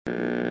So,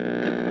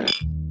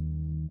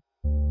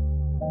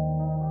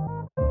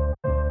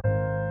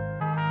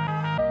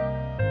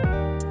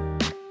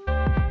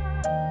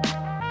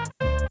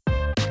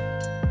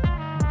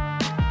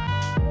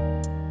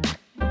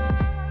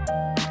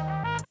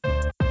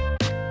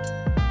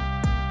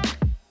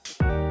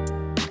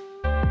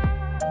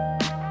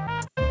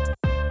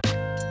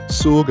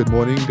 good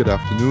morning, good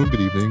afternoon,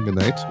 good evening, good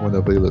night,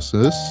 whenever you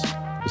listen to this.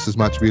 This is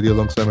Match Radio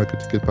alongside my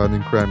critical partner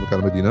in crime,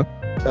 Ricardo Medina.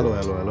 Hello,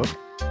 hello, hello.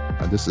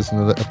 And this is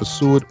another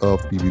episode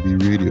of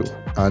BBB Radio.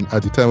 And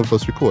at the time of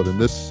us recording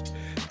this,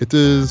 it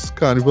is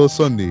Carnival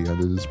Sunday, and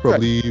it is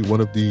probably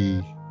one of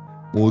the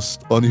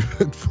most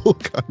uneventful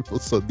Carnival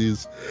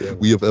Sundays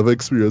we have ever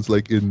experienced,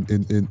 like in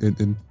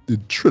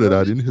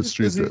Trinidad in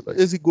history.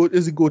 Is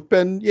it goat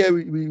pen? Yeah,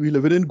 we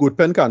live in goat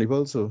pen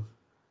carnival, so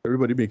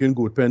everybody making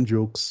goat pen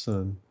jokes,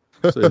 and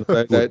so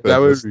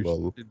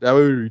that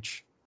will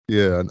reach.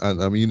 Yeah,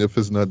 and I mean, if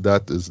it's not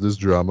that, is this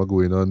drama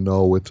going on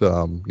now with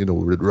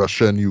with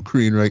Russia and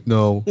Ukraine right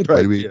now? Right,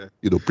 by the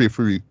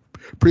way,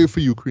 pray for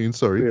Ukraine.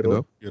 Sorry,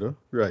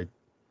 right.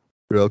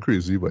 Real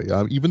crazy, but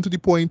even to the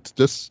point,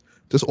 just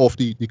off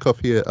the cuff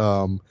here,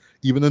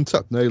 even on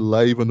Saturday Night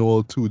Live and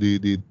all too,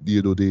 they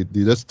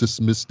just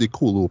dismissed the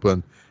cold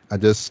open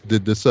and just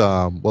did this.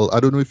 Well, I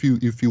don't know if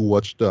you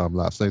watched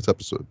last night's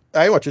episode.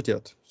 I watched it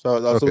yet. So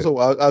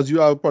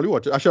I'll probably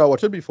watch it. Actually, I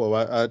watched it before.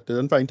 I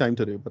didn't find time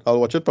today, but I'll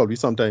watch it probably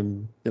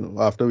sometime,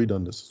 after we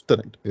done this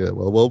tonight. Yeah,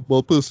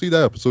 well, personally,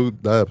 that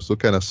episode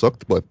kind of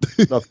sucked, but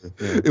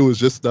it was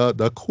just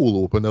that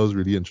cold open that was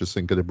really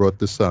interesting because they brought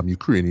this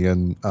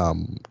Ukrainian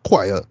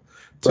choir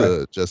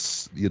to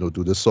just do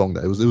this song.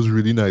 It was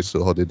really nice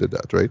so how they did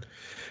that, right?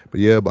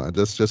 But yeah, man,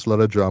 there's just a lot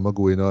of drama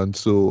going on.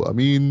 So I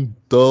mean,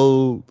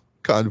 dull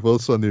Carnival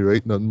Sunday,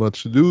 right? Not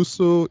much to do.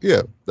 So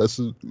yeah, this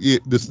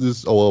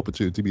is our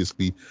opportunity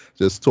basically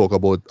just talk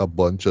about a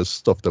bunch of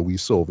stuff that we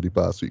saw over the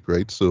past week,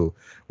 right? So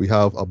we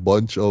have a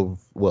bunch of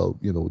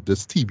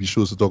this TV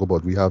shows to talk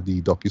about. We have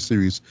the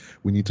docuseries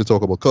we need to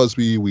talk about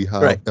Cosby. We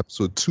have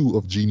episode 2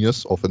 of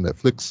Genius off of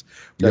Netflix.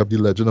 We have The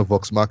Legend of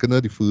Vox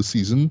Machina, the first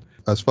season.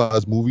 As far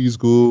as movies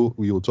go,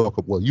 we will talk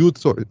about we'll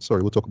talk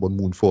about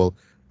Moonfall.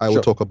 I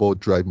will talk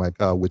about Drive My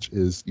Car, which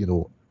is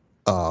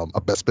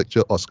a Best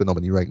Picture Oscar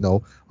nominee right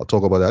now. I'll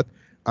talk about that.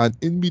 And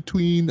in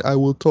between, I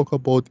will talk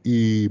about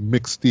a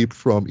mixtape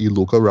from a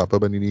local rapper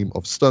by the name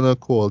of Stunner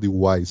called the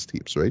Wise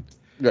Tapes, right?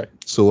 Right.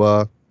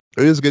 So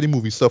it is getting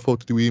movie stuff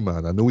out the way,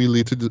 man. I know we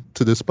late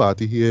to this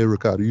party here.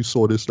 Ricardo, you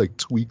saw this like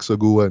 2 weeks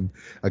ago, and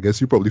I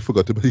guess you probably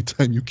forgot it by the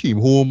time you came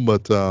home.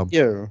 But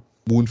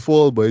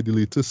Moonfall, by the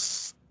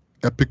latest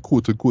epic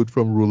quote-unquote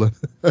from Roland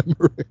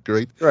Emmerich,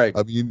 right? Right.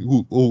 I mean,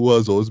 who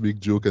was always make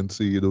joke and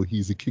say,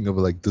 he's the king of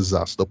like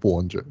disaster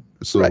porn.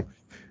 So,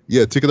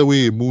 yeah, take it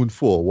away,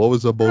 Moonfall. What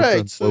was it about? Right.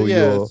 And so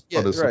what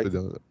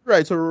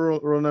right. So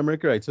Roland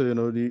Emmerich, right? So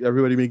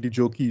everybody make the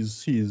joke.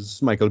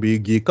 He's Michael Bay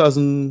gay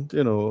cousin.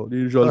 The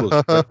usual.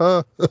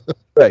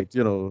 Right.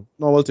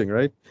 Normal thing,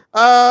 right?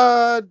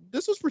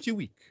 This was pretty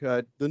weak.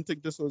 I don't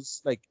think this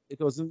was it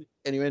wasn't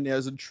anywhere near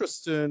as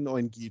interesting or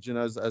engaging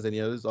as any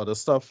of his other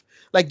stuff.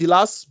 Like the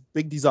last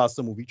big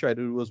disaster movie he tried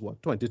to do was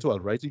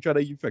 2012, right? So he tried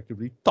to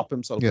effectively top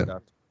himself with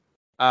that.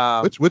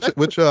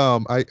 Which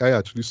I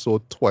actually saw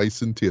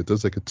twice in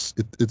theaters. Like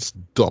it's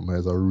dumb.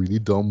 It's a really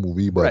dumb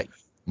movie, but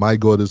my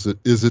God, is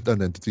it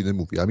an entertaining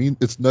movie? I mean,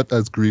 it's not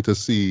as great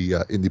as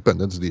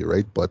Independence Day,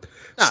 right? But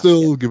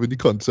still, given the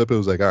concept, it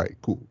was like, all right,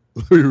 cool.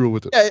 We roll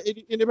with it. Yeah,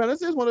 Independence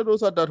Day is one of those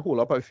that hold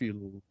up. I feel,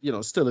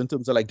 still in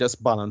terms of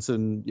just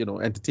balancing,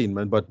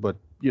 entertainment, but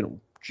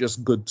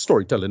just good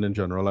storytelling in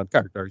general and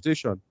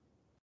characterization.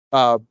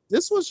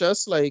 This was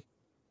just I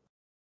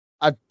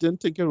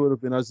didn't think it would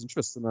have been as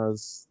interesting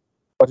as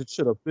what it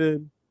should have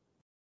been.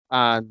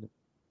 And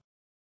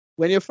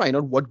when you find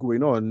out what's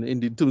going on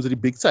in terms of the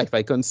big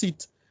sci-fi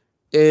conceit,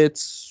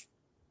 it's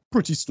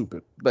pretty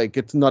stupid.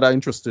 It's not that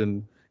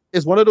interesting.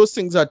 It's one of those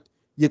things that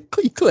you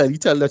clearly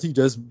tell that he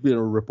just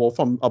rip off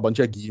from a bunch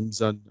of games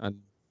and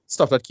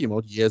stuff that came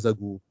out years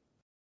ago.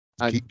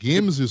 And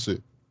games, you say?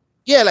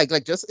 Yeah,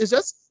 it's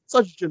just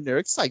such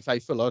generic sci-fi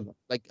filler,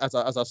 as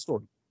a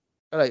story.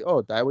 That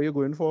what you're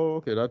going for?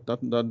 Okay, that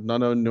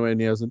nowhere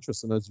near as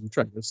interesting as you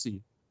trying to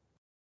see.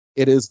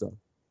 It is though.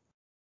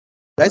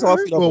 That's all.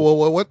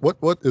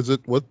 What is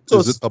it? What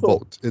is it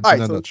about? In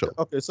a nutshell.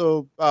 Okay,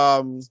 so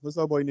what's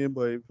our boy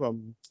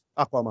from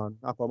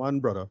Aquaman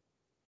brother.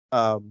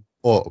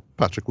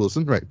 Patrick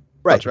Wilson, right?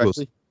 Patrick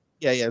Wilson.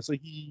 Yeah. So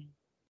he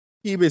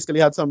basically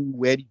had some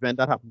weird event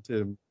that happened to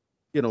him,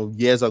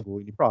 years ago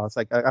in the past.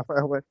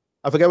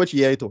 I forget which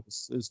year it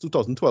was. It's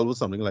 2012 or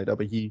something like that.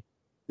 But he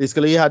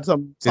basically had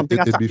something.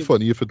 It'd be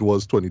funny if it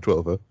was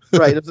 2012, huh?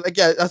 Right. It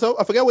was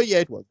I forget what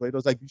year it was, but it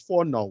was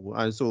before now.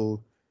 And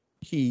so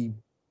he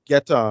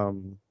got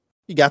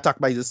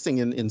attacked by this thing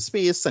in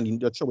space, and he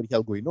not sure what the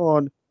hell going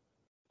on,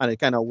 and it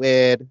kind of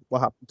weird what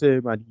happened to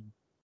him, and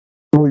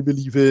we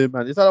believe him,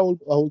 and it's a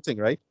whole thing,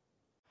 right?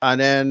 And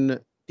then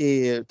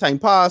the time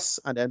pass,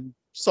 and then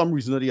some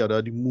reason or the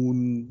other, the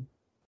moon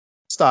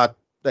start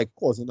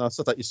causing a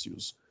set of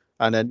issues,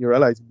 and then you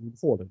realize the moon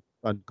falling,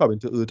 and come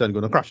into Earth and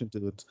going to crash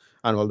into Earth,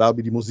 and well, that would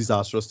be the most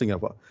disastrous thing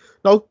ever.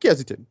 Now, here's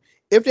the thing: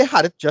 if they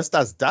had it just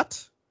as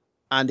that,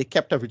 and they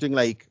kept everything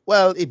like,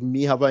 well, it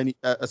may have any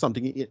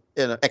something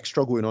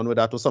extra going on with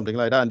that or something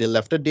like that, and they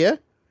left it there,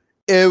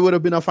 it would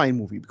have been a fine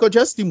movie, because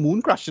just the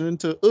moon crashing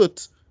into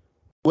Earth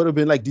would have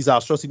been like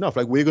disastrous enough.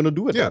 Like, what are you gonna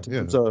do with that?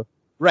 Yeah. So,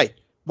 right,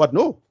 but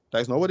no,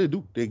 that's not what they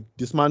do.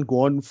 This man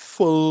go on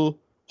full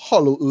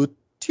Hollow Earth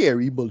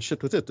theory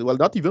bullshit with it. Well,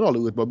 not even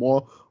Hollow Earth, but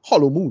more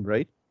Hollow Moon,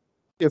 right?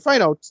 You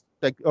find out,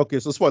 like, okay,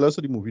 so spoilers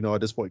for the movie now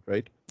at this point,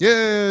 right?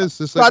 Yes,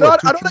 it's like, I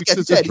don't get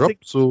into anything. Drop,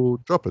 so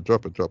drop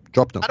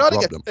them. I don't want to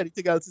get into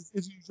anything else.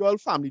 It's usual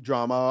family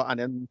drama, and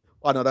then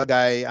another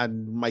guy,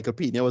 and Michael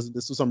Pena was in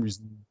this for some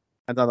reason,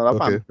 and another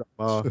family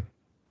drama.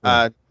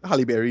 And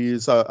Halle Berry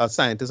is a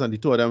scientist, and the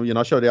two of them, you're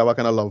not sure they have a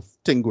kind of love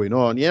thing going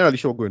on. You're not really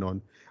sure what's going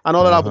on. And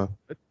all of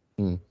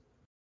that.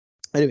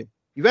 Anyway,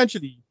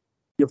 eventually,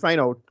 you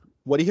find out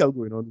what the hell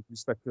going on with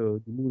respect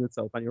to the moon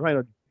itself. And you find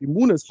out the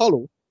moon is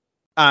hollow.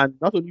 And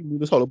not only the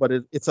moon is hollow, but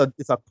it's a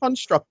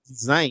construct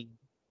designed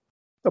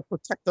to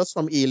protect us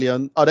from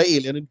other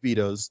alien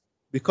invaders.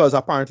 Because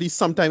apparently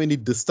sometime in the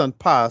distant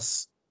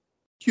past,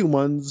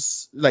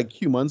 humans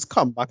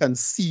come back and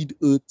seed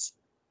Earth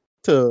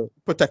to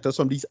protect us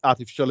from these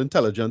artificial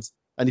intelligence.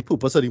 And the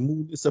purpose of the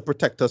moon is to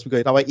protect us, because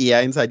it our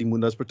AI inside the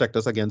moon does protect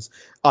us against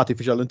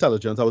artificial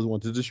intelligence that was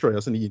wanted to destroy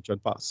us in the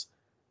ancient past.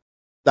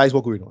 That is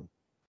what's going on.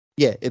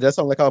 Yeah, it does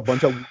sound like a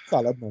bunch of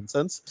salad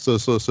nonsense. So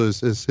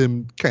it's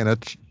him kind of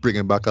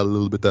bringing back a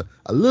little bit of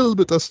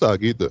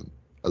Stargate then.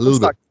 A little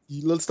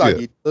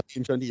Stargate,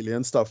 ancient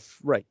alien stuff.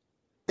 Right.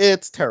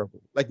 It's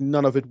terrible. Like,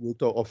 none of it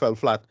worked or fell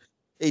flat.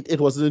 It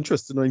wasn't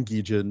interesting or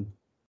engaging.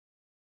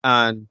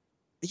 And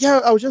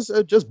yeah, I was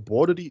just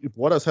bored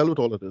as hell with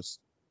all of this.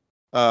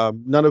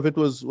 None of it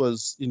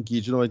was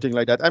engaging or anything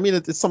like that. I mean,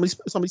 it's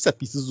somebody set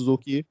pieces was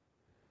okay,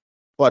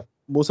 but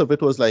most of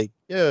it was like,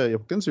 yeah, you're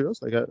fucking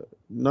serious. Like,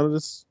 none of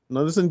this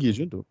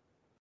engaging though.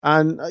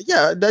 And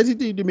that's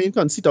the main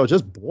conceit. I was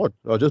just bored.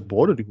 with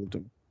the whole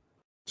thing.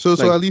 So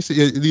at least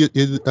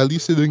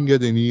you didn't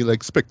get any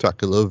like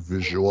spectacular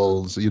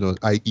visuals,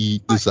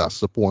 i.e.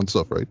 disaster porn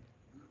stuff, right?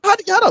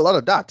 You had a lot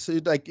of that,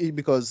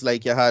 because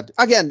you had,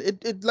 again,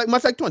 it like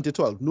much like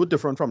 2012, no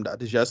different from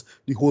that. It's just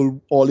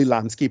all the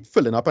landscape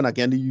filling up, and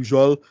again the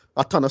usual,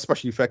 a ton of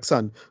special effects,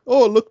 and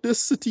look, this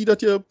city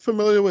that you're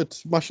familiar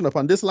with mashing up,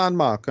 and this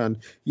landmark, and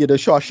the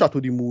shot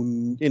of the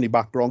moon in the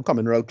background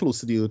coming real close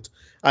to the Earth,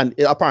 and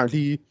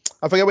apparently,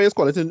 I forget what you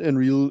call it in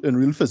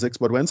real physics,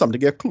 but when something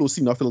gets close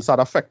enough, it'll start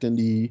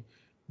affecting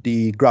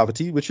the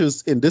gravity, which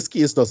is in this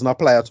case doesn't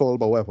apply at all,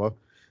 but whatever.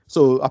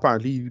 So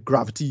apparently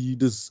gravity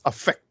does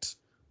affect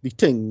the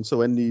thing. So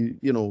when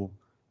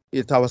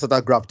it has a sort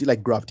of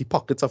gravity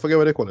pockets, I forget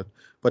what they call it,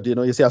 but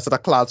you see a sort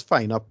of clouds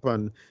fine up,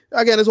 and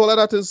again, all of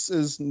that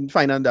is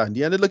fine and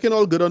dandy, and it's looking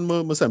all good on my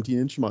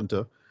 17-inch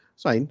monitor.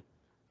 It's fine,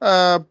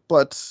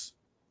 but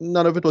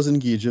none of it was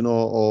engaging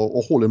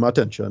or holding my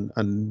attention,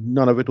 and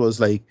none of it was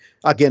like,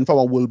 again, from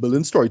a world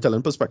building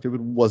storytelling perspective,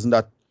 it wasn't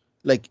that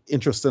like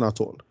interesting at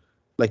all.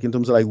 Like, in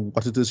terms of like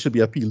what it is should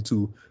be appealed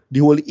to. The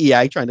whole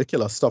AI trying to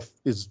kill us stuff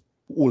is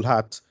old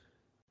hat.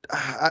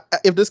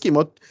 If this came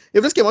out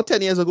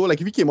 10 years ago,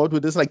 like if he came out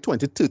with this like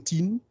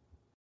 2013,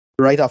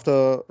 right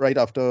after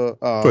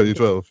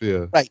 2012,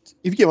 yeah, right.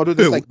 If he came out with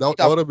this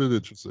that would have been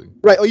interesting,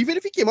 right? Or even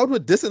if he came out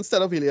with this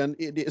instead of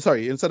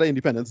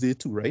Independence Day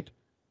 2, right?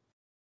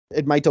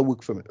 It might have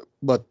worked for me,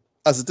 but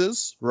as it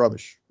is,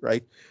 rubbish,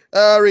 right?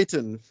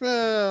 Rating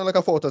like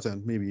a 4 out of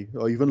 10, maybe,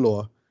 or even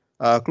lower.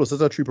 Closer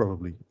to 3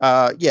 probably.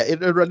 It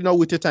really not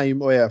worth your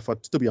time or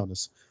effort, to be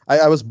honest.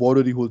 I was bored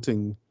with the whole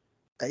thing.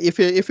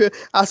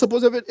 I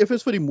suppose if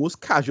it's for the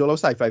most casual of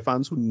sci-fi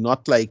fans who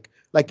not like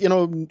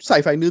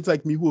sci-fi nerds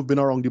like me who have been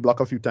around the block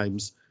a few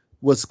times,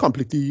 I was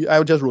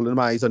just rolling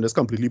my eyes and just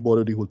completely bored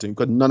with the whole thing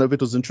because none of it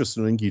was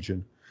interesting or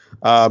engaging.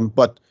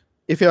 But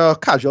if you're a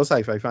casual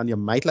sci-fi fan, you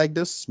might like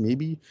this,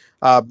 maybe.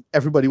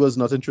 Everybody was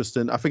not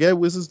interested. I forget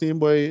what's his name,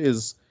 boy,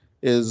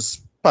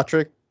 is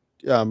Patrick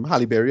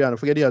Halle Berry, and I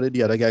forget the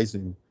other guy's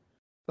name.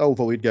 That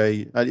overweight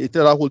guy. And it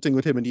did that whole thing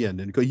with him in the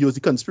end, because he was the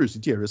conspiracy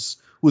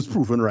theorist who was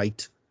proven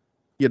right.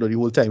 The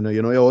whole time now,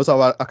 you always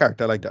have a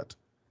character like that.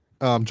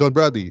 John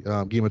Bradley,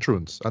 Game of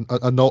Thrones. And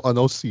I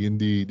now seeing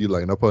the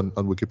lineup on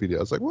Wikipedia. I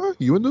was like, what?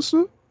 You in this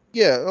too?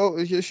 Yeah.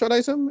 Oh, should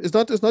I say him? It's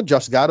not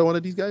Josh Gad or one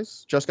of these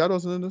guys. Josh Gad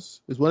wasn't in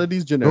this. It's one of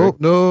these generic.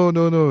 No.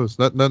 It's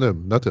not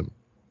him.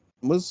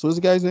 What's the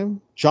guy's name?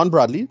 John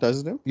Bradley. That's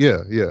his name.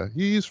 Yeah.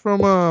 He's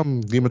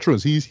from Game of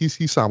Thrones.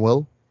 He's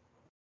Samuel.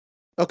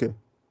 Okay.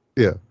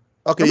 Yeah.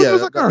 Okay. Yeah.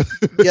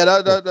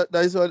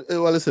 That is what.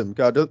 Well, it's him.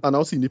 I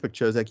now seen the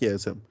pictures. Like, yeah,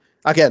 it's him.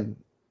 Again,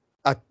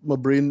 my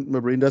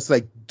brain just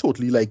like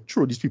totally like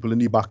throw these people in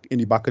the back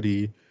of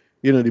the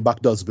the back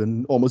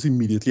dustbin almost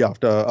immediately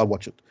after I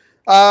watch it.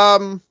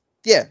 I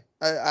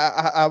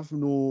have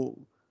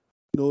nothing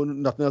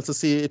else to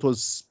say. It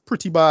was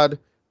pretty bad,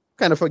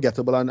 kind of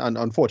forgettable and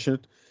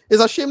unfortunate.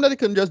 It's a shame that they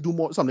couldn't just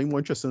do something more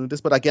interesting than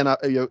this. But again,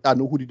 I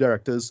know who the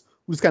director is,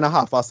 who's kind of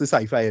half-assed the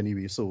sci-fi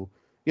anyway. So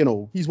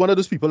he's one of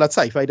those people that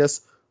sci-fi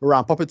just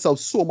ramp up itself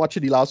so much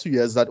in the last few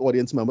years that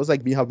audience members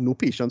like me have no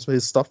patience for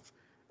his stuff,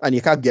 and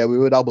you can't get away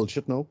with that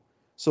bullshit now.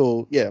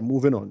 So yeah,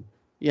 moving on.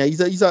 Yeah,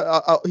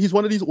 he's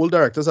one of these old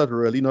directors that are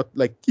really not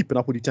like keeping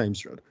up with the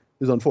times.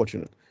 It's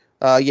unfortunate.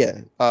 But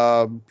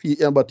he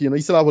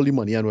still have all the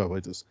money and whatever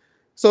it is.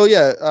 So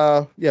yeah,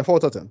 4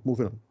 out of 10.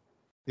 Moving on.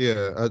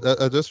 Yeah,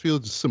 I just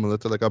feel similar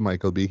to like a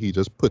Michael Bay. He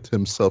just put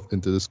himself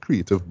into this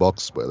creative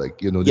box where like,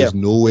 there's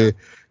nowhere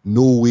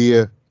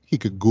he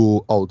could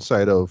go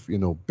outside of,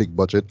 big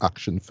budget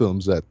action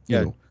films that,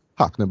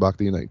 harkening back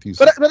to the 90s.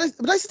 But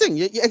that's the thing.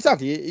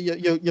 Exactly.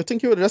 You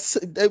think you would just...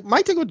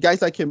 My thing with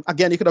guys like him,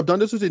 again, he could have done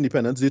this with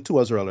Independence Day 2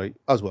 as well, right?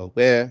 As well.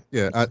 Where...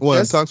 Yeah,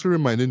 and thanks for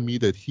reminding me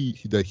that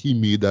he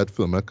made that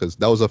film, because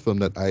that was a film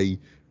that I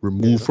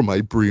removed from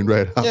my brain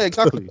right after. Yeah,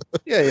 exactly.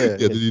 Yeah.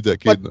 The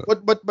decade now.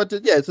 But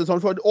it's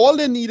unfortunate. All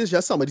they need is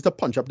just somebody to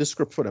punch up the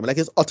script for them. Like,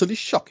 it's utterly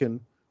shocking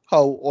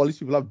how all these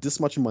people have this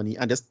much money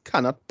and just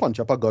cannot punch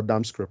up a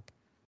goddamn script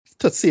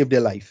to save their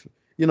life.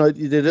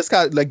 They just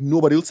can't, like,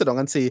 nobody will sit down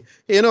and say,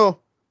 hey,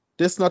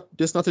 this not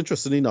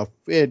interesting enough.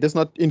 Hey, this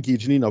not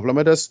engaging enough. Let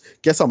me just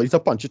get somebody to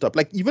punch it up.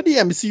 Like, even the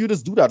MCU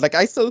does do that. Like,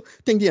 I still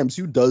think the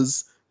MCU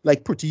does,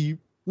 like, pretty,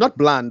 not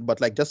bland,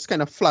 but, like, just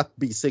kind of flat,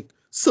 basic,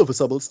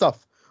 serviceable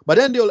stuff. But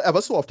then they'll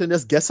ever so often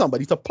just get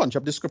somebody to punch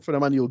up the script for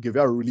them, and you'll give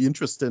you a really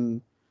interesting,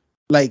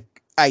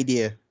 like,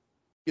 idea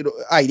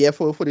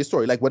for the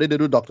story. Like what they did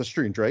with Doctor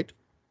Strange, right?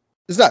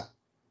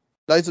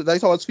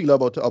 That's how I feel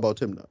about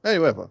him now.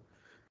 Anyway,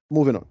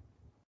 moving on.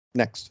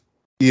 Next.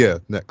 Yeah,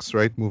 next,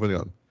 right? Moving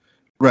on.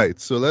 Right,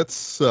 so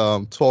let's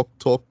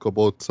talk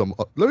about some...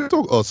 let me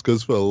talk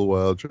Oscars for a little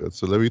while, Jared.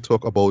 So let me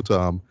talk about...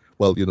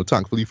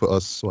 thankfully for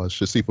us, so I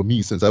should say for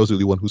me, since I was the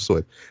only one who saw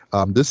it,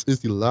 this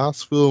is the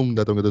last film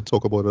that I'm going to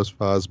talk about as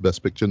far as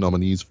Best Picture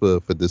nominees for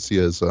this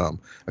year's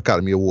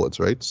Academy Awards,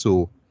 right?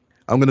 So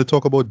I'm going to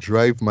talk about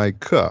Drive My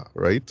Car,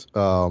 right?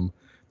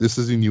 This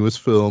is the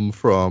newest film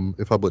from,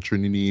 if I butcher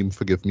the name,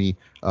 forgive me,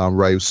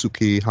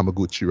 Ryosuke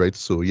Hamaguchi, right?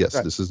 So yes,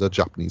 right. This is a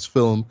Japanese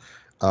film.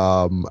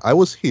 I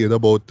was hearing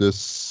about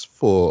this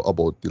for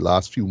about the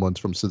last few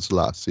months since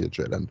last year,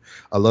 Jed, and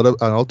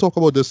I'll talk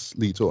about this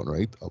later on,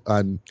 right?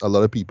 And a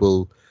lot of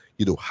people,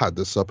 had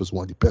this up as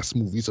one of the best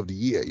movies of the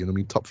year.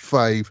 Top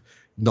 5,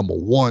 number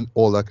 1,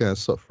 all that kind of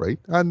stuff, right?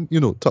 And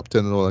top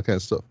 10 and all that kind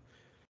of stuff.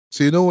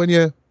 So when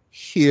you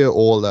hear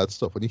all that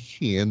stuff, when you're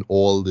hearing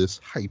all this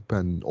hype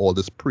and all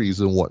this praise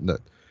and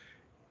whatnot,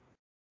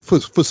 for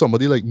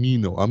somebody like me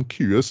now, I'm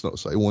curious now,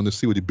 so I want to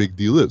see what the big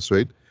deal is,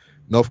 right?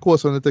 Now, of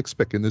course, I'm not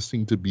expecting this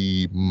thing to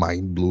be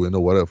mind-blowing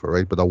or whatever,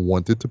 right? But I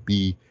want it to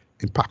be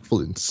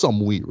impactful in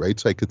some way, right?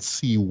 So I could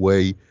see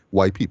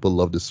why people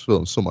love this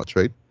film so much,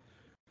 right?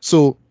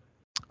 So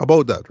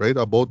about that, right?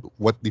 About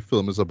what the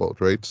film is about,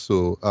 right?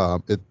 So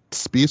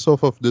it's based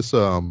off of this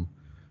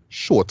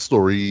short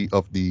story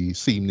of the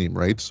same name,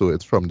 right? So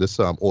it's from this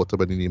author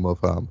by the name of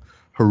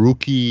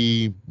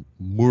Haruki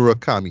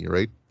Murakami,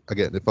 right?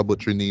 Again, if I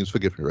butcher names,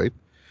 forgive me, right?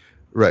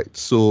 Right.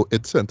 So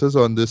it centers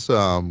on this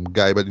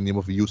guy by the name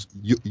of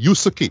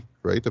Yusuke,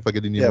 right? If I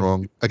get the name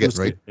wrong again, Yosuke,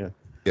 right?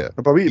 Yeah.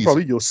 Probably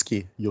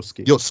Yosuke.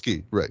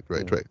 Yosuke, right.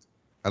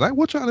 And I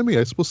watch anime.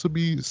 I'm supposed to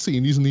be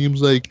seeing these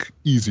names like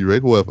easy,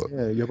 right? Whatever.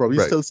 Yeah, you probably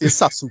still say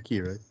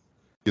Sasuke, right?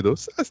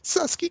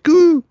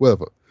 Sasuke-ku,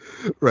 whatever.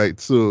 Right.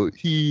 So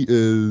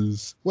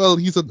he's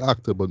an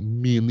actor, but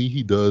mainly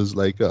he does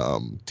like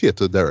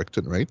theater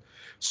directing, right?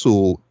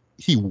 So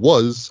he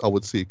was, I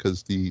would say,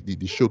 because the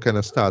show kind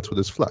of starts with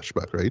this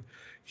flashback, right?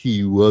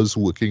 He was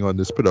working on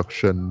this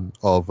production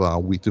of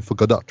Waiting for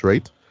Godot,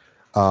 right?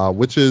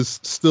 Which is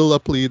still a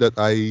play that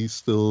I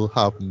still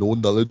have no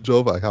knowledge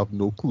of. I have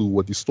no clue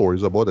what the story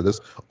is about. I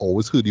just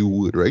always heard the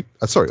word, right?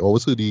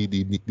 Always heard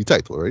the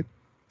title, right?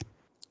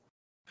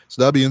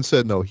 So that being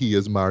said, now he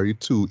is married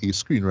to a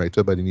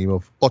screenwriter by the name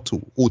of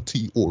Otto,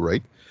 O-T-O,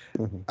 right?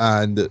 Mm-hmm.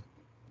 And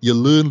you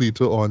learn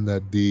later on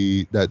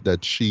that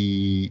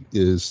she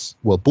is,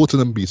 well, both of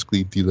them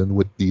basically dealing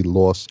with the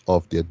loss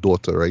of their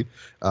daughter, right?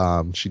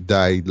 She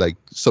died like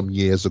some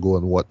years ago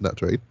and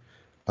whatnot, right?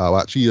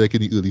 Actually, like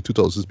in the early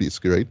 2000s,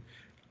 basically, right?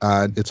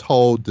 And it's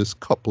how this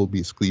couple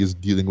basically is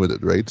dealing with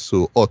it, right?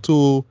 So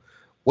Otto,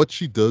 what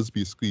she does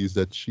basically is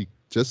that she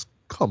just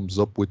comes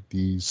up with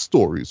these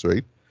stories,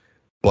 right?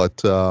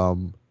 But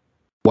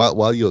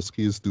while Yosuke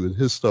is doing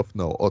his stuff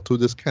now, Otto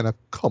just kind of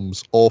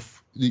comes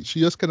off. She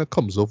just kind of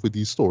comes off with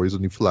these stories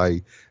on the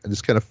fly and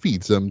just kind of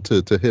feeds them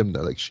to him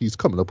now. Like she's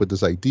coming up with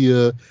this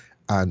idea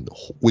and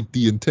with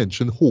the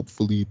intention,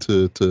 hopefully,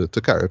 to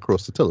carry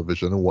across the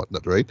television and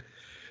whatnot, right?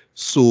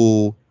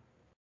 So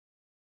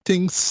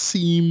things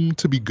seem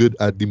to be good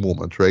at the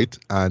moment, right?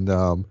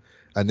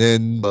 And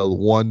then, well,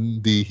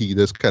 one day he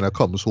just kind of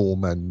comes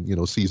home and,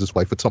 sees his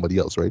wife with somebody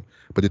else, right?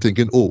 But you're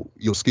thinking, oh,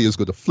 Yosuke is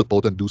going to flip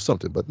out and do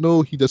something. But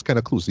no, he just kind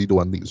of closely the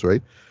one leaves,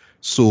 right?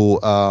 So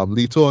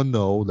later on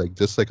now, like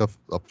just like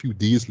a few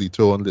days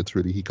later on,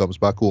 literally, he comes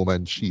back home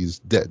and she's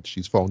dead.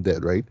 She's found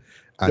dead, right?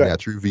 And they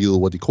had to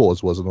reveal what the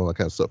cause was and all that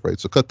kind of stuff, right?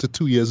 So cut to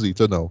 2 years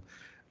later now,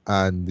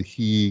 and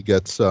he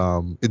gets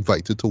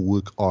invited to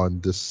work on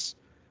this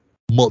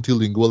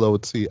multilingual, I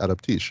would say,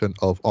 adaptation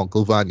of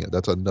Uncle Vanya.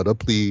 That's another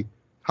play.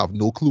 Have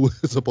no clue what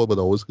it's about, but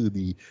I always heard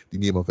the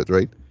name of it,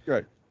 right?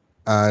 Right.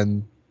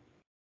 And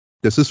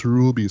there's this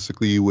rule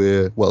basically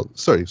where,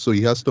 so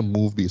he has to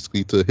move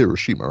basically to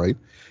Hiroshima, right?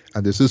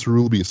 And there's this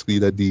rule basically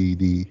that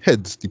the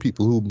heads, the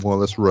people who more or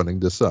less running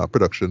this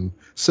production,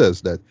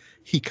 says that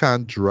he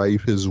can't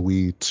drive his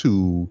way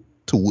to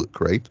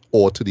work, right,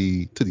 or to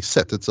the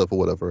set itself or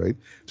whatever, right?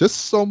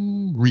 Just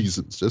some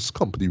reasons, just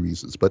company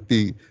reasons. But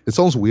it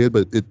sounds weird,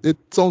 but it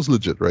sounds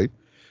legit, right?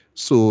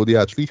 So they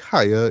actually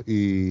hire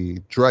a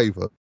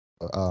driver,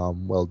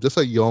 just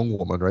a young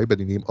woman, right, by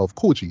the name of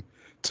Koji,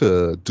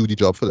 to do the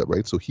job for them,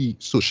 right? So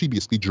she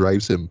basically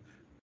drives him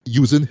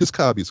using his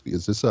car. Basically,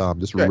 is this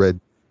Right. red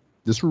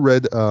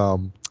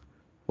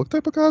what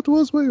type of car it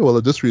was? Well,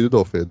 I'll just read it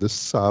off here. This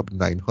Saab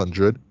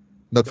 900.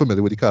 Not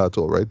familiar with the car at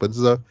all, right? But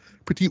it's a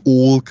pretty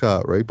old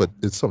car, right? But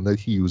it's something that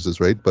he uses,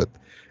 right? But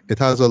it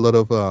has a lot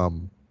of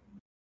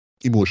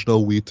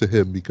emotional weight to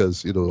him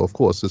because, of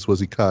course, this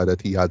was a car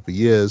that he had for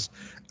years,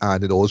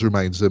 and it always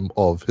reminds him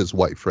of his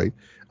wife, right?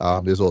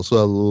 There's also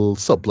a little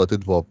subplot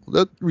involved.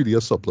 Not really a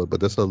subplot, but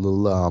there's a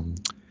little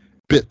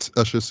bit,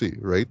 I should say,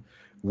 right?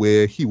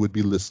 Where he would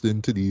be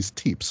listening to these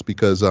tapes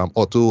because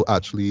Otto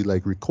actually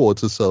records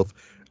himself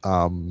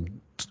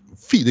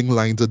feeding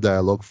lines of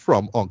dialogue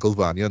from Uncle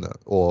Vanya,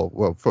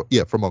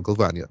 from Uncle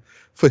Vanya,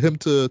 for him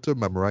to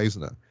memorize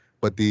now.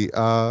 But they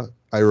are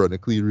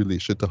ironically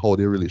related to how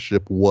their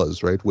relationship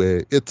was, right?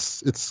 Where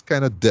it's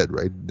kind of dead,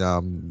 right?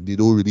 They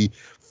don't really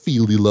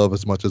feel the love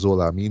as much as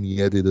all. I mean,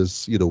 yeah, they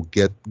just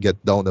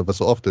get down ever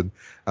so often.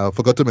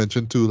 Forgot to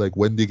mention too,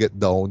 when they get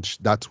down,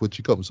 that's when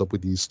she comes up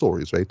with these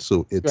stories, right?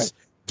 So it's Right.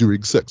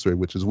 during sex, right?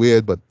 Which is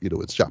weird, but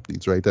it's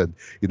Japanese, right? And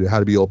it had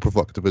to be all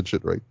provocative and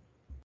shit, right?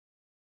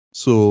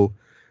 So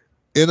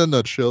in a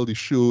nutshell, the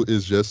show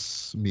is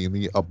just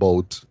mainly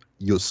about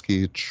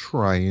Yosuke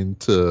trying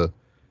to,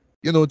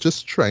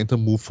 just trying to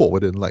move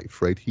forward in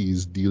life, right?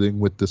 He's dealing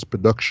with this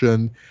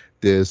production.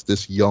 There's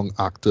this young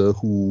actor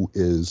who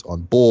is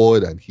on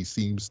board, and he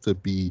seems to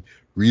be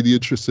really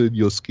interested in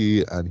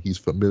Yosuke, and he's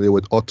familiar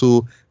with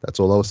Otto. That's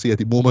all I'll say at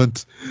the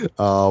moment.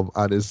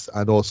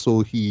 And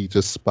also he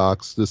just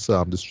sparks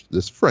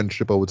this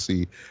friendship, I would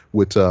say,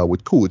 with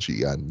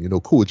Koji, and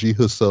Koji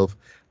herself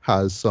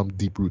has some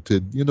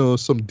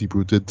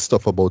deep-rooted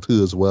stuff about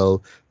her as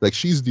well. Like,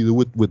 she's dealing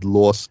with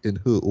loss in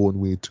her own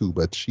way too,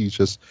 but she's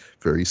just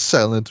very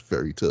silent,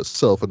 very to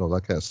herself and all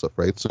that kind of stuff,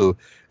 right? So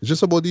it's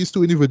just about these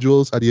two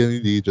individuals at the end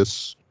of the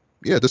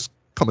day, just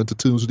coming to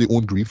terms with their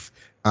own grief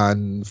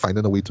and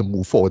finding a way to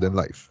move forward in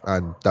life.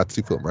 And that's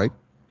the film, right?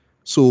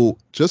 So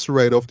just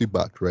right off the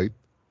bat, right?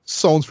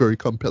 Sounds very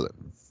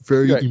compelling,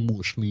 very Right.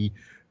 emotionally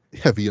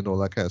heavy and all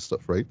that kind of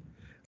stuff, right?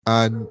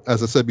 And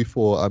as I said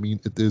before, I mean,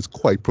 it is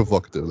quite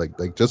provocative.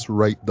 Like just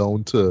right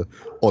down to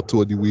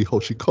Otto and the way how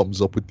she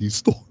comes up with these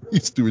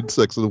stories during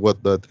sex and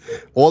whatnot.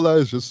 All that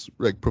is just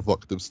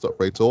provocative stuff,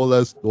 right? So all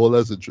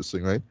that's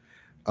interesting, right?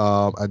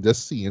 And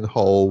just seeing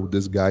how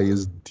this guy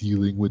is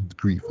dealing with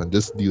grief and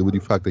just dealing with the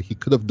fact that he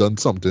could have done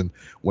something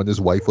when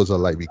his wife was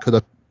alive. He could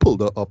have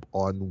pulled her up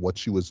on what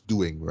she was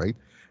doing, right?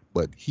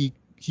 But he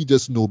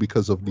just know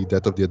because of the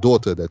death of their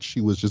daughter that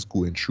she was just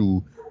going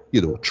through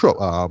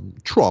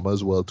trauma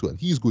as well too, and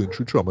he's going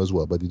through trauma as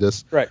well, but he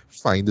just Right.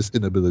 find this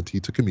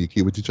inability to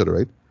communicate with each other,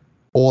 right?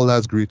 All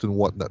that's great and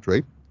whatnot,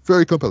 right?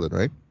 Very compelling,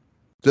 right?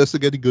 Just to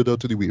get the good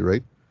out of the way,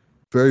 right?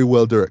 Very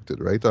well directed,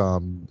 right?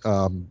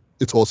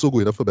 It's also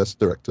going up for best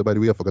director, by the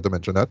way. I forgot to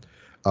mention that.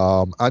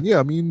 And yeah,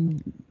 I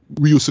mean,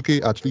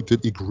 Ryusuke actually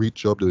did a great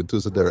job doing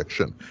terms of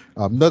direction.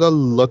 Not a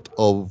lot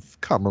of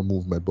camera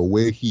movement, but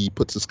where he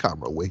puts his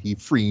camera, where he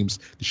frames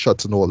the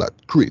shots and all that,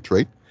 great,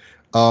 right?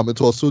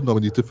 It's also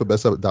nominated for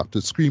Best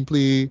Adapted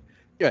Screenplay.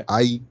 Yeah.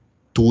 I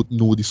don't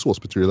know the source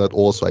material at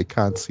all, so I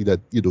can't see that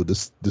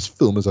this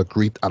film is a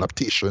great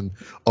adaptation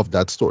of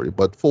that story.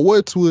 But for what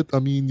it's worth, I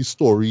mean, the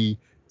story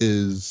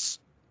is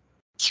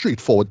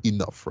straightforward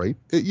enough, right?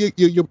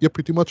 You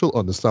pretty much will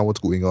understand what's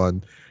going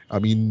on. I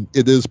mean,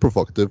 it is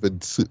provocative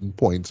at certain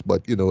points,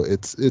 but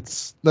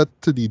it's not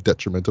to the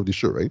detriment of the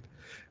show, right?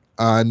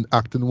 And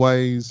acting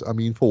wise, I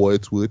mean, for what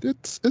it's worth,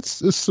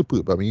 it's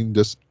superb. I mean,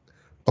 just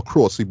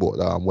across the board,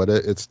 whether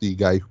it's the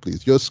guy who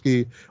plays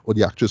Yosuke or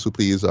the actress who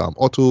plays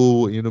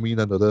Otto, you know what I mean,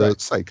 and other Right.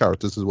 side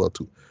characters as well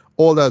too.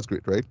 All that's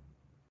great, right?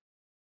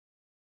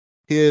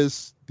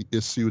 Here's the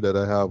issue that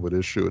I have with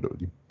this show, though.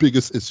 The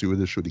biggest issue with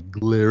this show, the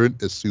glaring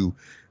issue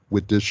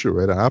with this show,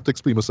 right? I have to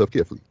explain myself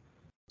carefully.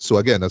 So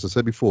again, as I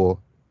said before,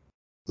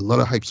 a lot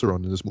of hype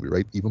surrounding this movie,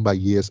 right? Even by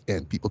year's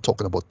end, people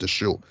talking about this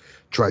show,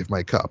 Drive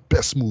My Car,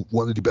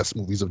 one of the best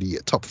movies of the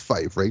year, top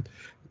 5, right?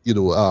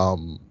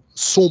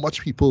 So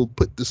much people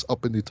put this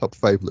up in the top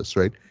 5 list,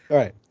 right? All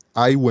right.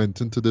 I went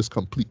into this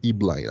completely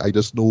blind. I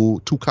just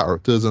know 2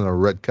 characters and a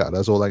red car.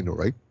 That's all I know,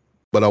 right?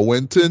 But I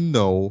went in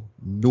now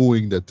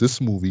knowing that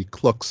this movie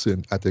clocks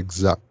in at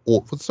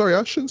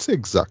I shouldn't say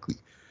exactly.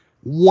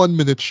 1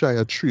 minute shy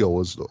of 3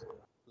 hours, though.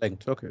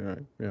 Length. Okay. All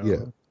right.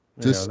 Yeah.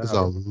 This I'll is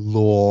have a it.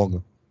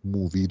 long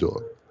movie,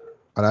 though.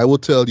 And I will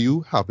tell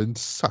you, having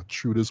sat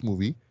through this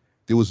movie,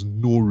 There was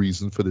no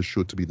reason for the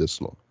show to be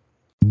this long.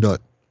 None.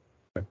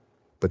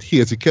 But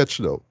here's the catch,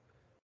 though.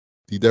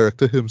 The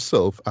director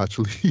himself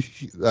actually,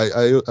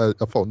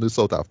 I found this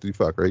out after the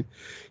fact, right?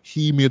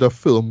 He made a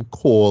film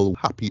called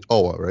Happy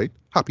Hour, right?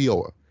 Happy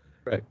Hour.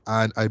 Right.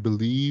 And I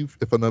believe,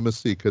 if I'm not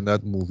mistaken,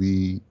 that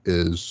movie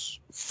is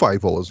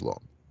 5 hours long.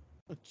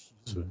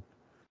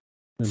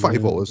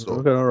 5 hours long.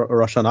 What kind of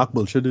Russian act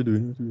bullshit they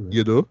doing?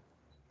 You know?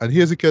 And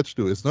here's the catch,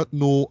 though. It's not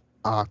no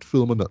art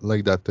film or nothing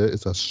like that.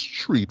 It's a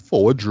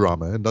straightforward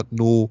drama and not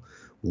no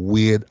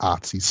weird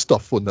artsy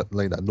stuff or nothing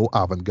like that. No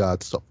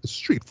avant-garde stuff. It's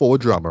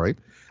straightforward drama, right?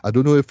 I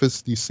don't know if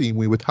it's the same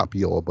way with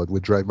Happy Hour, but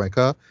with Drive My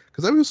Car,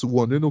 because I was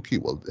wondering, okay,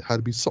 well, there had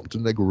to be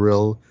something like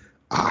real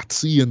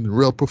artsy and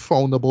real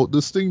profound about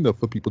this thing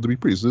for people to be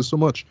praising this so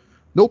much.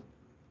 Nope.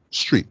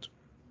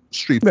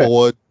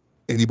 Straightforward.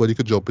 Right. Anybody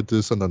could jump into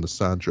this and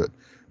understand it.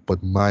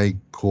 But my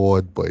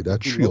God, boy, that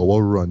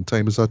 3-hour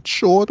runtime is a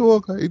chore,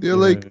 dog. They're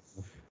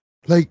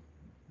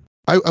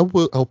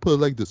I'll put it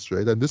like this,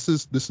 right? And this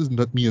is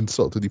not me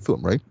insulting the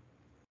film, right?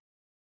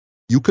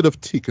 You could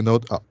have taken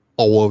out an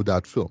hour of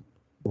that film.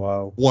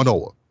 Wow. 1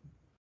 hour.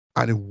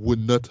 And you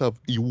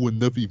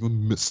wouldn't have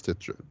even missed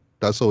it, right?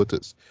 That's how it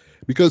is.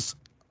 Because,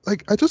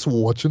 like, I just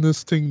watching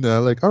this thing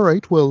now, like, all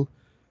right, well,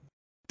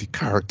 the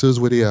characters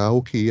where they are,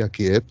 okay, I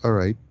get it, all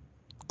right.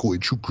 Going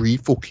through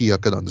grief, okay, I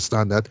can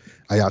understand that.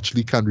 I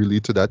actually can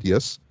relate to that,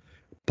 yes.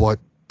 But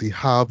they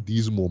have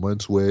these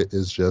moments where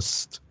it's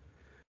just,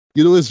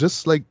 it's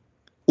just like,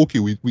 okay,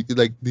 we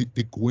like they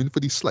go in for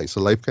the slice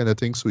of life kind of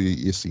thing. So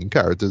you're seeing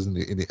characters in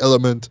the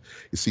element,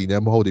 you're seeing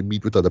them how they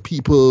meet with other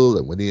people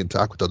and when they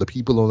interact with other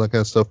people, all that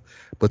kind of stuff.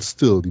 But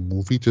still, the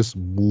movie just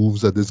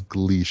moves at this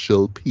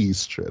glacial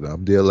pace. And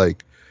I'm there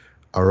like,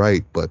 all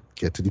right, but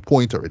get to the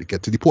point already.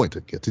 Get to the point.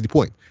 And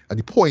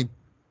the point,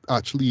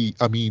 actually,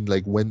 I mean,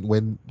 like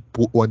when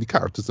the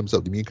characters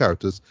themselves, the main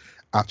characters,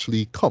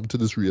 actually come to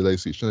this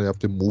realization they have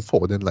to move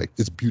forward in life.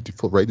 It's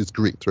beautiful, right? It's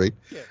great, right?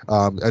 Yeah.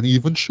 And it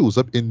even shows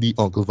up in the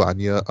Uncle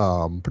Vanya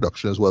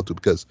production as well too,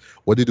 because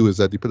what they do is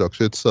that the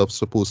production itself is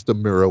supposed to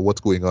mirror what's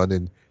going on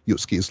in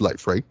Yosuke's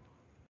life, right?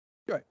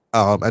 Right.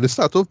 And it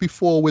starts off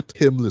before with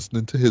him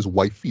listening to his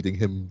wife feeding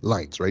him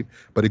lines, right?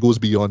 But it goes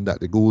beyond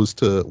that. It goes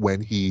to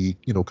when he,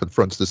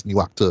 confronts this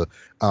new actor,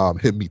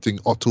 him meeting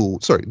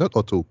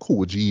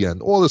Koji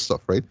and all this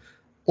stuff, right?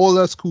 All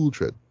that's cool,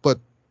 Dread. But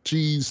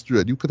geez,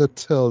 Dread, you could have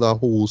told that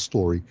whole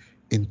story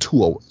in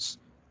 2 hours.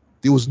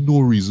 There was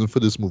no reason for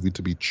this movie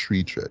to be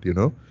 3, Dread,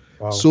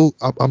 Wow. So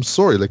I'm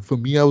sorry. Like, for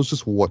me, I was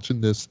just watching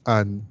this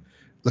and,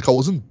 like, I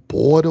wasn't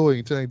bored or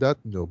anything like that,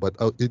 but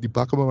in the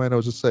back of my mind, I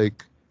was just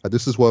like,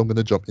 this is what I'm going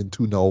to jump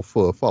into now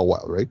for a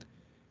while, right?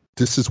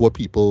 This is what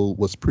people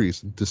was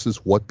praising. This is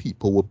what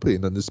people were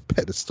putting on this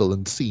pedestal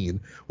and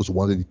seeing was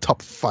one of the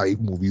top 5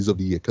 movies of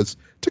the year. Because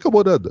think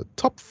about that, the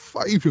top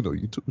 5,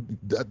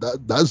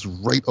 that's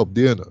right up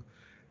there now.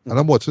 And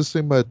I'm watching this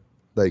thing, but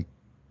like,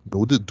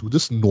 do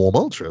this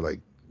normal, like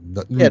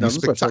nothing really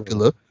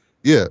spectacular.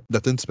 Yeah,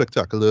 nothing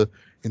spectacular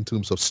in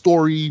terms of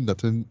story,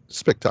 nothing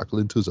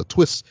spectacular in terms of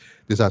twists.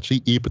 There's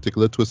actually a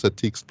particular twist that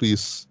takes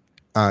place,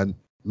 and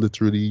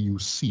literally you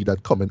see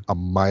that coming a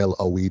mile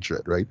away,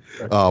 Dread, right?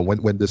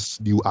 When this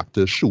new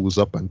actor shows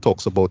up and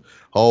talks about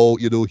how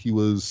he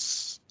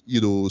was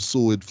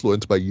so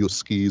influenced by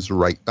Yosuke's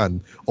right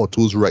and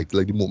Otto's right.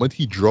 Like, the moment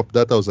he dropped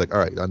that, I was like, all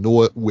right, I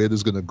know where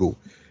this is gonna go.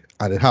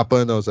 And it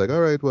happened. I was like,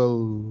 all right,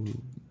 well,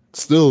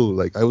 still,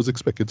 like, I was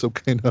expecting some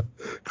kind of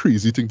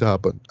crazy thing to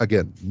happen.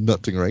 Again,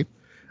 nothing, right?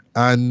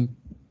 And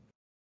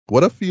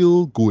what I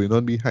feel going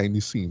on behind the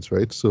scenes,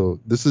 right?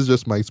 So this is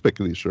just my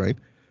speculation, right?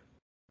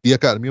 The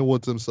Academy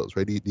Awards themselves,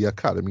 right? The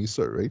Academy,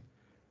 sir, right?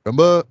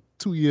 Remember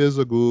 2 years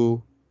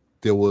ago,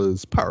 there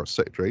was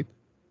Parasite, right?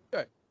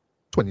 Right.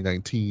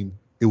 2019.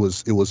 It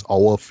was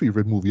our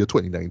favorite movie of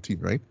 2019,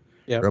 right?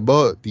 Yeah.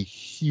 Remember the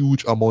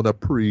huge amount of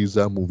praise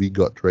that movie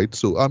got, right?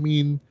 So, I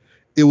mean,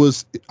 it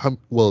was,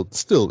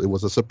 still, it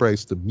was a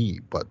surprise to me.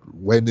 But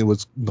when it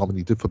was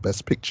nominated for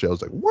Best Picture, I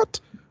was like,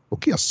 what?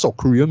 Okay, a South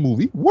Korean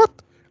movie? What?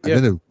 And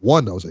then it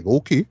won. I was like,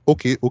 okay.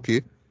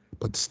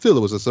 But still,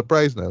 it was a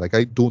surprise now. Like,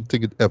 I don't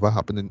think it ever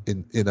happened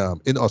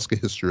in Oscar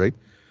history,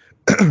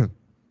 right?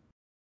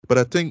 But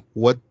I think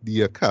what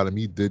the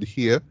Academy did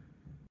here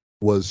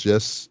was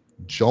just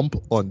jump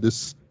on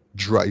this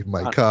Drive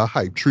My Car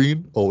hype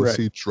train, or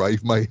say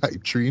Drive My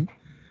hype train,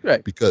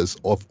 right? Because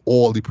of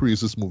all the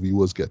praise this movie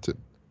was getting.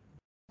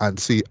 And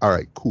say, all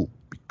right, cool.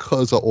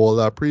 Because of all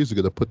that praise, you're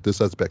going to put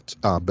this as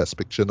Best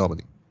Picture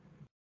nominee.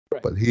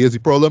 Right. But here's the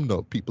problem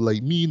now. People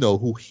like me now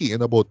who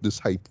hearing about this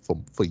hype for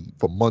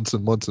months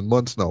and months and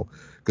months now,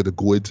 going to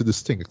go into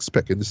this thing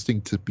expecting this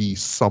thing to be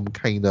some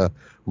kind of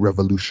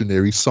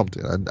revolutionary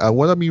something. And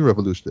what I mean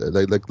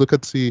revolutionary, like look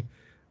at, say,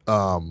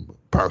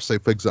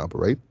 Parasite, for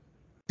example, right?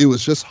 It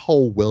was just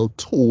how well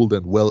told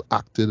and well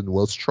acted and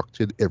well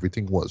structured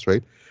everything was,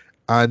 right?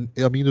 And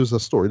I mean, it was a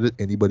story that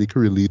anybody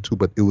could relate to,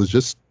 but it was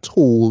just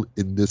told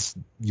in this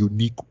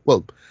unique,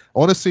 I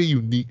want to say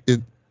unique,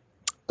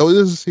 I would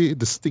just say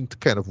distinct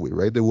kind of way,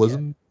 right? There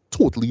wasn't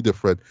totally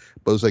different.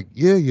 But it was like,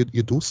 yeah, you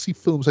don't see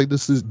films like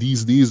this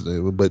these days,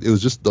 but it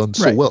was just done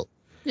so well.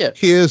 Yeah.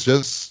 Here's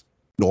just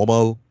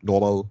normal.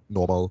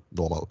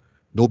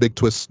 No big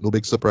twists, no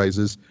big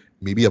surprises.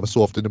 Maybe ever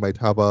so often you might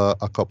have a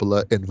couple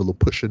of envelope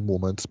pushing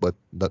moments, but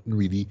nothing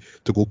really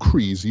to go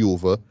crazy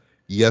over.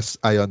 Yes,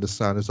 I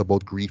understand it's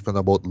about grief and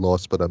about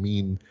loss, but I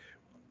mean,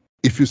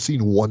 if you've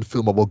seen one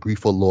film about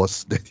grief or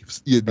loss, then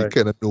you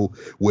kind of know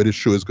where the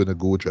show is going to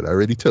go. I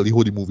already tell you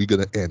how the movie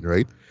going to end,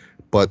 right?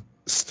 But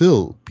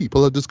still,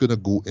 people are just going to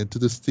go into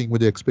this thing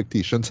with their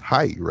expectations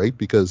high, right?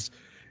 Because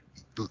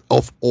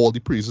of all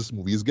the praises the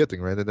movie is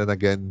getting, right? And then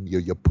again,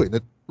 you're putting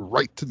it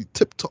right to the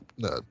tip-top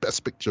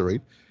best picture,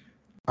 right?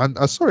 And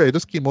sorry, I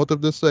just came out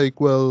of this like,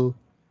 well,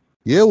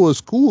 yeah, it was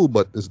cool,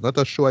 but it's not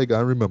a show I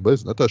can remember.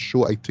 It's not a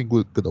show I think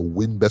we're going to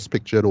win best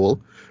picture at all.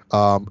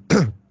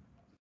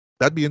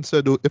 That being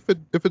said, though, if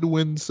it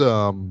wins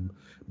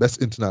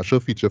best international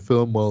feature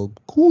film, well,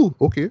 cool,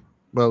 okay,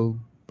 well,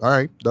 all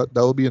right, that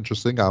will be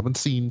interesting. I haven't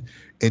seen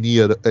any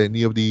of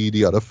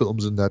the other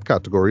films in that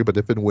category, but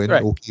if it wins,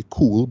 okay,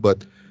 cool.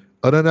 But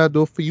other than that,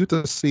 though, for you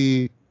to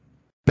say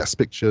best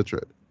picture,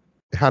 Dread,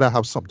 it had to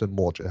have something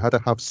more. It had to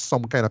have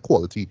some kind of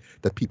quality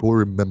that people will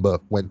remember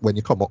when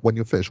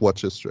you finish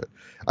watch this, Dread.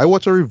 I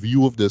watched a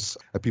review of this,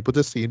 and people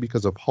just saying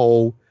because of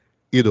how,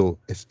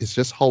 it's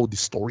just how the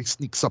story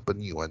sneaks up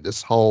on you, and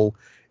just how,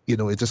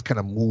 it just kind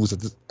of moves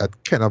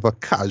at kind of a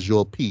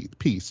casual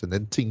piece, and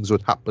then things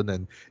would happen,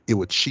 and it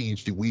would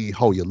change the way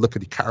how you look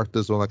at the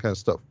characters, all that kind of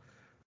stuff.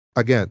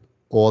 Again,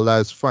 all that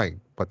is fine,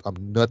 but I'm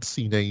not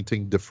seeing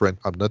anything different.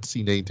 I'm not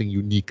seeing anything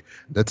unique.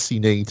 Not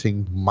seeing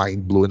anything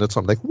mind-blowing. It's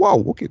something like,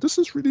 wow, okay, this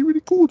is really,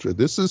 really cool.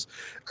 This is,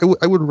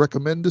 I would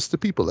recommend this to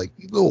people. Like,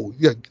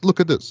 yeah,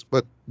 look at this.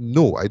 But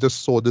no, I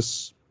just saw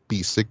this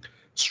basic,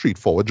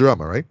 straightforward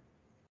drama, right?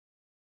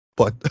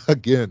 But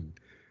again,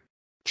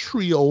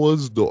 3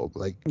 hours, dog.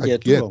 Like, yeah,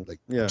 again,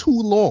 too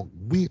long,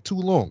 way too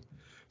long.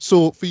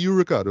 So for you,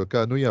 Ricardo,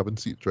 I know you haven't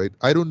seen it, right?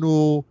 I don't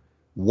know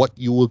what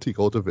you will take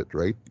out of it,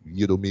 right?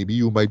 Maybe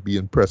you might be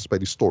impressed by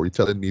the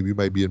storytelling. Maybe you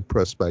might be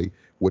impressed by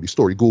where the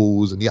story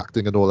goes and the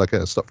acting and all that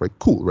kind of stuff, right?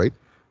 Cool, right?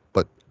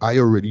 But I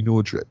already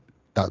know, Dread,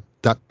 that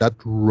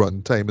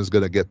runtime is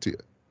going to get to you.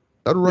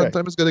 That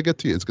runtime is going to get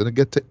to you. It's going to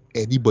get to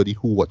anybody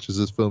who watches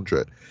this film,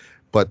 Dread.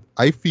 But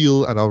I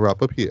feel, and I'll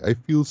wrap up here, I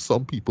feel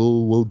some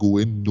people will go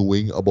in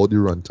knowing about the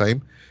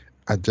runtime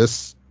and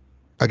just,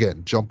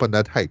 again, jump on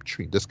that hype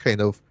train. Just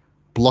kind of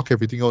block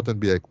everything out and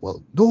be like,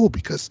 well, no,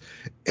 because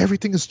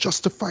everything is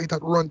justified.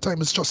 That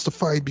runtime is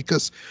justified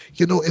because,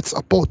 it's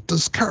about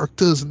those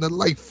characters and the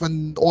life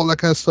and all that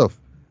kind of stuff.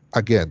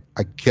 Again,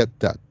 I get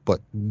that, but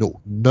no,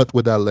 not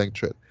with that length,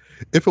 Dread.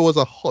 If it was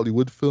a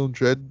Hollywood film,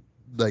 Dread,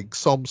 like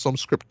some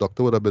script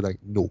doctor would have been like,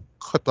 no,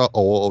 cut that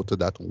hour out of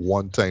that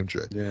one time,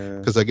 Dread.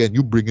 Because again,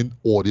 you bring in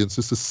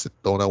audiences to sit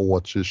down and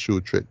watch this show,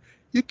 Dread.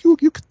 You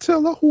could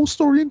tell a whole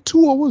story in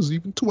 2 hours,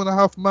 even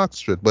 2.5 max,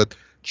 Dread. But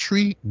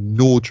 3,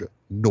 no, Dread.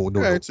 No.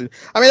 Right.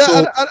 I mean,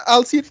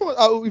 I'll see it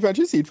I'll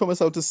eventually see it for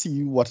myself to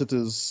see what it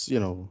is,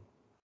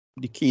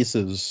 the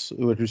cases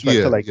with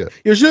respect to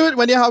usually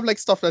when you have like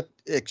stuff that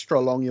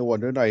extra long, you're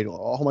wondering,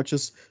 how much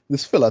is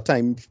this filler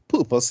time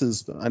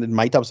purposes, and it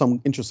might have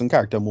some interesting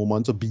character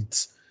moments or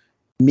beats,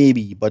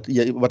 maybe, but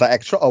an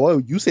extra hour,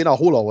 you saying a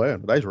whole hour,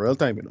 that is real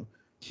time, real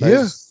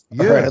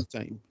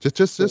time.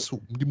 Just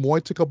the more I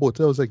think about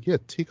it, I was like, yeah,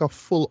 take a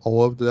full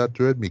hour of that,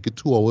 Dread, make it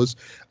 2 hours,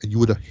 and you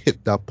would have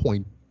hit that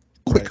point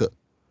quicker.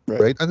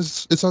 Right. And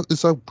it's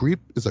a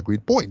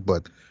great point,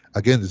 but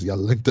again, it's a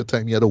length of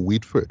time you had to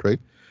wait for it, right?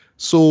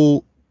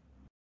 So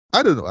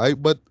I don't know.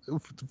 But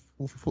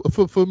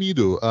for me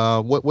though,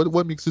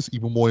 what makes this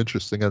even more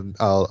interesting, and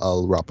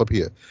I'll wrap up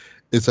here,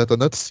 is that I'm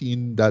not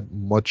seeing that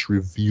much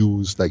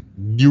reviews, like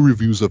new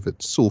reviews of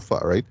it so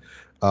far, right?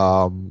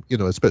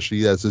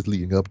 Especially as it's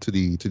leading up to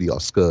the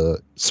Oscar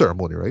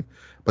ceremony, right?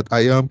 But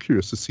I am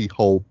curious to see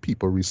how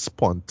people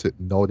respond to it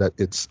now that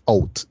it's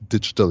out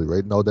digitally,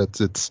 right? Now that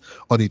it's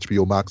on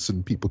HBO Max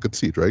and people could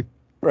see it, right?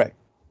 Right.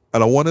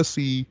 And I want to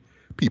see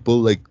people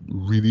like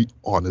really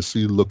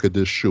honestly look at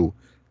this show,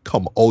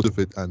 come out of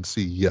it and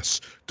say,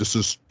 yes, this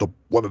is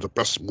one of the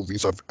best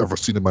movies I've ever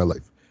seen in my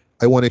life.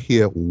 I want to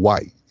hear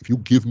why. If you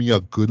give me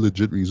a good,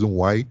 legit reason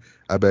why,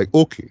 I'd be like,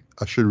 okay,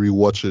 I should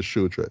rewatch this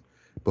show, Dread.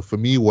 But for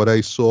me, what I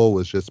saw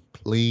was just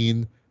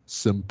plain,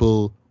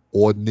 simple,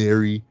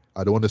 ordinary,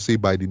 I don't want to say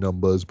by the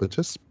numbers, but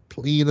just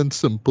plain and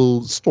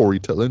simple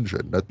storytelling,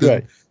 Dread.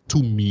 Nothing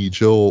too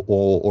major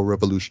or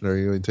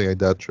revolutionary or anything like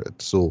that,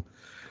 Dread. So,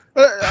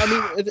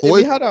 I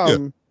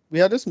mean, we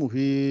had this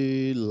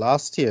movie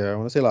last year. I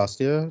want to say last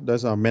year.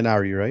 There's a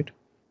Minari, right?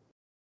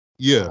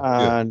 Yeah.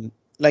 And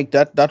like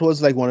that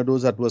was like one of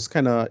those that was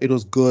kind of, it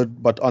was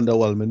good but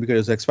underwhelming because I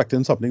was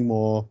expecting something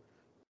more,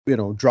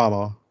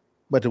 drama.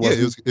 But it was.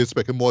 Yeah, it was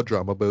expecting more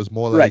drama, but it was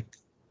more like.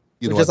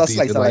 Just a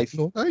slice of life.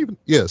 No, not even.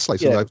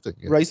 Slice of life thing.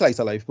 Yeah. Right, slice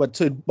of life.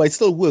 But it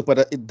still worked.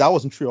 But that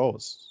wasn't 3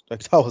 hours.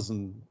 Like that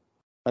wasn't.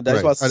 And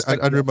that's Right,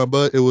 what and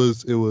remember,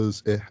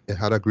 it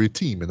had a great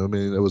team. You know, what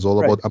I mean, it was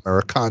all about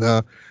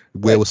Americana,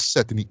 where it was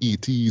set in the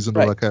 80s and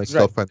all that kind of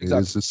stuff, and it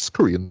is this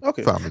Korean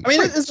family. I mean,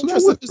 right. it's so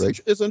interesting. Worked, right?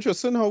 It's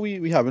interesting how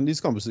we having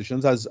these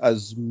conversations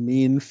as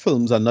main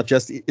films and not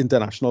just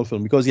international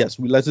film. Because yes,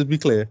 let us be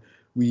clear,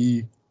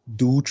 we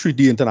do treat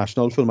the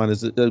international film,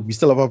 and we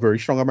still have a very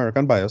strong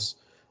American bias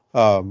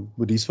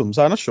with these films.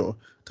 I'm not sure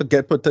to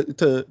get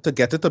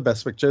it to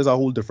Best Picture is a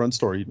whole different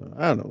story.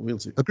 I don't know. We'll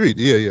see. Agreed.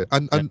 Yeah.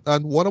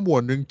 And what I'm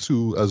wondering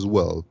too as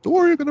well. Don't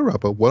worry, you're gonna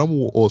wrap up. What I'm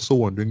also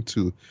wondering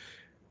too.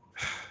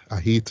 I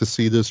hate to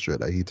see this,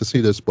 Dred. I hate to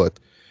see this, but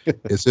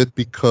is it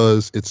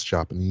because it's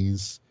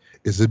Japanese?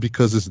 Is it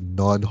because it's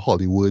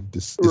non-Hollywood?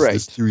 Is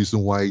this the reason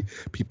why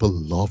people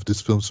love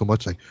this film so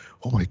much? Like,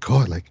 oh my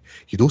God, like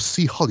you don't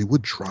see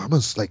Hollywood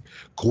dramas like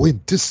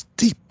going this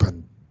deep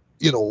and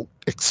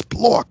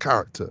explore a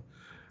character.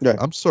 Right.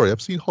 I'm sorry,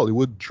 I've seen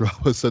Hollywood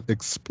dramas that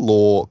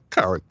explore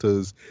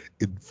characters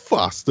in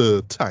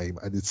faster time,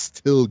 and it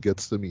still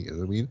gets to me. You know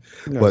what I mean?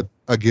 Yeah. But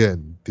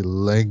again, the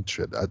length,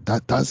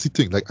 that's the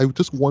thing. Like, I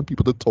just want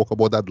people to talk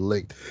about that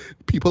length.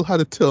 People had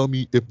to tell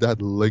me if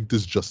that length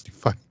is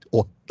justified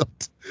or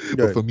not. Right.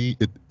 But for me,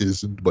 it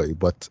isn't.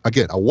 But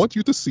again, I want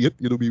you to see it.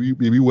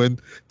 Maybe when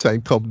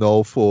time come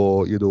now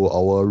for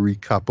our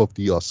recap of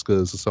the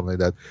Oscars or something like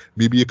that.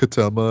 Maybe you could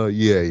tell me,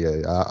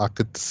 I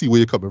could see where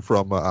you're coming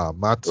from,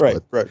 Matt.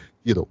 Right.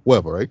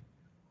 Whatever, right?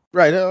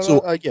 Right.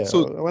 So at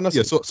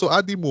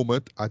the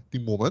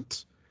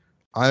moment,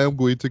 I am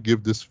going to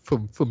give this,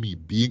 for me,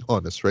 being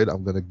honest, right?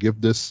 I'm going to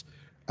give this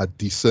a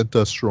decent,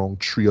 strong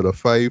 3 out of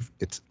 5.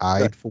 It's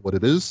eyed for what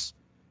it is.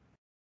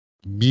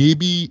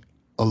 Maybe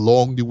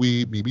along the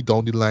way, maybe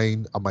down the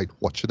line, I might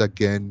watch it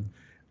again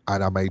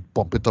and I might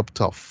bump it up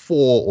to a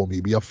 4 or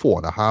maybe a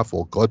 4.5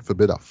 or God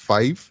forbid a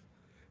 5.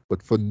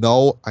 But for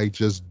now, I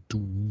just do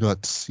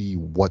not see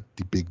what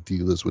the big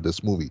deal is with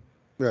this movie.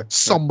 Right.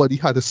 Somebody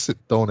had to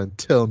sit down and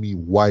tell me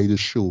why the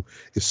show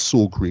is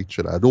so great.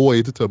 I don't want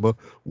you to tell me,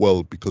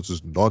 well, because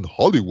it's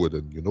non-Hollywood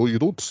and you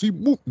don't see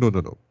No.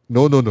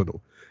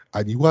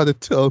 And you had to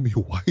tell me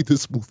why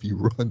this movie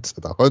runs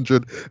at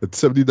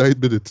 179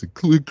 minutes,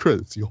 including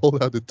credits. You all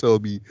had to tell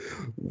me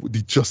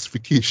the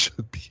justification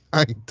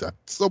behind that.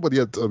 Somebody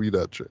had to tell me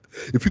that, Trent.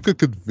 If you could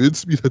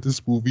convince me that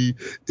this movie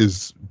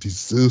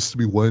deserves to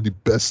be one of the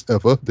best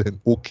ever,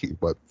 then okay.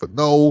 But for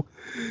now,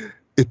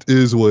 it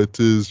is what it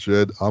is,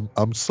 Trent.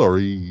 I'm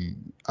sorry.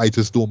 I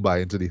just don't buy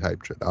into the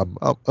hype, Trent. I'm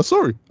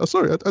sorry. I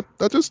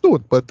just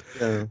don't. But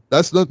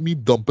that's not me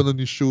dumping on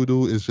the show,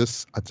 though. It's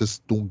just I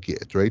just don't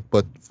get it, right?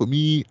 But for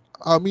me,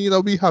 I mean,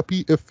 I'll be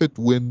happy if it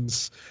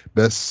wins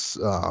Best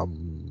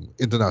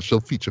International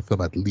Feature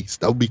Film at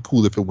least. That would be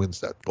cool if it wins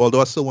that.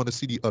 Although I still want to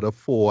see the other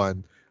 4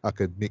 and I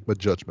could make my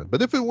judgment.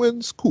 But if it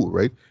wins, cool,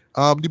 right?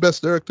 The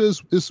Best Director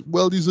is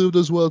well deserved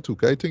as well too.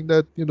 I think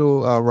that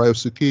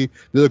Ryosuke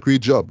did a great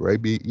job, right?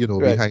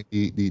 Behind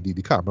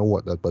the camera and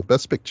whatnot. But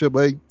Best Picture,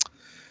 boy.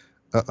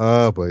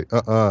 I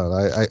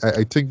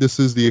think this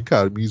is the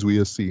Academy's way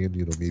of seeing,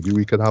 maybe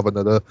we can have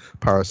another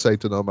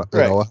Parasite in our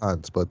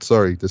hands. But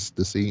sorry, this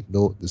ain't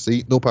no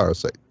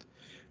Parasite.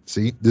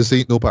 See, this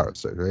ain't no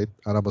Parasite, right?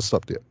 And I'm gonna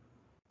stop there.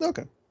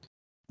 Okay.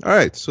 All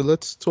right, so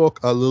let's talk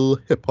a little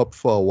hip hop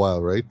for a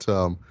while, right?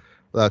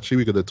 Actually,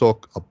 we're gonna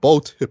talk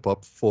about hip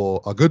hop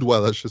for a good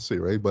while, I should say,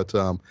 right? But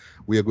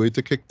we are going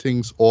to kick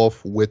things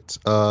off with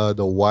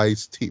the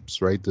Wise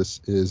Tapes, right?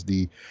 This is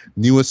the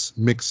newest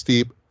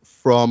mixtape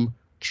from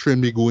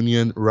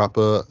Trinbagonian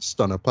rapper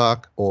Stunna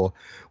Park,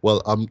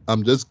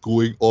 I'm just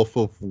going off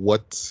of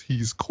what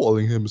he's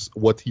calling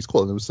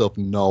himself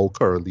now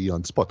currently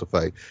on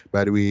Spotify.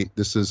 By the way,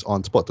 this is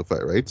on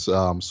Spotify, right?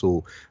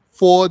 So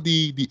for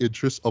the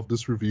interest of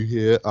this review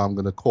here, I'm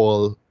gonna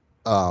call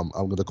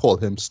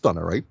him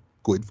Stunna, right?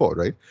 Going forward,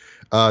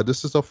 right?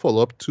 This is a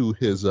follow-up to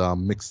his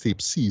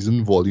mixtape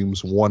season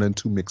volumes 1 and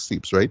 2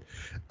 mixtapes, right?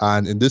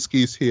 And in this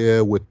case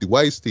here with the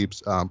Wise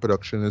Tapes,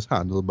 production is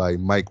handled by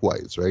Mike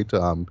Wise, right?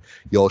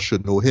 Y'all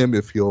should know him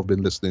if you've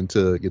been listening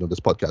to this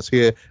podcast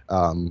here.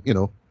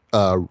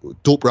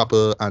 Dope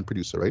rapper and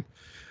producer, right?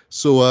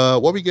 So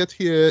what we get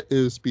here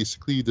is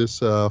basically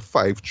this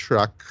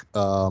 5-track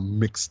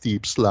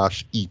mixtape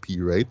 / EP,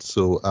 right?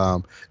 So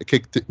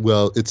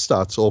it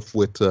starts off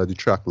with the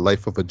track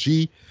Life of a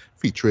G,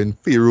 featuring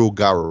Pharaoh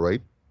Garo,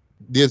 right?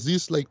 There's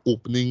these like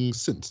opening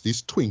synths,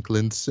 these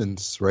twinkling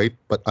synths, right?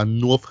 But I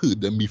know I've heard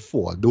them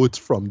before. I know it's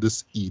from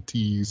this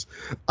 80s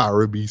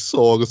R&B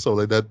song or something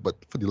like that, but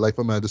for the life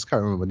of me, I just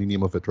can't remember the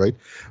name of it, right?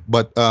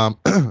 But I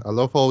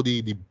love how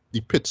the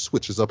pitch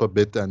switches up a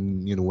bit,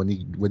 and when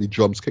the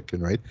drums kick in,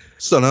 right?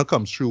 Stunna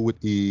comes through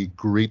with a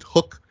great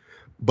hook,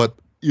 but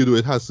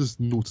it has this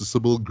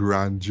noticeable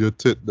grandeur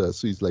to it there.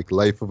 So he's like,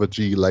 life of a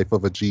G,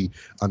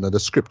 another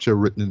scripture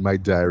written in my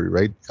diary,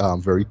 right?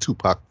 Very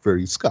Tupac,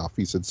 very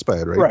Scarface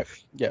inspired, right? Right.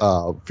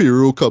 Yeah.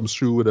 Pharaoh comes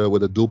through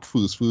with a dope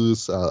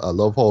first. I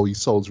love how he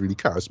sounds really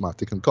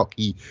charismatic and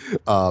cocky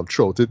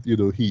throughout it.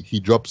 He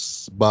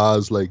drops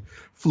bars like,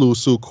 flow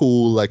so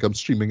cool, like I'm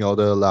streaming out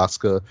of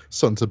Alaska.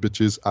 Sons of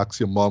bitches, ask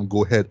your mom,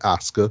 go ahead,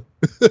 ask her.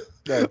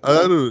 Right. I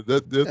don't know.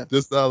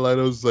 That line,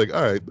 I was like,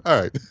 all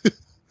right.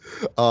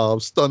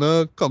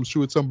 Stunner comes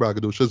through with some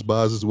braggadocious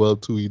bars as well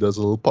too. He does a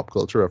little pop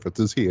culture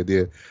references here and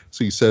there.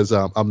 So he says,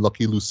 I'm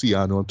Lucky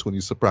Luciano and Tony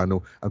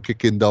Soprano. I'm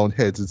kicking down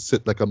heads and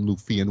sit like I'm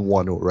Luffy and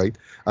Wano, right?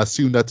 I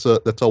assume that's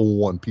a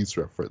One Piece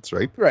reference,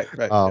 right? Right.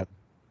 Yeah.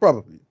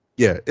 Probably.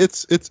 Yeah,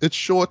 it's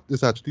short.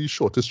 It's actually the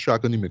shortest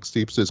track on the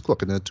mixtape, so it's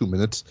clocking at 2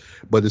 minutes,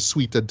 but it's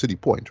sweet and to the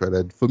point, right?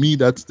 And for me,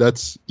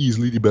 that's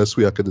easily the best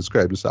way I could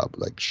describe this album.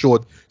 Like,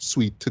 short,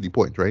 sweet, to the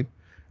point, right?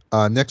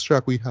 Next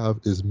track we have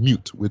is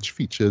Mute, which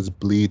features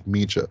Blade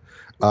Major.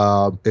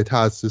 It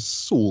has this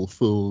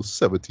soulful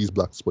 70s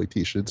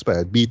blaxploitation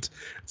inspired beat.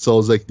 It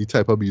sounds like the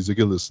type of music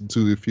you listen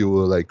to if you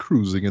were like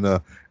cruising in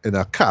a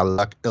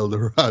Cadillac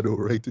Eldorado,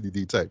 right, in the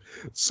daytime.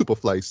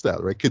 Superfly style,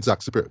 right? Kids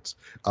Act Spirits.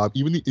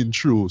 Even the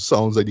intro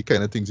sounds like the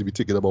kind of things you be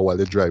thinking about while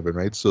they're driving,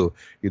 right? So,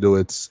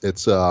 it's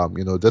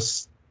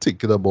just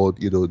thinking about,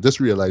 just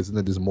realizing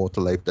that there's more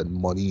to life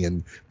than money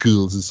and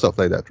girls and stuff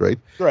like that, right?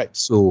 Right.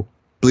 So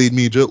Blade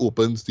Major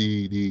opens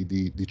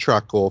the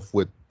track off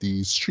with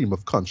the stream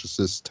of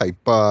consciousness type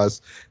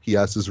bars. He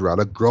has this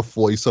rather gruff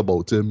voice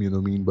about him, you know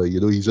what I mean? But,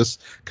 he's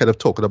just kind of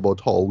talking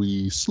about how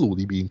we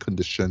slowly being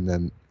conditioned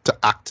and to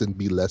act and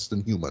be less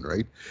than human,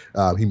 right?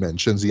 He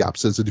mentions the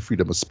absence of the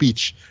freedom of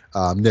speech,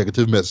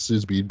 negative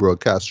messages being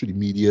broadcast through the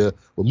media,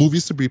 or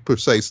movies to be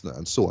precise,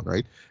 and so on,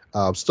 right?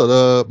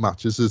 Stunner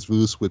matches his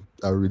verse with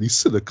a really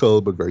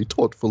cynical but very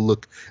thoughtful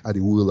look at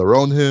the world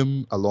around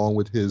him, along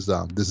with his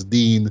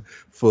disdain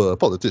for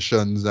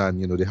politicians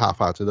and, the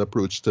half-hearted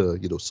approach to,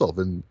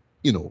 solving,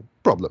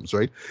 problems,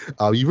 right?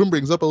 He even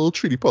brings up a little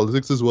treaty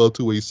politics as well,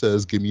 too, where he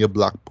says, give me a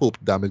black pope,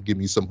 damn it, give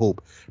me some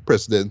hope.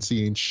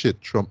 Presidency ain't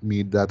shit, Trump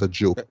made that a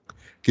joke.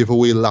 Give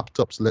away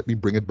laptops, let me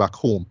bring it back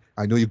home.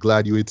 I know you're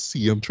glad you would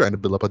see him trying to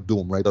build up a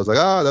dome, right? I was like,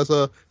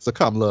 it's a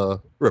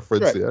Kamala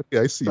reference there. Okay,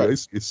 I see you.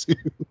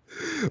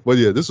 But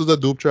yeah, this was a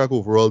dope track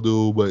overall,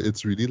 though, but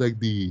it's really like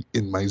the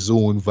in my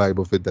zone vibe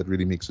of it that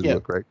really makes it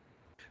work, right?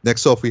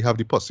 Next off, we have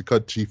the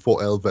Pussycut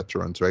G4L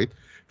veterans, right?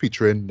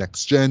 Featuring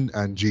Next Gen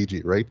and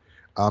JJ, right?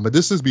 And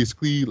this is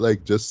basically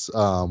like just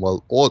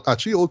all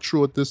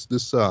throughout this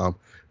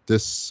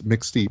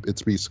mixtape,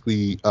 it's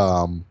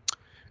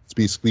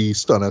basically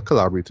Stunner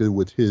collaborated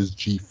with his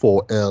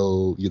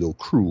G4L,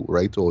 crew,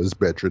 right? Or his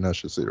brethren, I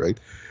should say, right?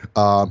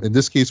 In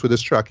this case, with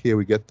this track here,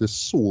 we get this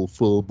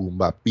soulful boom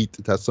bap beat.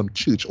 It has some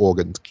church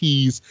organ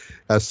keys,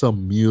 has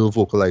some male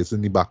vocalizing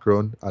in the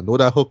background. I know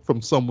that hook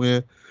from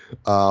somewhere.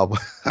 I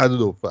don't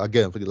know. For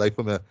the life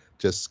of me,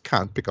 just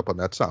can't pick up on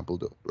that sample,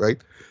 though, right?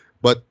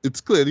 But it's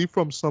clearly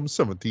from some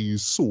 70s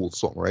soul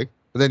song, right?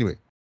 But anyway,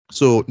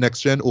 so Next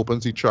Gen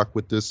opens the track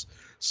with this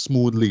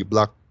smooth laid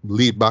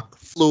back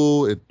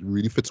flow. It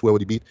really fits well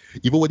with the beat.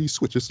 Even when he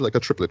switches to like a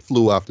triplet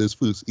flow after his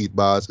first 8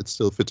 bars, it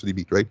still fits with the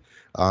beat, right?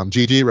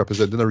 JJ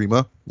representing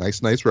Arima.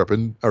 Nice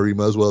repping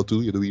Arima as well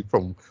too.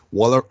 From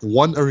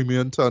one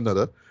Arimian to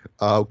another.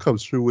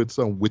 Comes through with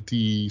some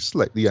witty,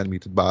 slightly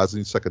animated bars in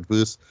the second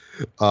verse.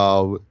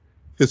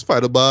 His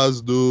final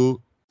bars though,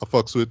 I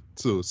fucks with,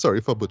 so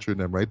sorry for butchering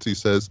them, right? So he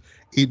says,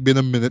 ain't been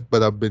a minute,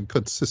 but I've been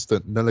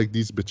consistent. Not like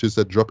these bitches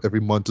that drop every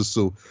month or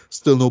so.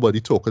 Still nobody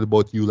talking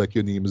about you like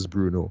your name is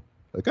Bruno.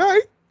 Like, all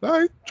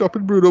right,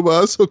 dropping Bruno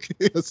bars.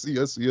 Okay, I see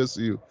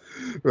you.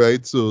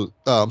 Right, so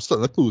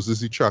starting to close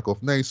the track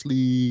off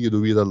nicely. I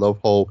love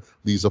how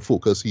laser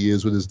focused he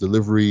is with his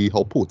delivery,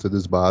 how potent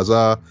his bars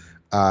are.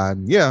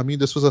 And yeah, I mean,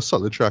 this was a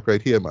solid track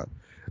right here, man.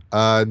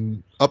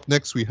 And up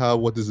next, we have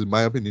what is, in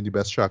my opinion, the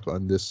best track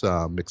on this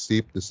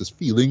mixtape. This is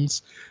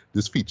Feelings.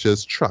 This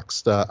features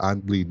Trackstar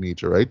and Blade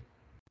Major, right?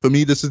 For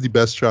me, this is the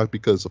best track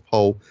because of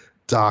how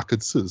dark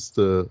it is,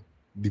 the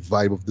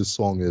vibe of this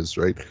song is,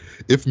 right?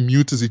 If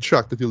Mute is the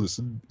track that you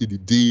listen in the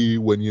day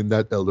when you're in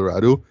that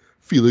Eldorado,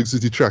 Feelings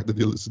is the track that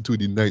you listen to in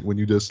the night when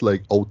you're just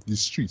like out the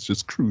streets,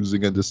 just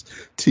cruising and just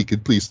taking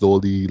place with all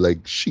the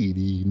like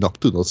shady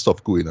nocturnal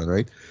stuff going on,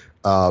 right?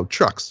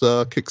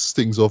 Trackstar kicks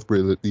things off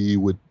brilliantly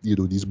with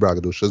these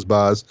braggadocious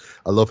bars.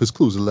 I love his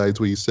closing lines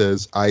where he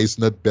says, "I's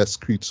not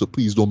best creed, so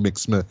please don't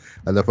mix me.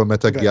 I never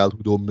met a gal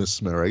who don't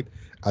miss me," right?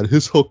 And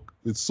his hook,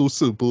 it's so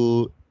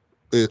simple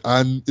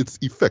and it's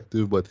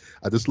effective, but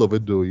I just love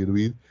it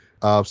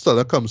though.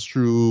 Stunner comes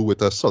through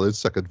with a solid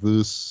second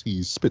verse.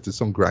 He's spitting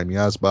some grimy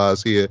ass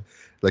bars here.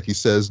 Like he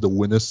says, the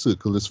winner's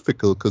circle is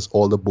fickle because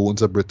all the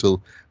bones are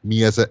brittle.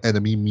 Me as an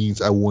enemy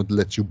means I won't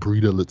let you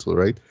breathe a little,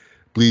 right?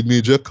 Blade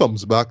Major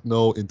comes back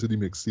now into the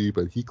mixtape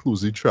and he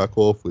closes the track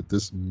off with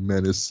this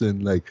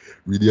menacing, like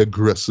really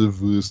aggressive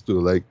verse too.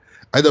 Like,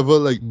 I never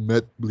like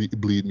met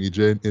Blade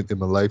Major in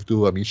my life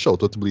too. I mean,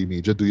 shout out to Blade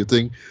Major, do you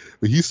think?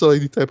 But he's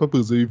like the type of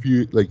person, if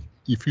you like,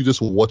 if you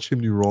just watch him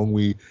the wrong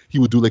way, he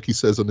would do like he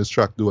says on this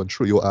track, do and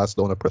throw your ass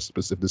down a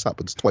precipice if this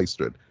happens twice,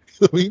 right? You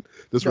know what I mean?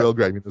 This real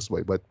grimy this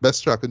way. But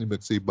best track in the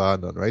mixtape, bar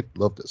none, right?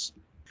 Love this.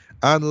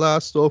 And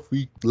last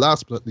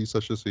but not least, I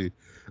should say,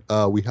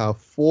 we have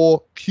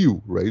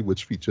 4Q, right,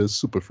 which features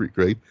Super Freak,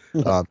 right?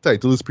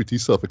 Title is pretty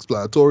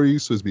self-explanatory,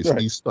 so it's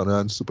basically Stunner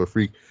and Super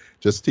Freak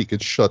just taking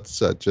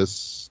shots at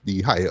just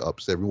the higher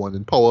ups, everyone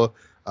in power,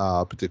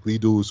 particularly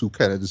those who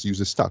kind of just use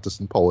their status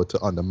and power to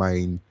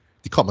undermine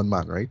the common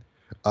man, right?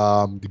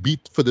 The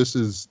beat for this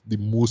is the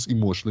most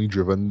emotionally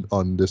driven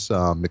on this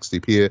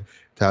mixtape here.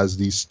 It has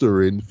the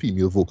stirring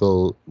female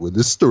vocal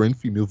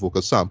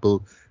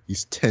sample,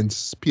 these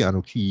tense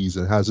piano keys,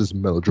 and has this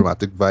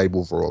melodramatic vibe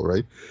overall,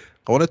 right?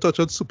 I want to touch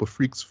on Super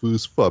Freak's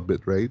verse for a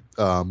bit, right?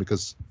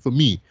 Because for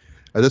me,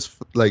 I just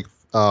like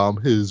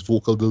his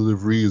vocal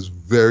delivery is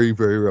very,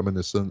 very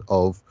reminiscent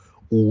of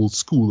old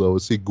school, I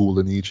would say,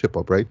 golden age hip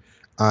hop, right?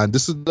 And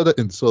this is not an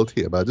insult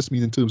here, but I just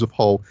mean in terms of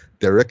how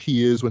direct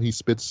he is when he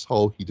spits,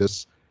 how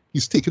he's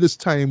taking his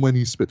time when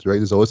he spits,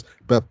 right? It's always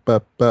bap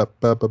bap bap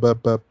bap bap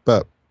bap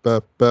bap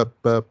bap bap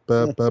bap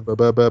bap bap bap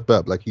bap bap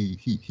bap, like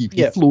he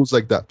flows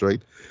like that,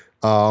 right?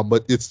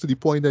 But it's to the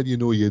point that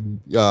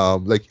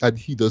and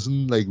he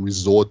doesn't like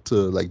resort to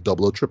like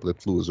double or triplet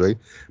flows, right?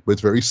 But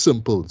it's very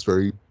simple, it's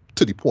very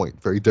to the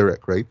point, very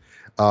direct, right?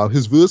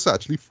 His verse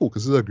actually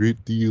focuses a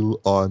great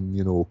deal on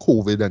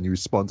COVID and the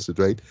response to it,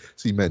 right?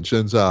 So he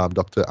mentions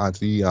Dr.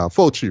 Anthony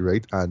Fauci,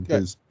 right, and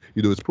his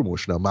his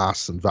promotion of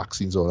masks and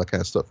vaccines, all that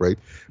kind of stuff, right?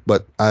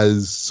 But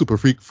as Super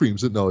Freak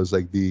frames it now, is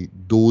like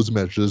those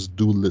measures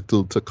do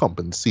little to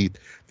compensate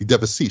the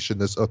devastation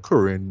that's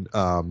occurring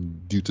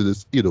due to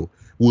this,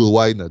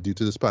 worldwide now, due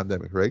to this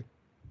pandemic, right?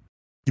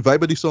 The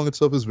vibe of the song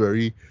itself is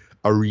very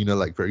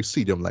arena-like, very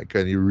stadium-like,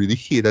 and you really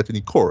hear that in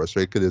the chorus,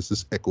 right? Because there's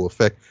this echo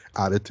effect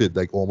added to it,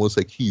 like almost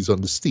like he's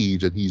on the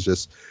stage and he's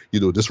just,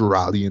 just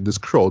rallying this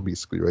crowd,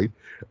 basically, right?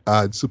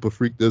 And Super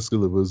Freak just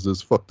delivers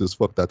this fuck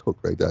that hook,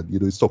 right? And,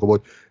 he's talking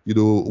about,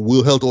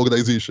 World Health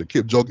Organization,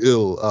 Kim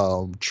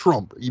Jong-il,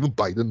 Trump, even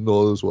Biden and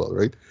all as well,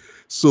 right?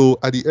 So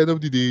at the end of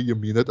the day, you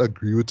may not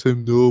agree with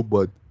him though,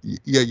 but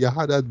yeah, you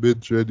had that bit,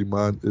 Dre. The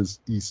man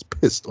he's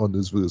pissed on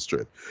this verse,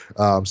 Dre.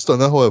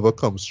 Stunner, however,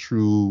 comes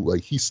through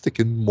like he's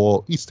sticking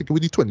with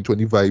the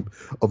 2020 vibe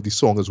of the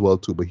song as well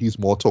too, but he's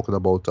more talking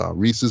about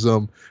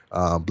racism,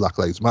 Black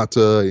Lives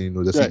Matter,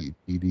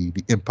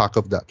 the impact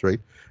of that, right?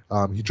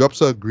 He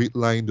drops a great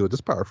line though,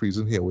 just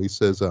paraphrasing here, where he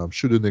says,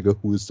 "Shoot a nigga,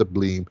 who is to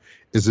blame?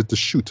 Is it the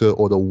shooter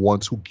or the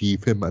ones who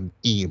gave him an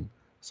aim?"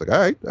 It's like,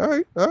 all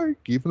right,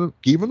 give him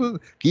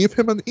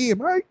an aim.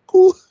 All right,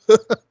 cool.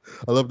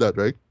 I love that,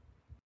 right?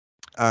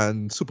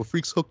 And Super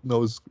Freak's hook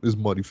now is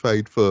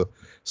modified for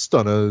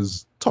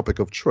Stunner's topic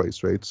of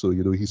choice, right? So,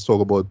 he's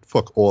talking about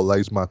fuck all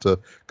lives matter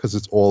because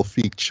it's all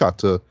fake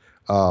chatter.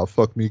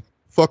 Fuck me,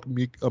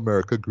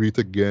 America great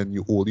again.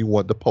 You only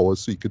want the power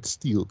so you could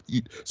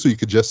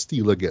just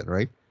steal again,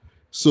 right?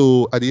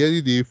 So at the end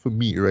of the day, for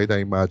me, right, I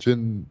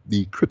imagine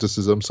the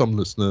criticism some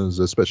listeners,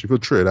 especially for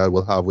Trinidad,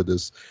 will have with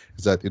this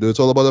is that, it's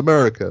all about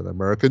America and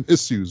American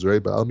issues,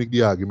 right? But I'll make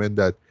the argument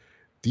that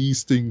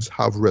these things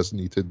have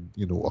resonated,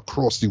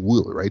 across the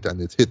world, right?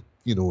 And it hit,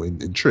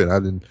 in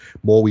Trinidad in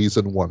more ways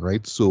than one,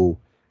 right? So,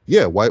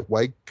 yeah,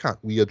 why can't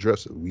we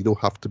address it? We don't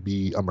have to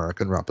be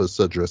American rappers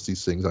to address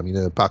these things. I mean,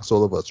 it impacts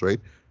all of us, right?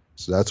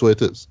 So that's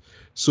what it is.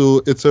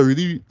 So it's a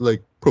really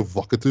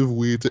provocative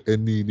way to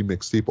end the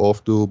mixtape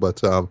off though,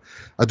 but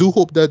I do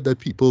hope that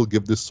people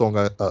give this song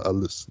a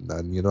listen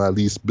and at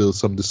least build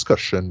some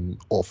discussion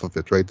off of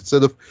it, right?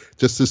 Instead of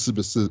just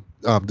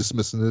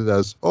dismissing it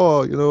as,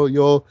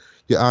 you're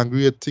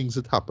angry at things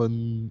that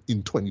happened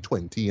in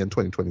 2020 and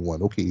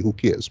 2021. Okay, who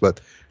cares? But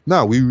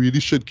now we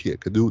really should care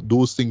because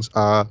those things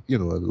are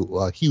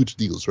huge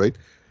deals, right?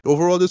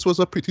 Overall, this was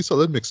a pretty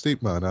solid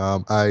mixtape, man.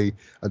 I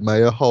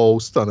admire how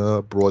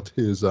Stunner brought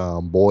his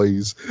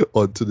boys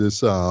onto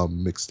this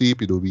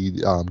mixtape. We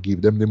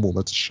gave them the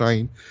moment to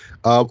shine.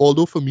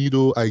 Although for me,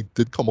 though, I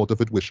did come out of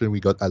it wishing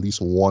we got at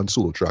least one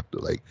solo track.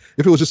 Though. Like,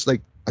 if it was just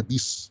at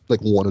least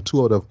one or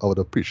two, I would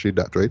appreciate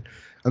that, right?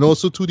 And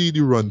also to the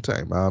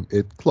runtime,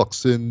 it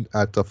clocks in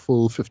at a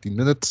full 15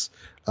 minutes,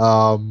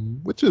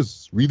 which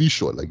is really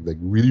short, like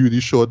really, really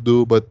short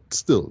though. But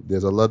still,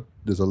 there's a lot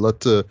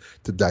to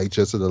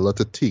digest and a lot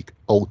to take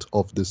out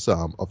of this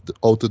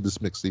out of this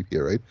mixtape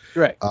here, right?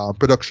 Right.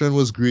 Production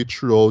was great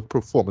throughout.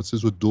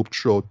 Performances were dope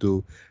throughout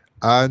though.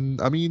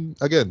 And I mean,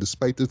 again,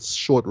 despite its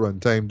short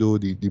runtime though,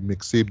 the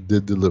mixtape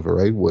did deliver,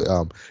 right?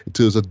 In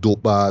terms of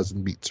dope bars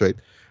and beats, right?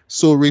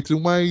 So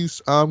rating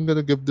wise, I'm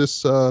gonna give this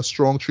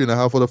strong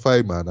 3.5 out of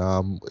 5, man.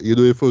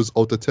 If it was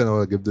out of 10, I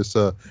would give this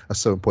a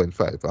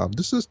 7.5.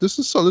 This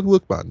is solid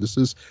work, man. This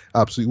is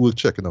absolutely worth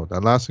checking out.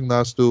 And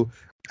last though,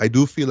 I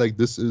do feel like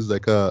this is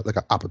like an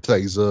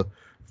appetizer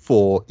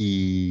for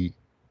a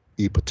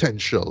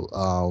potential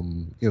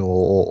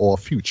or a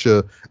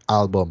future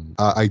album.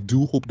 I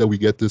do hope that we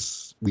get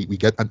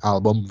an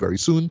album very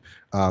soon,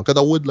 because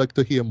I would like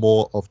to hear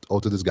more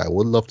out of this guy. I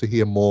would love to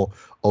hear more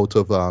out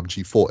of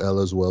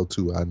G4L as well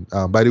too. And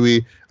by the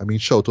way, I mean,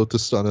 shout out to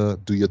Stunner,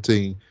 do your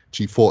thing.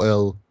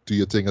 G4L, do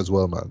your thing as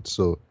well, man.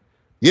 So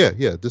yeah,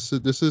 this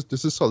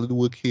is solid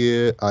work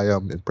here. I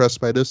am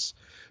impressed by this.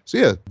 So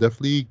yeah,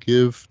 definitely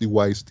give the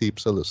Wise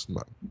Tapes a listen,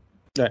 man.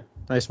 Yeah,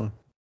 nice one.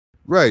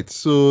 Right,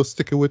 so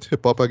sticking with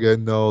hip hop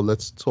again now,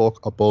 let's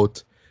talk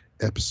about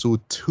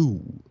episode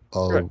 2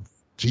 of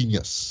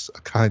Genius,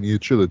 a Kanye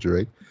trilogy,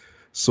 right?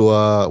 So,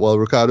 well,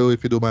 Ricardo,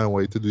 if you don't mind, I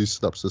want you to do the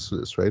synopsis for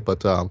this, right?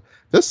 But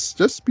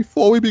just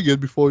before we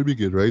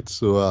begin, right?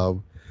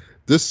 So,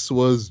 this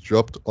was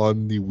dropped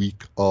on the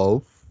week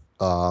of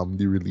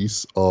the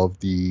release of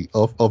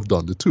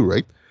Donda 2,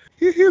 right?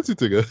 Here's the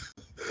thing.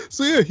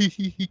 So yeah,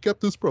 he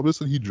kept his promise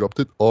and he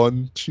dropped it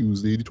on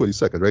Tuesday, the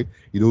 22nd, right?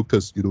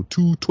 Because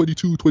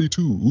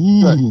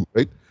 2/22/22,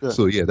 right? Yeah.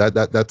 So yeah,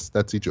 that's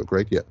a joke,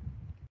 right? Yeah.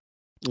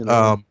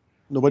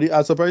 Nobody.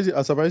 I'm surprised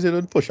they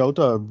didn't push out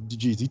the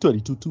GZ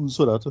 22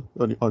 so that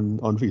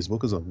on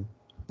Facebook or something.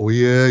 Oh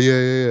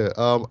yeah.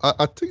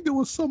 I think there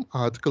was some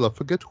article. I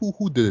forget who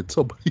did it.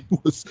 Somebody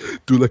was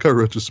do like a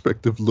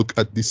retrospective look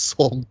at the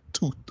song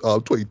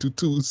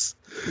 22s.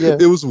 Yeah,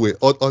 it was weird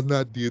on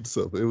that day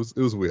itself. It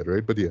was weird,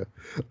 right? But yeah,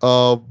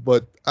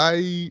 but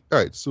all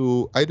right.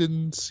 So I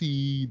didn't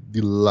see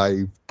the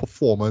live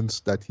performance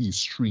that he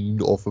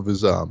streamed off of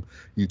his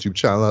YouTube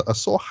channel. I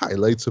saw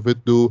highlights of it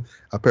though.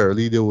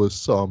 Apparently there was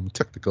some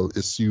technical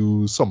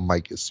issues, some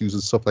mic issues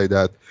and stuff like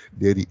that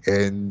near the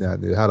end,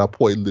 and it had a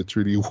point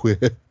literally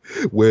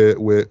where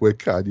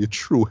Kanye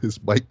threw his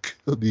mic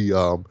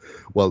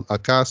well, I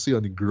can't see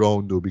on the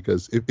ground though,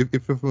 because if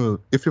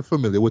you're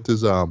familiar with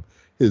his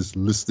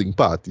listening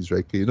parties,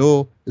 right?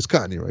 It's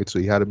Kanye, right? So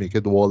he had to make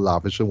it all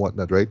lavish and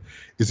whatnot, right?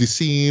 It's the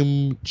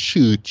same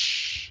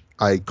church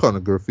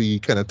iconography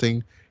kind of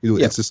thing.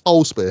 It's his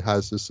house, but it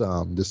has this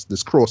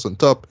cross on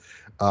top.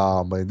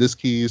 But in this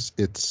case,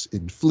 it's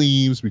in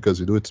flames because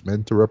it's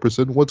meant to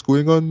represent what's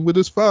going on with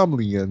his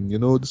family and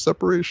the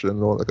separation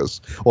and all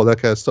that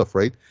kind of stuff,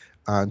 right?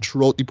 And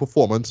throughout the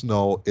performance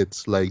now,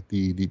 it's like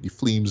the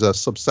flames are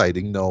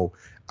subsiding now,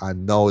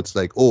 and now it's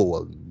like, oh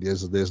well,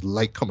 there's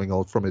light coming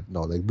out from it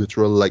now, like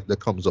literal light that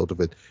comes out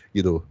of it,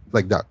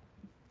 like that.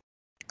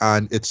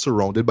 And it's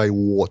surrounded by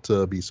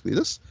water, basically.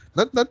 This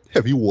not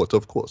heavy water,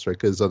 of course, right?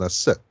 Because on a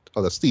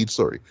stage,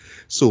 sorry.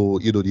 So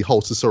the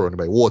house is surrounded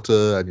by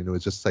water, and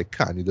it's just like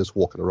Kanye just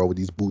walking around with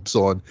these boots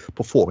on,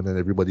 performing, and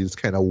everybody's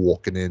kind of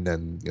walking in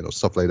and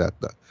stuff like that.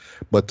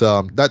 But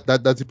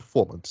that's the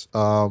performance.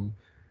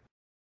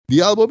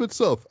 The album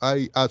itself,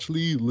 I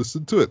actually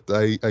listened to it.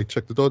 I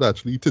checked it out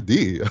actually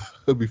today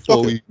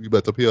before we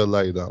met up here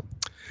online.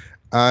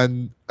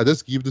 And I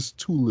just gave this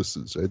 2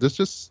 listens, right? That's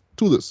just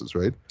 2 listens,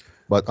 right?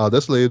 But I'll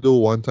just let you know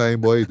one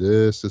time, boy,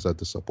 this is a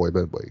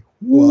disappointment, boy.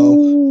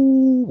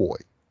 Wow. Boy.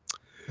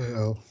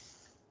 Wow.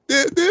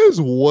 There's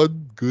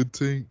one good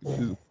thing.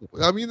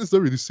 I mean, it's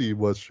not really saying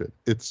much shit.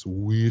 It's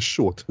way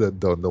shorter than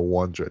Donda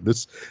 100.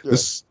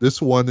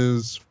 This one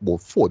is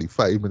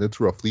 45 minutes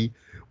roughly.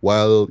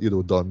 While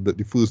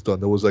the first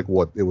Donda was like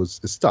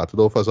it started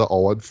off as an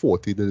hour and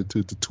 40, then it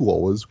turned to 2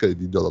 hours, because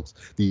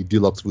the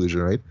deluxe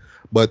version, right?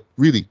 But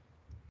really,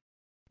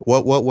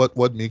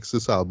 what makes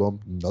this album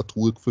not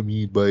work for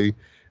me is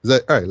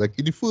that, all right, like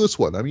in the first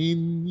one, I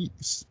mean,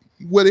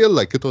 whether you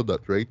like it or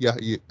not, right? Yeah,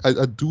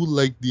 I do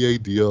like the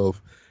idea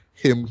of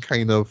him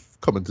kind of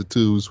coming to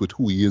terms with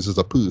who he is as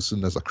a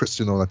person, as a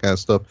Christian, all that kind of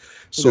stuff.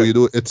 So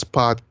it's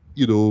part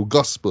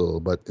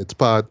gospel, but it's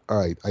part, all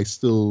right, I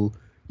still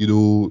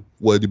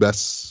one of the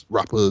best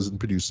rappers and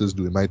producers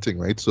doing my thing,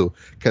 right? So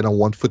kind of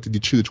one foot in the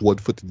church, one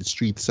foot in the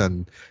streets,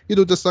 and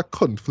just that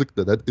conflict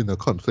that inner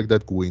conflict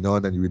that going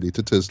on, and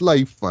related to his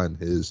life and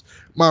his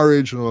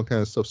marriage and all that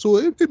kind of stuff. So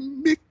it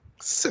makes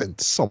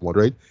sense somewhat,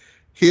 right?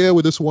 Here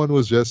with this one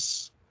was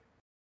just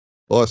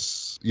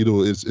us,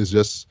 is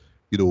just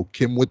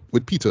Kim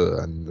with Peter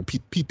and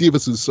Pete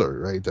Davidson, sir,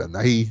 right? And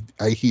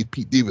I hate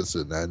Pete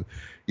Davidson, and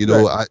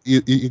right.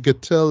 You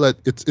could tell that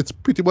it's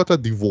pretty much a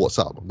divorce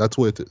album. That's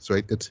what it is,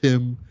 right? It's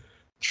him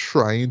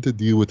trying to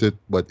deal with it,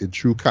 but in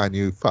true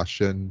Kanye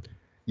fashion,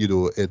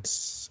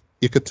 it's,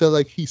 you could tell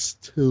like he's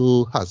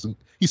still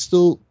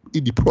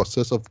in the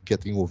process of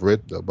getting over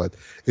it, but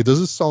it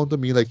doesn't sound to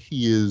me like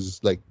he is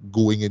like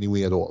going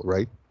anywhere at all,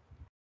 right?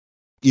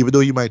 Even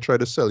though you might try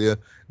to sell you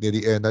near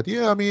the end that,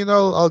 yeah, I mean,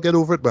 I'll get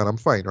over it, man, I'm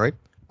fine, right?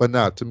 But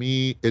nah, to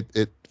me,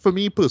 it for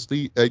me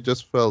personally, I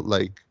just felt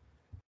like,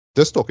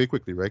 just talking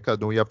quickly, right? Because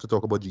I know you have to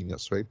talk about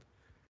Genius, right?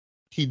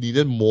 He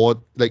needed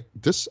more, like,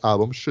 this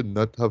album should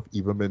not have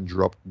even been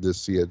dropped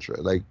this year, right?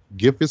 Like,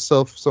 give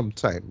yourself some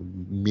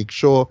time. Make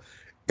sure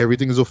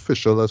everything is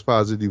official as far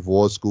as the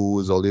divorce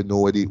goes, all they know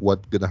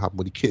what's going to happen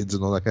with the kids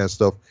and all that kind of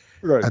stuff.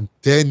 Right. And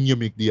then you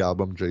make the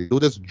album, Dre.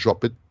 Don't just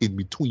drop it in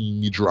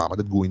between the drama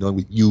that's going on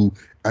with you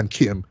and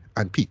Kim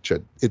and Pete,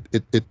 Chet.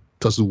 It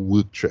doesn't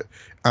work, Chet.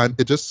 And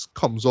it just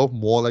comes off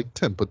more like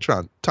temper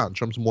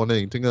tantrums more than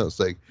anything else.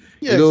 Like,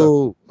 exactly.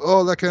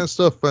 All that kind of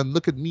stuff. And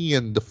look at me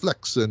and the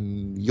flex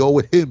and you're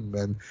with him.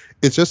 And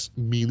it's just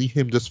mainly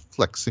him just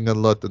flexing a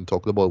lot and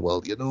talking about,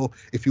 well,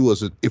 if he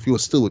was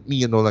still with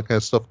me and all that kind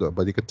of stuff. Though.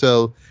 But you could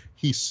tell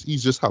he's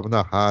just having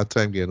a hard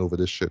time getting over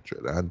this shit,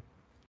 Chet. And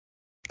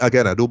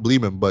again, I don't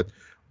blame him, but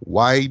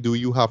Why do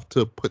you have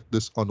to put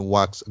this on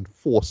wax and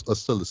force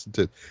us to listen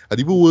to it? And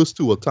even worse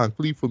too, well,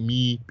 thankfully for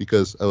me,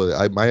 because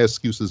my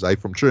excuse is I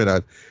from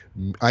Trinidad,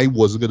 I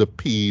wasn't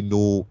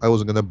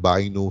gonna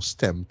buy no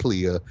stem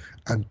player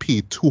and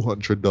pay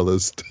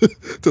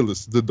 $200 to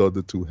listen to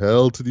Donda 2.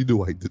 Hell to the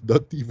no, I did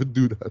not even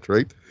do that,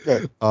 right?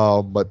 Yeah.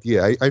 But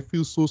yeah, I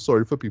feel so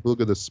sorry for people who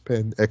are gonna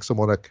spend X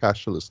amount of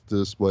cash to listen to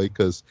this boy,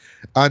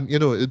 and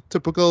in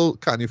typical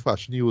Kanye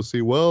fashion, he will say,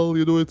 well,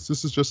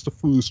 this is just the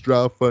first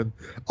draft, and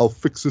I'll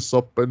fix this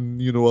up,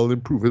 and I'll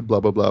improve it,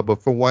 blah blah blah.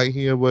 But from what I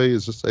hear, boy,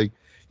 it's just like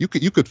you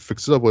could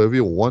fix it up whatever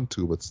you want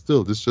to, but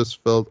still, this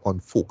just felt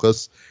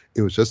unfocused.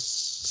 It was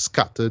just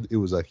scattered. It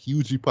was a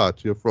huge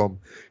departure from,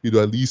 at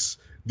least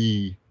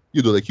the,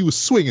 like he was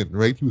swinging,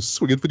 right? He was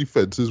swinging for the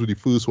fences with the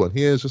first one.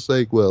 Here it's just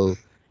like, well,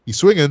 he's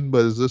swinging,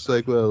 but it's just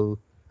like, well,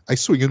 I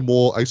swinging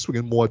more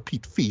at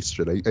Pete Feast,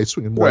 right? I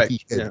swinging more at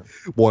Pete Head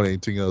more than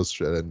anything else,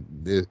 right? And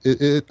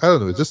it I don't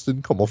know, it just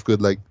didn't come off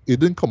good. Like, it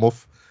didn't come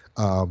off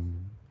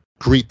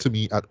great to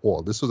me at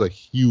all. This was a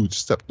huge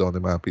step down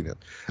in my opinion.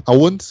 I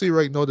wouldn't say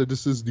right now that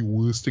this is the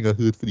worst thing I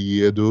heard for the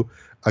year though.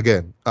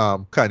 Again,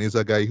 Kanye's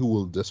a guy who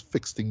will just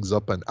fix things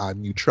up and add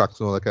new tracks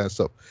and all that kind of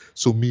stuff.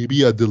 So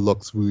maybe a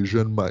deluxe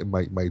version might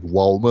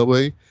wow my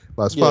way.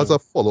 But as far as a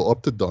follow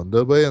up to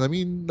Donda, boy, and I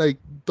mean, like,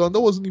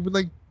 Donda wasn't even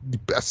like the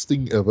best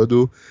thing ever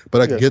though.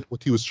 But I get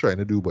what he was trying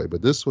to do, boy.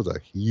 But this was a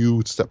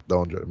huge step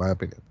down, in my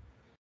opinion.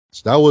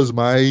 So that was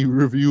my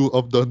review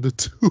of Donda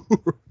 2.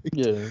 Right?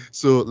 Yeah.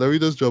 So let me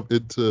just jump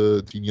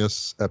into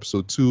Genius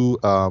episode 2.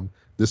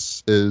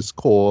 This is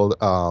called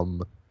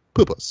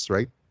Purpose,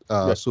 right?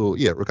 So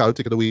yeah, Ricardo,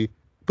 take it away.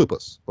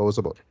 Purpose. What was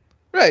it about?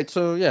 Right.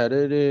 So yeah,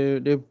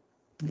 they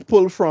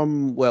pull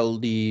from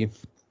they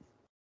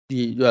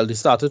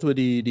started with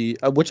the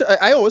which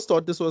I always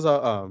thought this was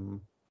a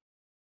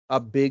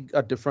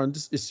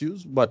different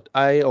issues, but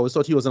I always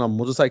thought he was in a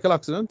motorcycle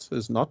accident.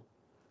 It's not.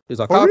 It's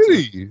a car. Oh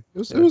really? It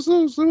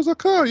was a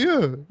car.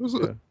 Yeah.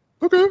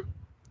 Okay.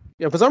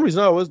 Yeah. For some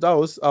reason, I always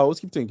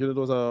keep thinking it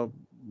was a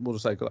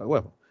motorcycle.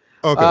 Whatever.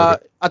 Okay.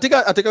 I think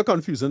I'm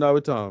confusing that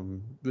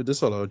with this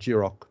fellow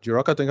J-Rock.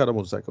 J-Rock, I think, had a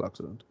motorcycle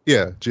accident.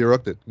 Yeah,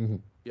 J-Rock did. Mm-hmm.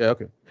 Yeah.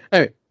 Okay.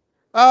 Anyway,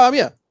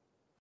 yeah.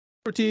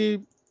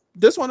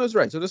 This one is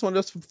right. So this one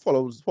just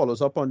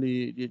follows up on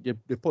they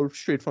pull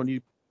straight from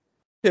the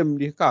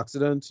car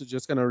accident,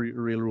 just kind of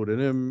railroading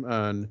him,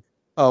 and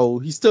how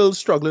he's still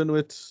struggling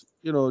with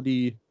him.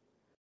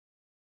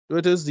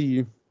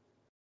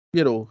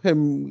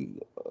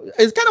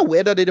 It's kind of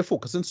weird that they're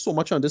focusing so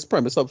much on this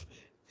premise of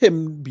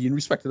him being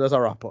respected as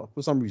a rapper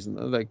for some reason.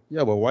 Like,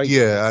 yeah, but why?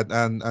 Yeah,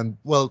 and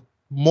well,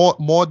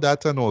 more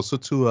that, and also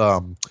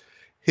to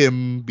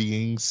him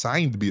being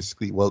signed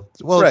basically. Well,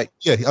 right.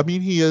 Yeah. I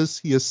mean, he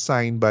is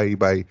signed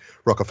by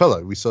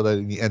Rockefeller. We saw that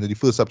in the end of the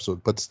first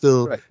episode, but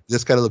still,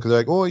 just kind of looking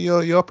like, oh,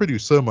 you're a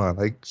producer, man.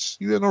 Like,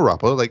 you're no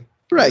rapper, like.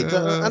 Right,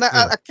 and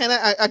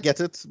I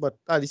get it, but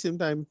at the same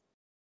time,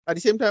 I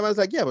was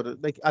like, yeah,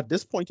 but like at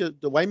this point,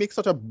 why make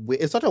such a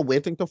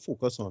weird thing to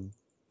focus on?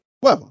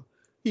 Well,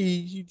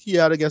 he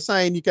had to get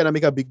signed. You kind of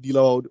make a big deal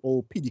out.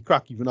 Oh, PD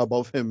Crack even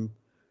above him,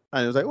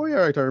 and it was like, oh yeah,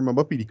 right, I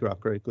remember PD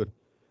Crack, right, good.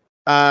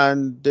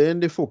 And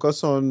then they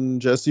focus on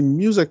just the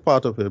music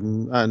part of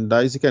him, and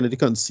that is kind of the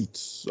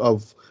conceit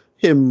of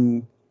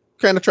him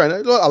kind of trying to.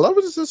 A lot of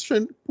it is just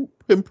him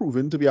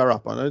proving to be a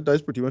rapper. And that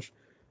is pretty much.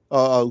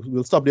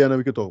 We'll stop there and then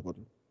we can talk about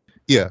it.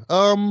 Yeah.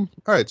 All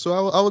right. So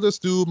I'll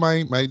just do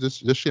my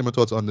just share my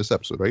thoughts on this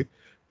episode, right?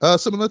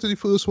 Similar to the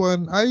first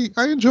one, I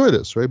enjoy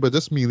this, right? But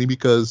just mainly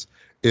because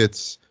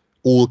it's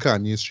old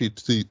Kanye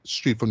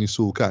straight from the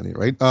soul Kanye,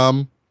 right?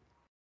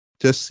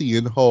 Just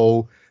seeing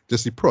how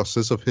just the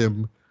process of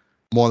him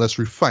more or less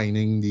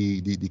refining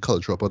the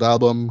Culture Dropout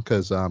album,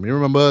 because you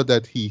remember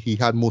that he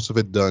had most of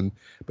it done,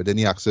 but then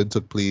the accident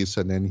took place,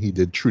 and then he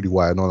did Through the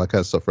Wire and all that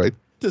kind of stuff, right?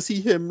 To see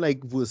him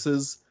like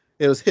versus.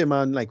 It was him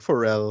and like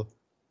Pharrell.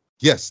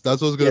 Yes,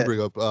 that's what I was gonna bring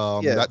up.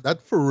 That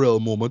Pharrell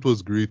moment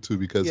was great too,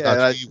 because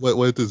actually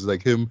what it is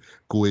like him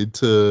going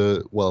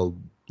to, well,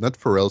 not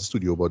Pharrell's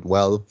studio, but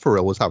while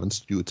Pharrell was having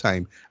studio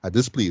time at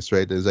this place,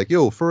 right? It's like,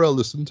 yo, Pharrell,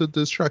 listen to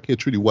this track here,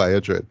 Through the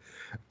Wire, right?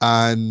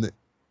 And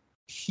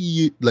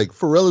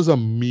Pharrell is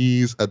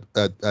amazed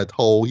at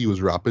how he was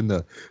rapping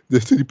to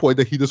the point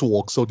that he just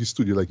walks out the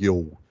studio like,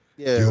 yo.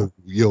 Yo.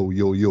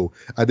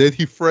 And then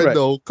he friend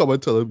now come and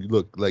tell him,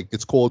 look, like,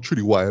 it's called Through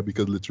the Wire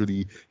because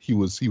literally he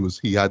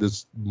had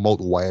his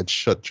mouth wired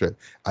shut, Trent.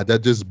 And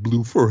that just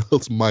blew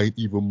Pharrell's mind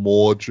even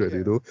more, Trent,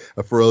 And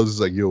Pharrell's is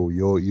like,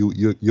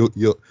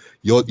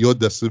 you're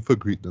destined for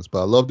greatness.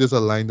 But I love there's a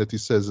line that he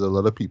says that a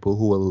lot of people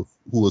who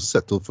will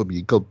settle for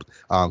being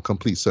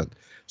complacent.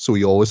 So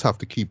we always have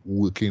to keep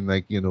working,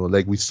 like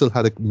we still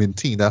had to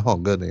maintain that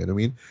hunger, you know what I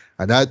mean?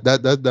 And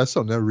that's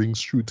something that rings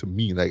true to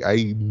me. Like,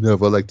 I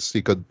never like to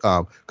stay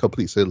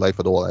complacent in life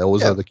at all. I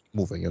always have to keep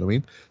moving, you know what I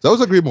mean? So that was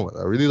a great moment.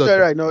 I really liked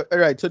it.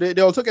 Right. So they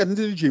also get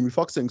into the Jamie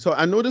Foxx thing. So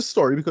I know this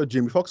story because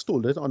Jamie Foxx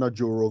told it on a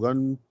Joe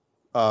Rogan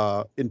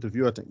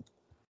interview, I think.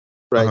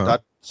 Right.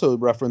 That so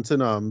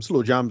referencing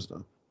Slow Jams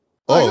now.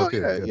 Oh,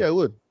 okay. Yeah, it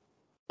would.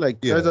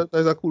 Like, there's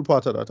a cool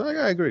part of that.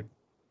 I agree.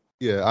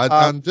 Yeah,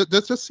 and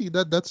just see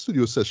that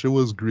studio session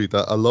was great.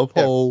 I love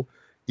how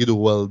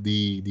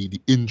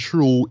the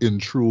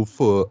intro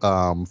for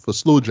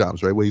Slow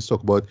Jams, right, where he's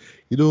talking about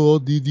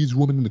these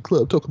women in the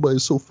club talk about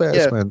it so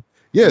fast, man.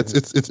 Yeah,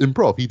 it's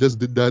improv. He just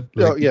did that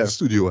in the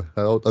studio.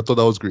 I thought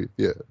that was great.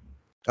 Yeah.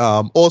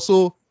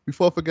 Also,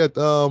 before I forget,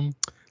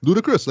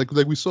 Ludacris, like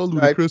we saw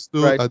Ludacris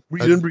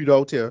Read in, breathe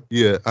out here.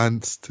 Yeah,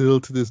 and still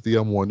to this day,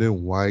 I'm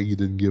wondering why you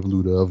didn't give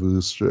Luda a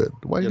verse straight.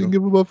 Why you didn't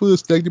give him a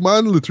verse? Like, the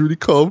man literally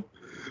come,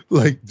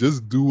 like,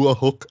 just do a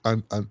hook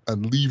and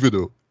leave it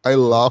out. I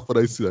laugh when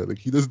I see that. Like,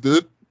 he just did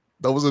it.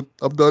 That was it.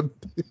 I'm done.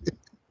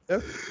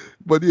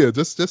 But yeah,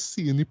 just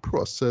seeing the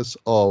process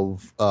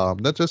of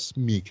not just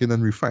making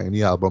and refining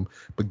the album,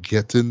 but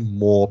getting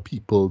more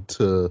people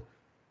to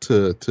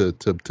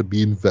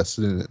be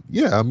invested in it.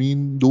 Yeah, I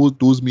mean,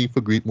 those make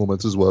for great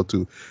moments as well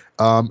too.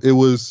 It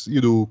was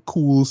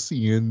cool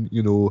seeing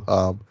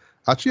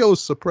actually I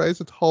was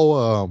surprised at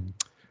how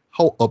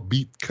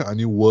upbeat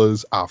Kanye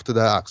was after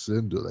that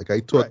accident. Like,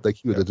 I thought like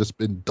he would have just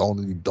been down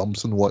in the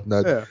dumps and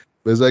whatnot. Yeah.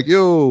 But it's like,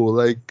 yo,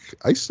 like,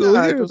 I still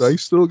here. I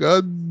still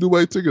gotta do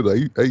my ticket.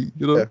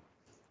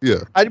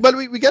 Yeah. But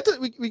we get to,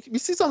 we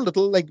see some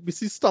little, like, we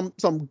see some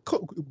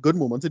good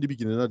moments at the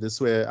beginning of this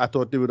where I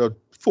thought they would have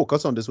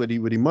focused on this with the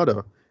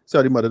mother.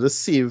 So the mother to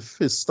save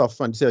his stuff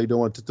and say you don't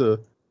want it to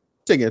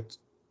take it.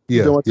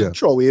 You don't want to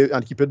throw away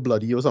and keep it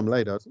bloody or something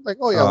like that. Like,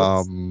 oh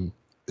yeah.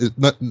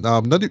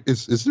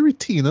 Is it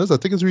retainers? I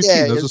think it's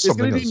retainers or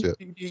something else.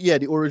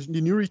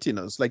 The new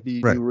retainers, like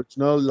the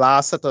original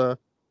last set of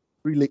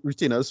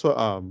retainers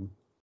for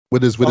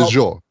with his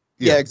jaw.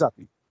 Yeah,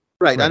 exactly.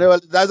 Right, and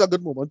that's a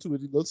good moment too. A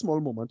little small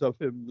moment of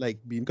him like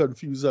being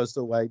confused as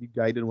to why the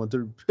guy didn't want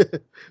to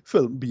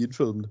being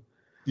filmed.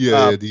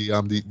 Yeah,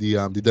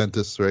 the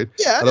dentist, right?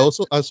 Yeah. And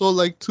also I saw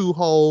like too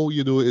how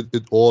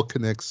it all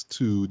connects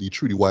to the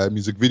Trudy Wire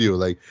music video.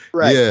 Like,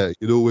 we're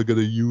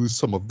gonna use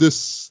some of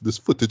this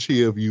footage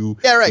here of you.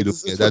 Yeah, right.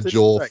 That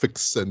jaw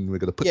fix, and we're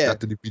gonna put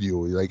that in the video.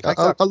 Like,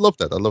 exactly. I love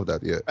that. I love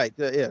that. Yeah. Right.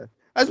 Yeah.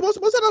 I suppose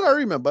that I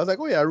remember. I was like,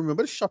 oh yeah, I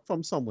remember the shot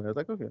from somewhere. I was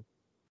like, okay.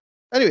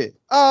 Anyway,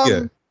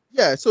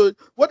 Yeah, so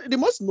what the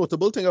most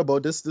notable thing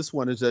about this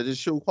one is that it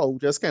shows how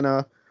that's kind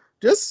of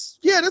a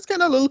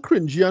little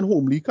cringy and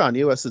homely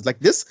Kanye West is. Like,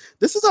 this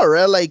is a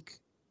real, like,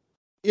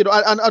 and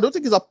I don't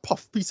think it's a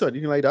puff piece or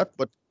anything like that,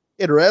 but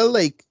it real,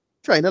 like,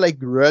 trying to, like,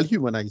 real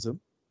humanize him.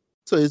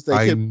 So it's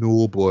like, I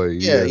know, boy.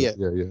 Yeah.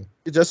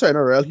 It's just trying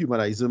to real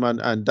humanize him,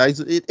 and that's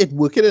it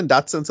working in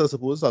that sense, I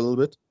suppose, a little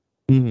bit.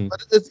 Mm-hmm.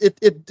 But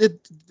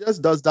it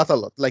just does that a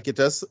lot. Like, I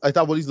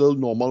have all these little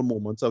normal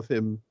moments of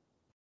him,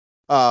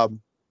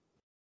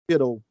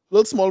 little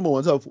small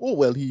moments of, oh,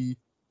 well, he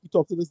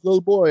talked to this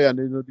little boy, and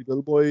the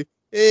little boy,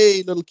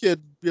 hey, little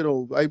kid,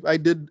 I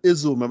did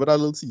Izzo, remember that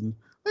little scene?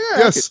 Yeah,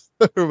 yes,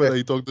 okay. Remember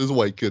he talked to this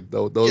white kid.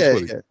 That was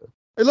funny. Yeah.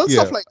 A little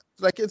stuff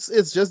like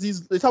it's just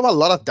these. They have a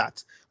lot of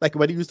that. Like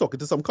when he was talking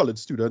to some college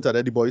student, and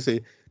then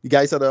the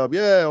guy said,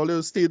 all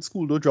those stay in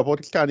school, don't drop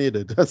out, Kanye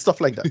did, and stuff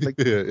like that. Like,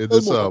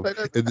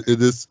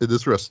 in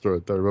this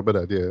restaurant, I remember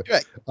that. Yeah.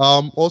 Right.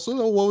 Also,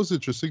 what was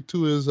interesting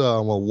too is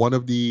one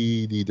of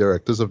the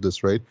directors of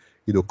this, right?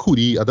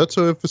 Coodie. I'm not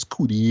sure if it's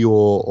Coodie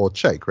or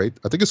Chike, right?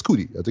 I think it's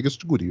Coodie.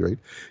 Right?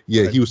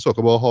 Yeah, right. He was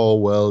talking about how,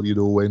 well,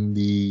 when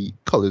the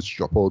college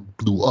dropout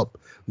blew up,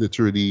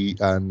 literally,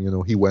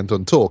 and, he went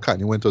on tour.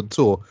 Kanye went on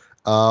tour.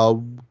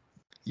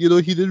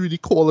 He didn't really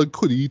call on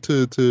Coodie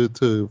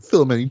to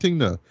film anything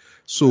now.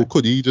 So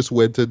Coodie just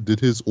went and did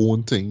his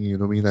own thing, you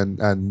know what I mean?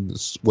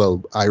 And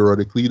well,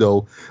 ironically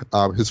though,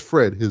 his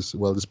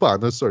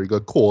partner,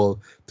 got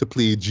called to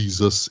play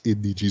Jesus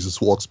in the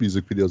Jesus Walks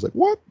music video. I was like,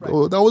 what? Right.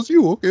 Oh, that was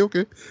you?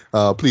 Okay.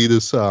 Play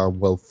this,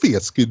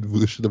 fair-skinned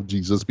version of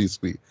Jesus,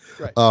 basically.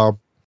 Right.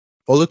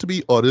 Although, to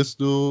be honest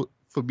though,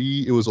 for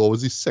me, it was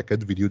always the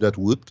second video that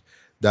worked.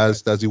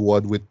 That's the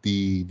one with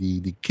the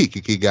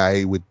KKK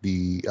guy with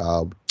the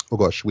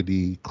with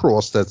the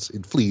cross that's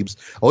in flames.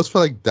 I always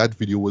felt like that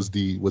video was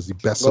the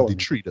best of the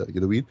three, you know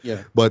what I mean?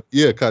 Yeah. But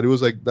yeah, Kanye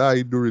was like, nah,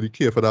 I don't really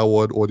care for that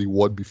one or the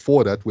one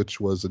before that,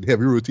 which was in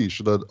heavy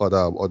rotation on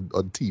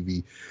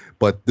TV.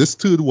 But this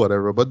too,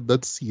 whatever, but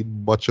not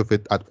seeing much of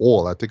it at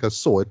all. I think I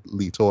saw it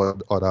later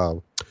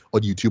on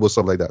YouTube or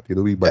something like that, you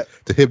know what I mean? But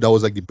to him, that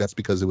was like the best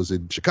because it was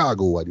in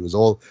Chicago and it was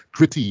all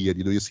gritty and,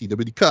 you see them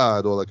in the car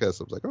and all that kind of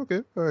stuff. I was like,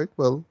 okay, all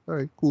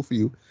right, cool for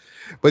you.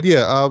 But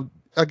yeah,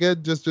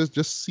 again,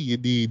 just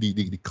seeing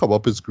the come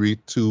up is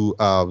great too.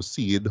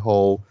 Seeing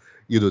how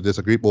there's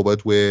a great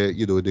moment where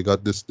they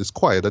got this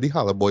choir, not the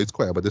Harlem Boys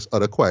choir, but this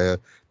other choir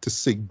to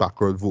sing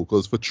background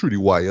vocals for Trudy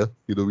Wire.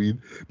 You know what I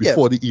mean?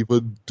 Before they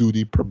even do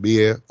the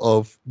premiere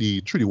of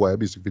the Trudy Wire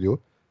music video,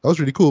 that was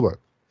really cool, man.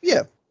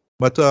 Yeah.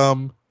 But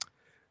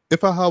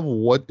if I have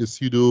one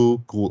issue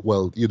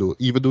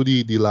even though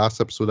the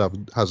last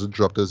episode hasn't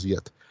dropped as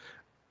yet,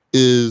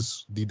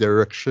 is the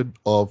direction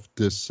of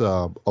this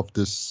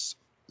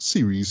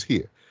series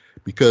here,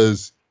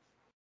 because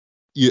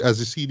as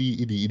you see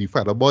the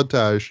final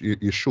montage,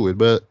 you're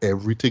showing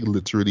everything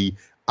literally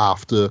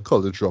after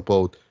college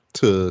dropout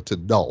to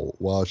now.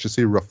 Well, I should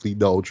say roughly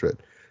now, Trent.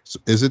 So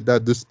is it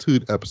that this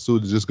third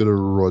episode is just gonna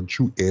run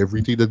through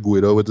everything that's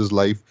going on with his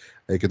life?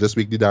 And can just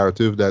make the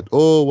narrative that,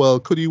 oh well,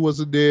 Cudi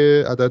wasn't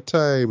there at that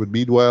time, and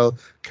meanwhile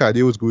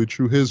Kanye was going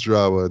through his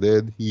drama.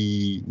 Then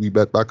we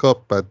met back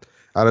up at,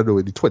 I don't know,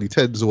 in the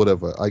 2010s or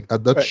whatever. I'm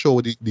not sure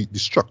what the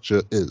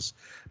structure is,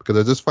 because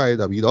I just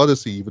find, I mean,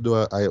 honestly, even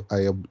though I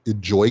am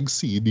enjoying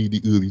seeing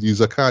the early days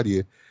of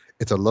Kanye,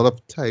 it's a lot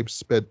of time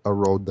spent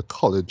around the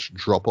college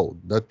dropout,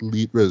 not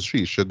late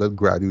registration, not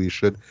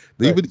graduation,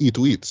 not even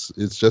 808s.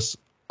 It's just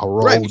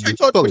around right, which I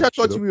thought you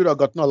you would have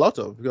gotten a lot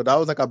of, because that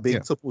was like a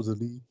big,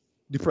 supposedly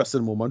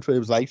depressing moment for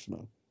his life,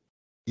 man.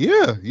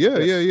 Yeah.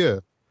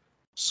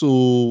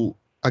 So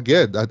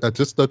again, I'm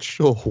just not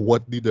sure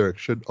what the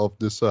direction of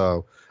this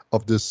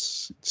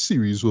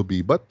series will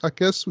be, but I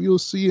guess we'll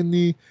see in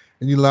the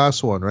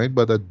last one, right?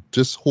 But I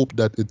just hope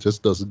that it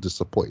just doesn't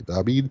disappoint.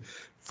 I mean,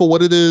 for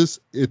what it is,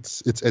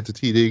 it's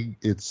entertaining,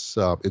 it's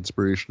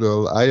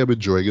inspirational. I am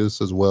enjoying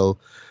this as well.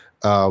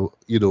 At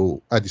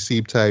the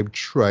same time,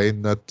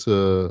 trying not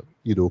to,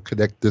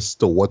 connect this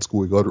to what's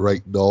going on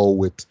right now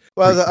with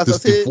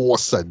this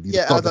divorce and the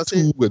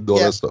two and all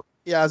that stuff.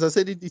 Yeah, as I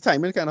said, the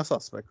timing kind of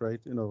suspect, right?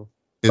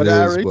 But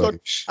I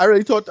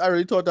really thought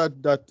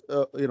that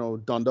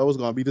Donda was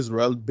gonna be this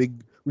real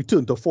big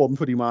return to form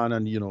for the man,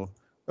 and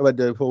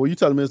but what you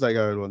tell me is like,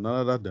 all right, well,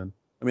 none of that then.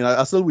 I mean,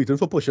 I still waiting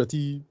for Pusha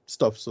T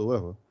stuff, so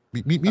whatever.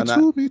 Me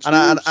too.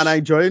 And I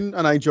enjoy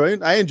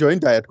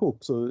Diet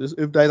Coke. So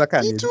if there's a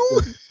Kanye, me too.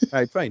 All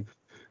right, fine.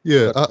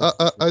 Yeah,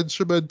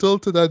 instrumental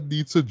to that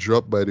needs to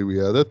drop. By the way,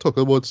 I'm not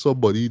talking about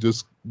somebody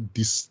just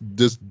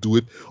do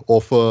it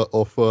off the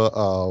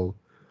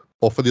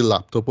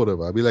laptop, or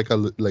whatever. I mean, like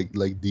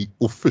the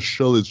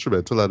official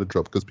instrumental had to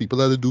drop, because people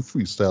had to do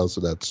freestyles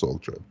to that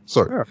song.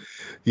 Sorry,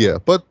 yeah.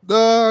 But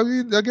I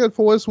mean, again,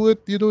 for what's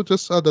worth,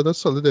 just another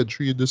solid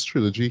entry in this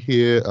trilogy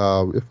here.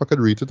 If I can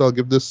rate it, I'll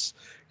give this,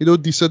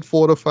 decent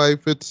 4 out of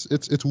 5.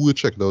 It's worth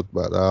checking out,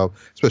 man.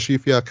 Especially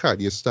if you're a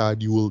Kanye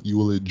stan, you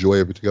will enjoy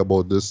everything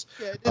about this.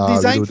 Yeah, the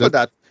design for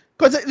that,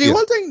 because the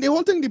whole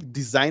thing, the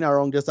design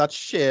around just that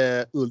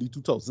sheer early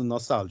 2000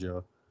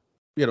 nostalgia,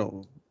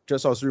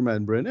 just us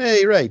remembering,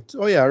 hey, right,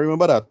 oh yeah, I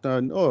remember that,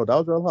 and oh, that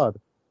was real hard,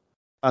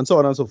 and so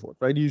on and so forth,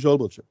 right? The usual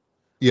bullshit.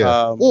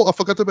 Yeah. I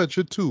forgot to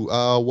mention too.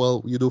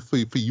 Well,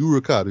 for you,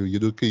 Ricardo,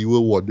 you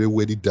were wondering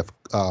where the Def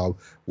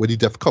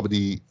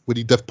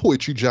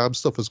Poetry Jam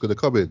stuff is going to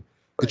come in. Right.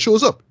 It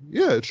shows up.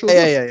 Yeah, it shows up.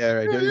 Yeah,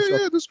 right.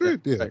 Yeah, that's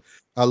great. Yeah. Right.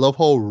 I love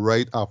how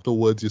right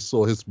afterwards you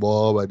saw his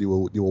mom and you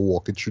were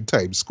walking through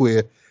Times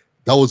Square.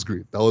 That was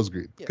great.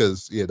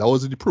 Because that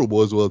was in the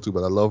promo as well too.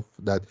 But I love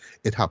that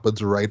it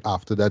happens right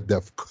after that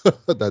Def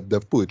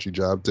Poetry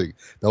Jam thing.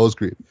 That was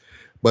great.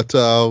 But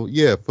I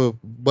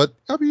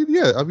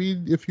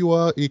mean, if you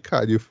are a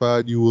Kanye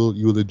fan, you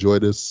will enjoy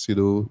this.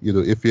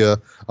 If you're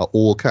an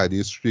old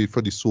Kanye, straight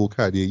from the soul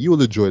Kanye, you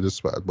will enjoy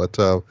this one. But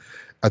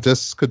I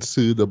just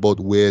concerned about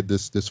where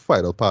this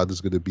final part is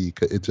going to be.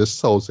 It just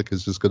sounds like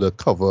it's just going to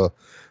cover,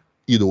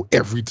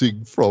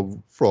 everything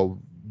from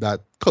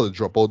that college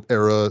dropout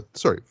era.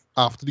 Sorry,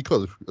 after the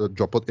college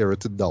dropout era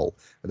to now,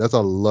 and that's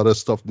a lot of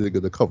stuff they're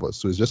going to cover.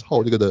 So it's just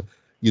how they're going to,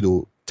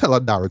 tell a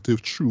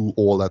narrative through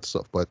all that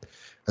stuff. But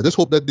I just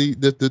hope that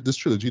this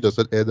trilogy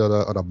doesn't end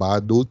on a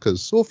bad note,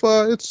 because so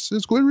far it's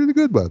going really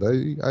good,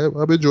 man.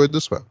 I'm enjoying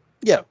this one.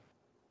 Yeah.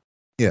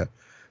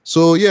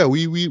 So yeah,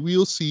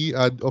 we'll see,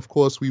 and of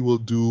course we will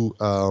do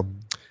a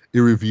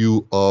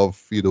review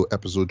of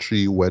episode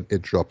 3 when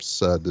it drops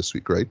this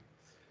week, right?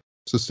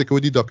 So sticking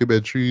with the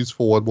documentaries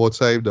for one more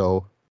time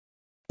now,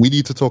 we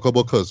need to talk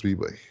about Cosby,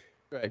 boy.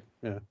 Right.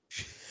 Yeah.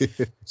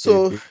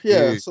 So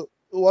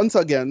once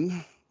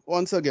again,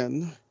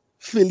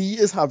 Philly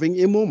is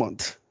having a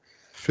moment.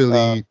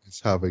 Philly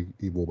is having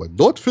a moment.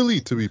 Not Philly,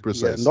 to be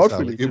precise. Yeah, not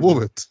Philly. A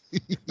moment.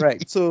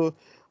 Right. So,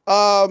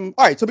 all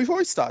right. So before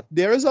we start,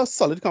 there is a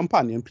solid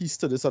companion piece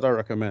to this that I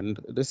recommend.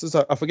 This is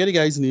I forget the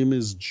guy's name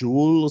is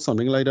Joel or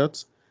something like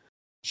that.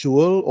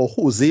 Joel or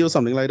Jose or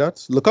something like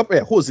that. Look up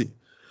Jose.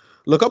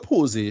 Look up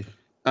Jose,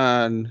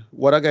 and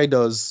what a guy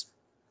does.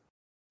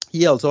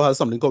 He also has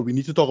something called "We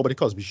Need to Talk About the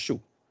Cosby Show."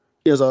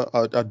 He has a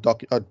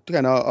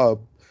kind of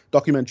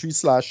documentary /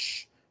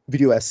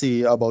 video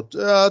essay about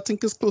I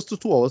think it's close to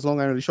 2 hours long.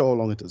 I'm not really sure how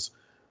long it is.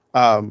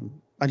 And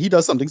he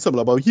does something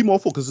similar, but he more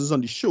focuses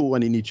on the show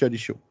and the nature of the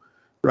show,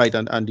 right?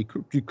 And the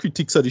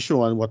critiques of the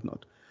show and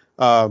whatnot.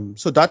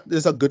 So that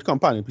is a good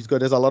companion because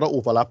there's a lot of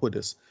overlap with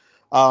this.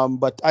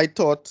 But I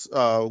thought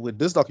with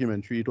this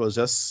documentary, it was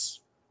just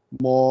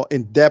more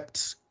in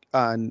depth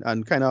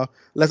and kind of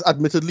less,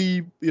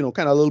 admittedly, kind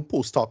of a little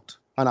post hoc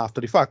and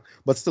after the fact,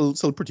 but still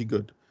pretty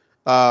good.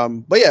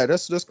 But yeah,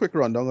 just quick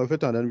rundown of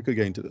it, and then we could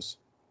get into this.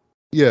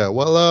 Yeah,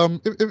 well,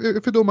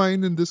 if you don't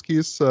mind, in this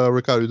case,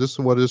 Ricardo, just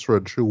want to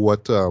run through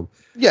what. Well,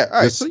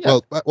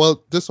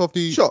 this of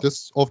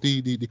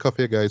the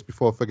Coffee Guys.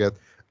 Before I forget,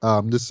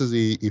 this is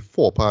a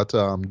 4-part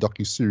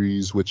docu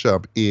series which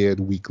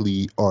aired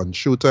weekly on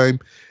Showtime.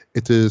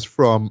 It is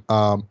from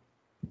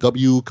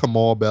W.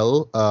 Kamau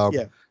Bell,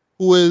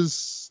 who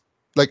is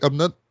like I'm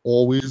not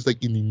always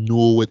like in the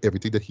know with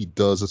everything that he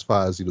does as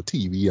far as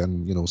TV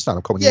and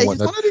stand-up comedy Yeah, and he's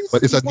whatnot. one of these.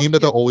 But it's a He's one, name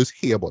that I yeah, always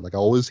hear about. Like I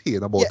always hear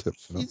yeah. about him.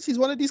 He's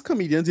one of these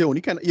comedians.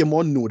 You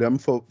more know them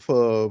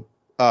for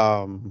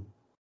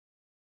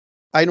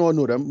I know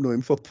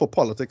him for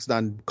politics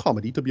than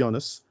comedy, to be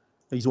honest.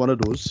 He's one of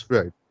those.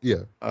 Right.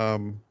 Yeah.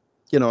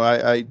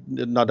 I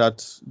not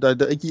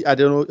I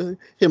don't know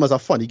him as a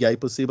funny guy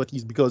per se, but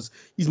because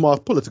he's more a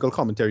political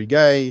commentary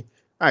guy.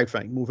 All right,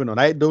 fine, moving on.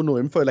 I don't know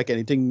him for like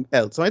anything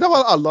else. So I know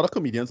a lot of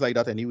comedians like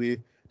that anyway.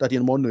 That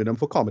you more know them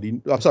for comedy.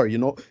 I'm sorry,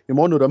 you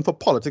more know them for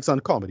politics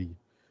and comedy.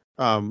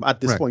 At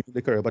this point in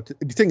the career, but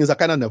the thing is, I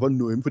kind of never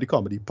know him for the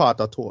comedy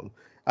part at all.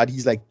 And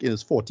he's like in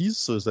his 40s,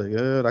 so it's like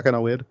that kind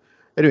of weird.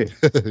 Anyway,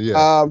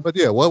 yeah. But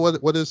yeah,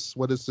 what is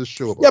this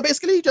show about? Yeah,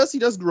 basically he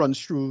just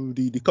runs through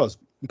the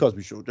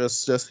Cosby show,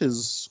 just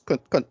his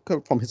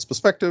from his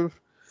perspective,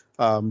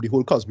 the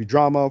whole Cosby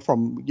drama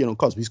from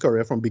Cosby's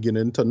career from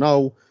beginning to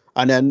now,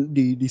 and then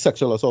the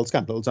sexual assault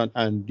scandals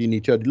and the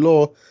nature of the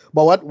law.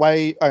 But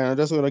why I'm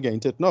just going to get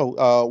into it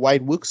now. Why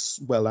it works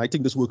well? I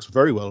think this works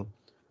very well.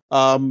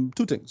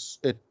 Two things.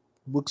 It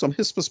works from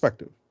his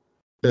perspective.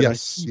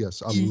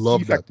 Yes, I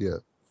love that. Yeah.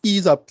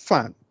 He's a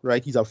fan,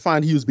 right? He's a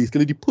fan. He was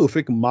basically the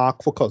perfect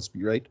mark for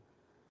Cosby, right?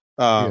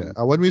 And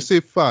when we say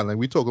fan, like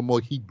we talking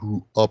about he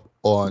grew up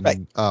on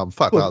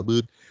Fat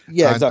Albert.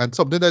 Yeah, exactly. And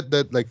something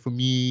that like for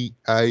me,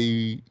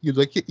 you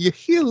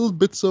hear little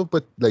bits of,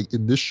 but like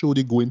in this show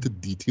they go into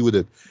detail with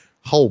it.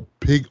 How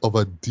big of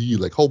a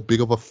deal, like how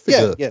big of a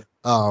figure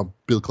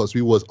Bill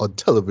Cosby was on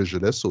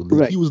television. So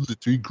like, he was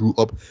literally grew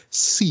up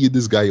seeing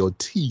this guy on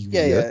TV.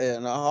 Yeah.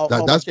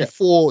 That's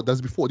before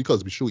the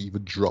Cosby Show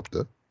even dropped.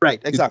 Right,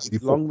 exactly.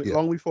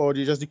 Long before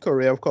just the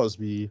career of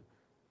Cosby,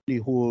 the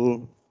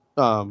whole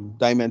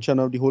dimension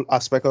of the whole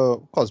aspect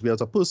of Cosby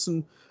as a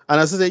person. And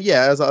as I say,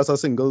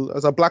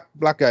 as a black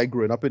guy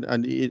growing up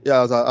he's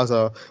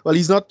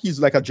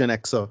like a Gen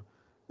Xer.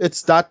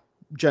 It's that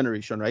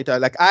generation, right?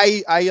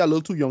 I a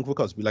little too young for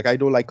Cosby. Like I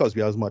don't like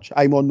Cosby as much.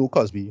 I more know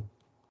Cosby.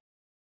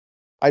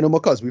 I know more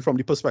Cosby from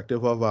the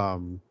perspective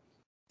of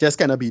just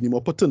kind of being the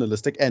more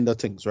paternalistic end of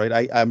things,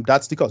 right?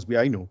 That's the Cosby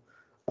I know.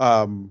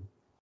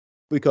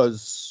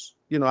 Because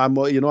I'm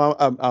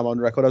on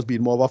record as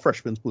being more of a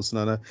Fresh Prince person,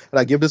 and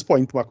I give this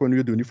point back when we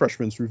were doing the Fresh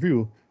Prince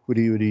review with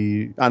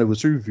the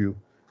anniversary review.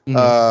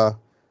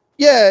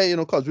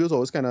 Mm-hmm. Cosby was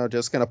always kind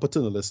of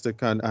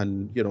paternalistic,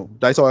 and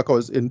that's how I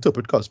always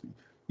interpret Cosby.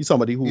 He's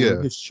somebody who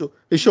his show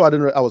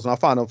I was not a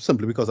fan of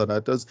simply because of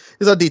that. It's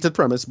a dated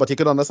premise, but you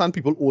can understand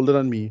people older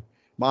than me,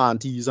 my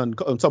aunties and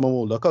some of my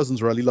older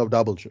cousins really love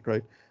that bullshit,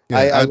 right?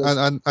 Yeah,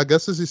 and I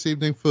guess it's the same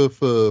thing for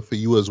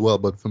you as well.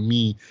 But for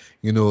me,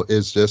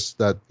 it's just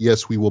that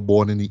yes, we were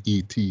born in the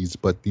 80s,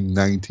 but the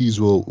 90s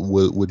were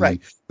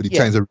the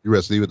times that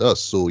resonated with us.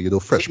 So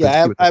Fresh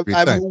Prince. I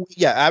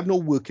have no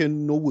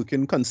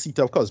working conceit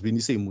of Cosby in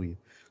the same way.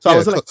 So I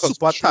was like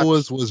super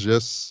attached. Was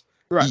just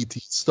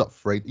 80s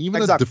stuff, right?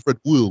 Even a different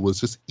world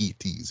was just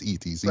 80s.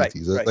 It's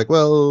like,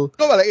 well,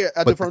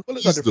 a different world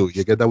is a different.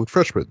 You get that with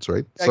Fresh Prince,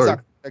 right?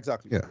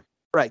 Exactly. Yeah.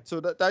 Right. So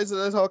that's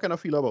how I kind of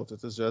feel about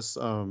it. It's just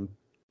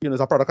it's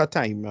a product of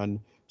time, and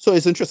so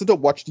it's interesting to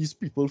watch these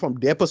people from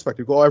their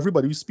perspective. Or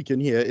everybody who's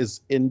speaking here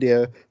is in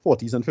their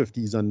 40s and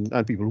 50s, and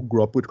people who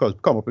grew up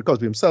come up with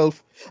Cosby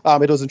himself.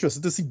 It was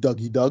interesting to see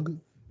Dougie Doug,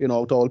 to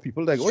all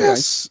people like,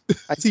 yes.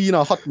 I see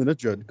a hot minute,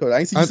 Judd.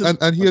 I see.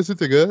 And here's the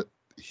thing.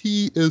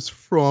 He is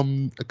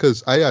from,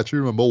 because I actually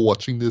remember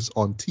watching this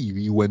on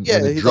TV when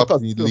it dropped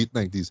in the late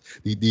 90s.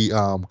 The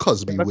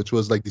Cosby, which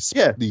was like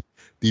the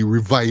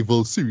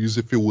revival series,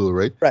 if you will,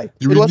 right? Right.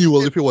 The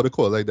renewal, if you want to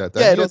call it like that.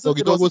 Yeah,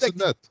 Dougie Dog was in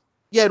that.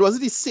 Yeah, it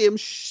wasn't the same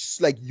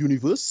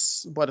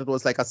universe, but it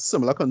was like a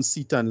similar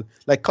conceit, and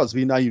like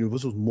Cosby in that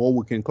universe was more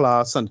working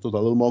class and it was a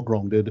little more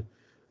grounded.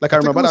 Like I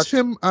remember that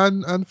him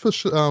and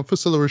Faisal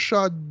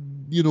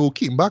Rashad,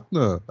 came back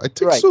now. I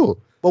think so.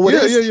 But were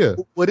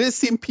they the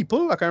same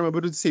people? Like I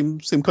remember the same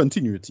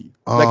continuity.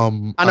 I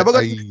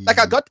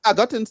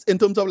got in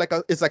terms of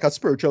it's like a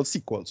spiritual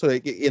sequel. So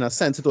like, in a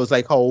sense, it was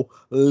like how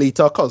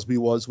later Cosby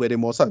was, where they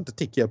more started to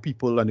take care of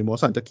people and they more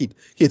started to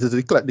cater to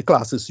the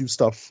class issue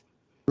stuff.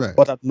 Right.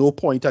 But at no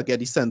point I get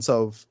the sense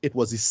of it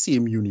was the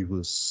same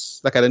universe.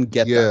 Like I didn't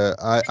get that.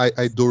 Yeah,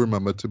 I don't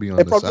remember, to be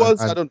honest.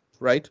 I don't,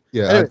 right?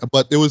 Yeah, anyway.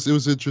 But it was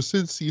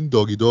interesting seeing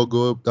Dougie Dog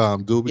go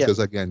because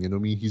again,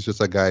 he's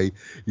just a guy,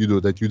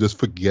 that you just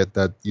forget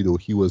that,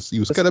 he was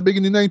kind of big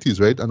in the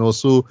 90s, right? And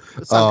also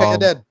kind of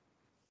dead.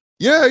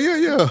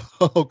 Yeah.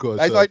 Oh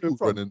god. I know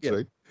from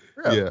right?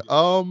 Yeah.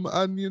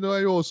 And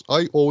I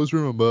always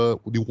remember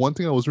the one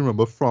thing I always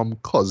remember from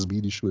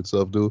Cosby, the show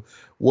itself, though,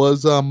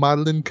 was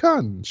Madeline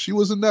Kahn. She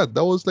was in that.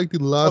 That was like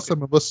the last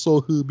time I ever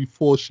saw her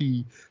before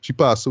she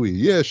passed away.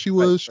 Yeah, she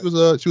was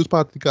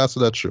part of the cast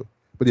of that show.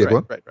 But yeah, go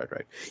on.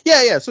 Right.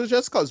 Yeah. So it's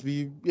just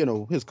Cosby,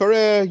 his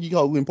career,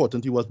 how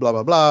important he was, blah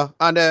blah blah,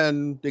 and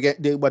then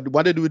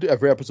what they do with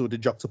every episode, they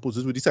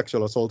juxtaposes with the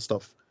sexual assault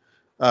stuff,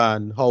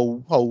 and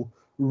how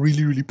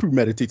really, really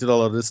premeditated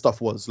all of this stuff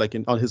was, like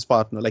on his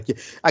partner. Like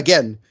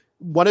again,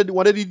 one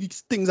of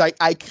these things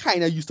I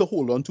kind of used to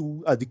hold on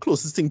to the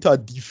closest thing to a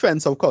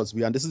defense of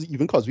Cosby, and this is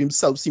even Cosby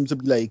himself seems to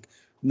be like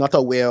not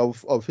aware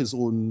of his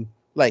own,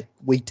 like,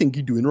 what he think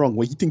he doing wrong,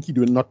 what he think he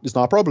doing not is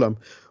not a problem.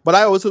 But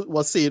I also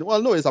was saying,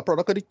 well, no, it's a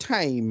product of the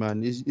time,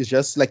 and it's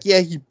just like, yeah,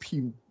 he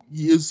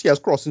has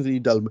crossed into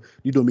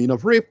the domain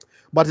of rape,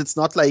 but it's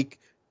not like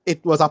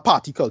it was a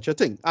party culture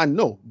thing. And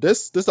no,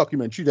 this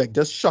documentary like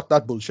just shut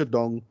that bullshit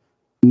down.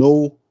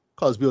 No,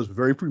 Cosby was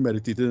very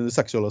premeditated in the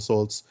sexual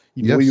assaults.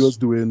 He knew what he was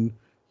doing.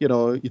 You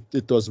know,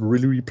 it was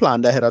really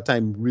planned ahead of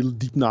time, real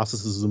deep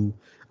narcissism.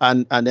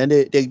 And then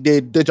they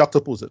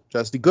juxtapose it.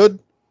 Just the good.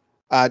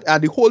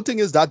 And the whole thing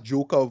is that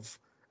joke of,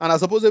 and I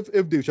suppose if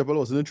Dave Chappelle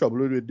wasn't in trouble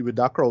with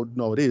that crowd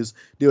nowadays,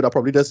 they would have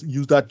probably just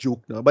used that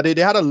joke now. But they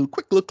had a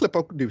quick little clip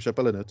of Dave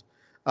Chappelle in it.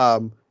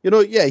 You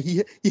know, yeah,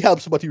 he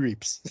helps but he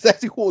rapes.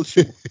 That's the whole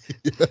show.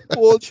 The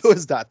whole show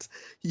is that.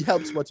 He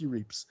helps but he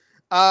rapes.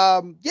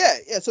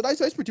 Yeah, so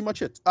that's pretty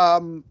much it.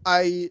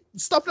 I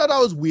stuff that I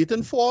was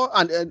waiting for,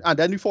 and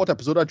then the fourth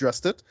episode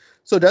addressed it.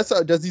 So that's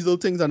these little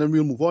things, and then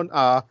we'll move on.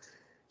 I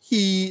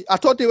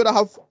thought they would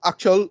have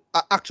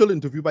actual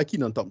interview by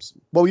Kenan Thompson,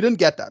 but we didn't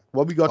get that.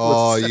 What we got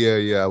was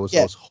I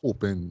was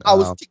hoping. I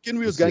was thinking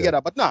we was gonna get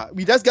that, but nah,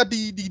 we just got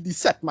the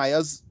Seth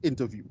Meyers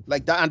interview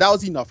like that, and that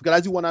was enough. Because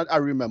that's the one I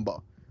remember.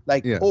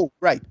 Like, oh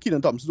right,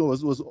 Kenan Thompson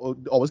was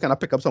always kind of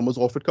pick up someone's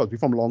off with Cosby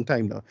from a long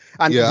time now.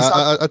 And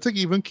I think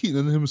even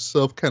Kenan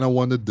himself kind of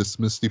wanted to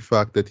dismiss the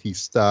fact that he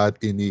starred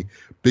in a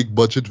big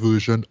budget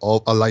version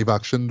of a live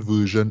action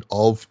version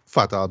of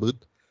Fat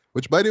Albert.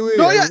 Which, by the way,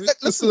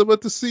 I still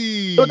about to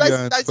see. No,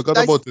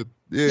 forgot about it.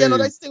 Yeah, no,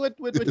 that's the thing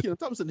with Kenan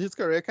Thompson. His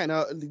career kind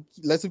of,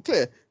 let's be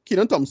clear,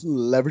 Kenan Thompson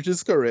leveraged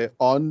his career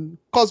on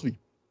Cosby.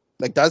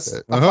 Like, that's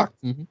a fact.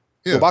 Mm-hmm.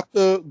 Yeah.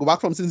 Go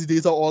back from Since the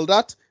Days of All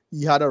That.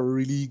 He had a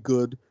really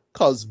good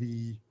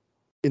Cosby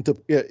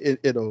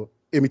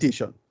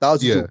imitation. That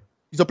was he used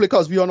to play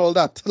Cosby on All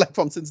That, like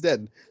from since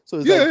then. So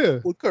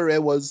his whole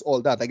career was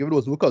All That. Like, if it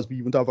was no Cosby,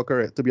 even to have a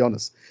career, to be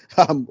honest.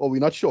 Or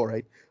we're not sure,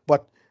 right?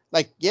 But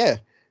like, yeah.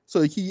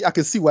 So I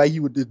can see why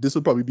this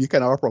would probably be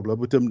kind of a problem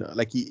with him.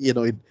 Like, it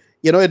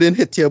didn't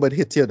hit here, but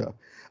hit here though.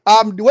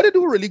 What they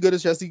do really good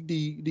is just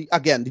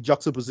the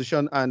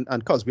juxtaposition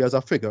and Cosby as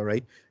a figure,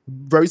 right?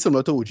 Very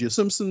similar to O.J.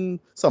 Simpson,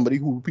 somebody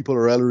who people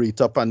really rate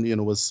up and,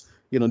 was,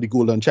 the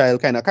golden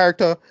child kind of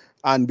character.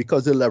 And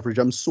because they leverage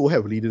him so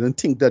heavily, they didn't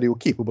think that they were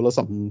capable of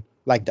something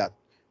like that.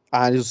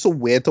 And it's so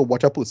weird to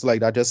watch a person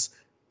like that just,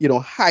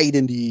 hide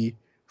in the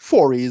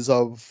forays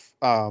of,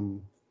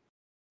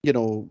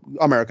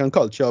 American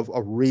culture of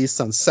race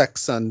and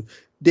sex, and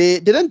they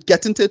didn't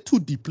get into it too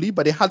deeply,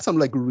 but they had some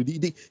like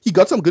he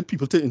got some good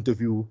people to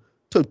interview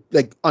to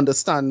like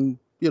understand,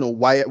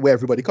 where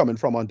everybody coming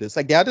from on this.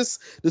 Like, they had this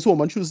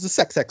woman, she was the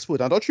sex expert.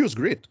 I thought she was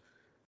great.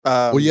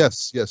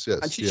 Yes.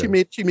 And she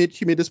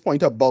made this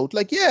point about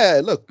like,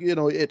 yeah, look,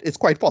 it's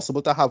quite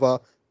possible to have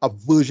a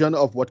version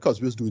of what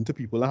Cosby was doing to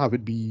people and have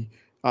it be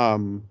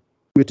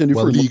within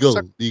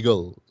the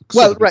legal.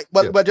 Well, right.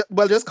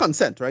 Well, just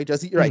consent, right?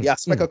 Just the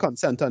aspect of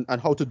consent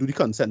and how to do the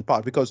consent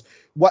part. Because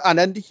and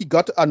then he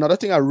got another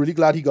thing. I'm really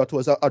glad he got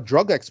was a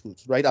drug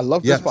expert, right? I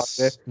love this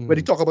part where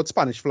they talk about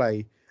Spanish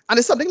fly, and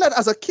it's something that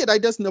as a kid I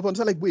just never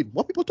understood. Like, wait,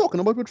 what people talking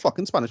about with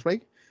fucking Spanish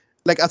fly?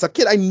 Like, as a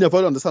kid, I never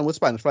understand what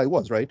Spanish fly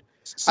was, right?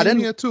 Same and then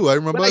here too. I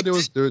remember there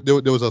was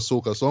a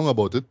soca song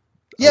about it.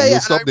 Yeah.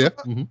 Stop there.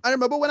 I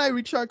remember when I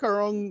reached like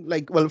around,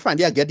 like, well,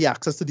 finally I get the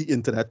access to the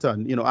internet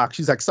and,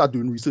 actually like start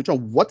doing research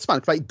on what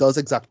Spanish fly does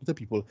exactly to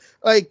people.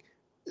 Like,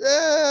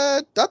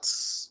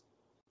 that's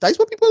what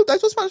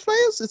Spanish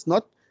fly is.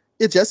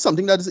 It's just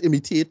something that is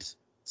imitate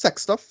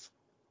sex stuff.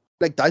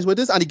 Like, that's what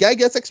it is. And the guy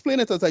gets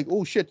explained it. It's like,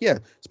 oh shit, yeah,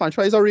 Spanish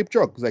fly is a rape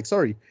drug. It's like,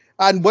 sorry.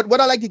 And what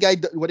I like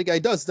what the guy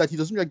does is that he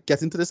doesn't like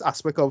get into this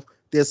aspect of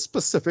there's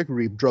specific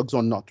rape drugs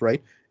or not,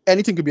 right?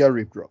 Anything could be a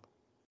rape drug,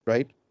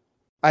 right?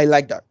 I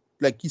like that.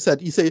 Like he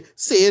said,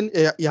 saying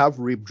you have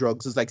rape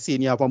drugs is like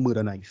saying you have a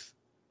murder knife.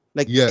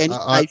 Like,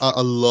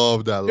 I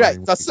love that. Right,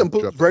 that's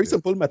simple, very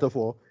simple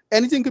metaphor.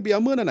 Anything could be a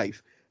murder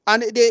knife,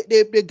 and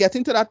they get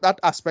into that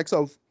aspects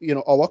of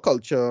our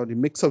culture, the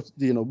mix of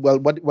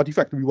what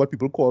effectively what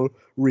people call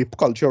rape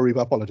culture, rape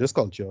apologist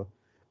culture,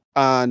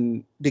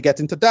 and they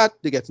get into that.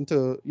 They get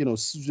into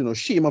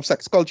shame of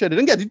sex culture. They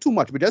didn't get into too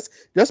much, but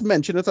just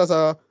mention it as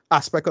a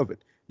aspect of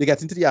it. They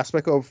get into the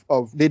aspect of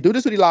they do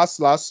this with the last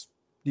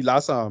the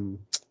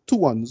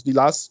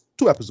last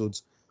two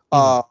episodes.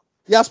 The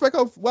aspect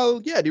of,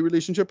 the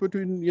relationship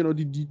between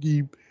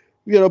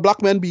the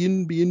black men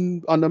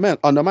being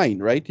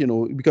undermined, right?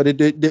 Because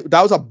that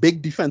was a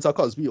big defense of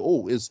Cosby.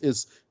 Was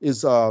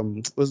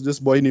this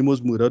boy name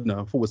was murdered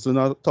now for whistling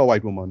to a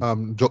white woman?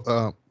 Emmett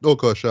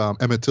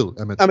Till.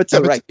 Emmett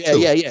Till, right?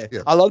 Yeah.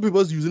 A lot of people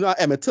was using an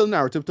Emmett Till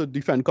narrative to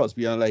defend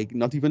Cosby, and like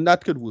not even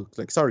that could work.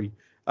 Like, sorry.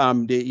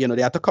 They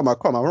had to come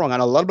out wrong,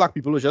 and a lot of black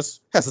people were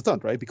just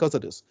hesitant, right, because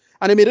of this,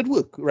 and they made it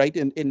work, right,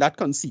 in that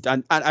conceit,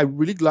 and I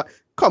really glad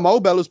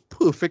Kamau Bell was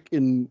perfect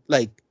in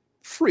like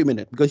framing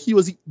it because he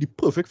was the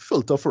perfect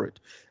filter for it,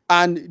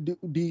 and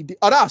the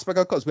other aspect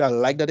of Cosby I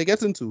like that they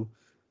get into,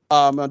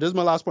 and this is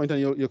my last point, and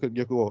you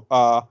could go.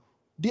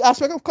 the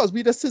aspect of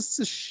Cosby, this is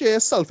his sheer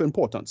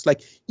self-importance.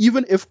 Like,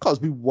 even if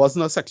Cosby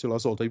wasn't a sexual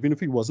assaulter, even if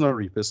he wasn't a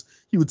rapist,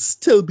 he would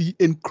still be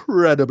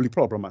incredibly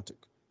problematic.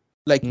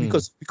 Like,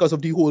 because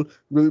of the whole,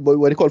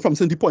 what they call from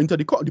the point of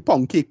the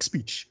pound cake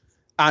speech.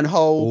 And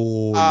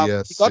how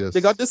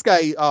they got this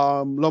guy,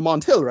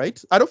 Lamont Hill,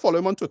 right? I don't follow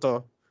him on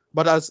Twitter,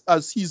 but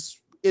as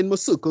he's in my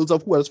circles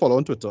of who else follow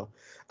on Twitter.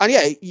 And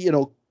yeah, you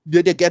know,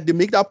 they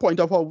make that point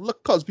of how,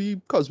 look, Cosby's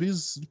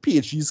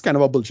PhD is kind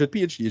of a bullshit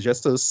PhD. It's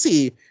just to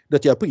say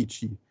that you're a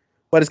PhD,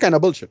 but it's kind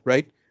of bullshit,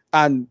 right?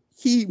 And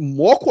he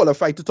more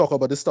qualified to talk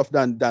about this stuff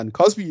than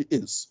Cosby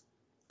is,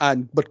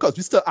 but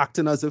Cosby's still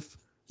acting as if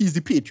he's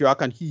the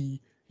patriarch and he,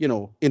 you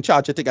know, in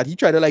charge of things. And he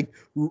tried to, like,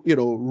 you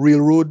know,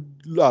 railroad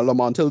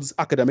Lamont Hill's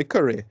academic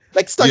career.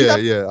 Like, study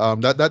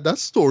that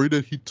story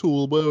that he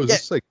told, boy, was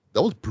just like,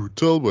 that was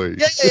brutal, boy.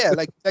 Yeah.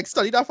 Like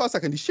study that for a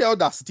second. The sheer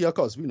audacity of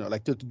Cosby, you know,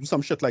 like to do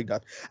some shit like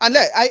that. And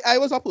like, I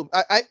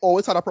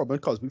always had a problem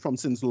with Cosby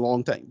since a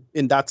long time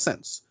in that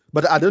sense.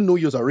 But I didn't know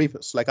he was a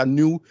rapist. Like, I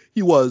knew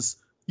he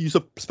used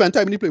to spend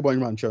time in the Playboy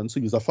Mansion, so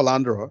he was a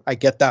philanderer. I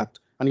get that.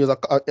 And he was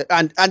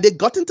and they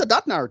got into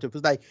that narrative.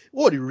 It's like,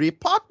 oh, the rape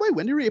part, boy.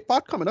 When the rape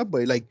part coming up,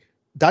 boy, like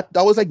that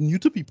was like new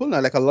to people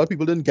now. Like, a lot of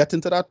people didn't get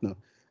into that now.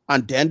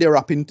 And then they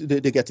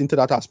get into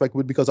that aspect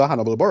because of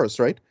Hannibal Buress,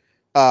 right?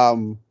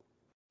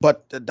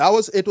 But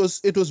it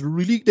was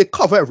really, they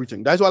cover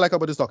everything. That's what I like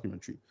about this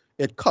documentary.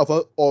 It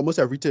covered almost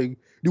everything.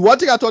 The one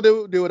thing I thought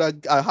they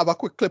would have a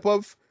quick clip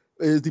of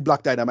is the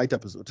Black Dynamite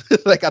episode.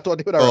 Like, I thought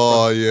they would have.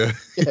 Oh, yeah.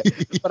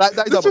 But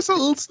that's just a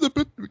little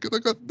snippet. We could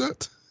have got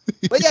that.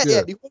 But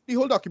yeah, the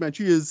whole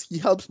documentary is he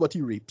helps but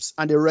he rapes.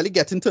 And they really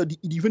get into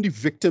even the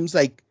victims,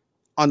 like,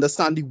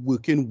 understand the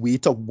working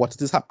weight of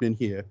what is happening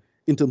here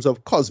in terms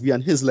of Cosby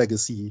and his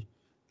legacy,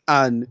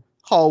 and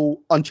how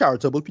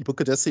uncharitable people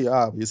could just say,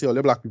 you see, all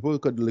the black people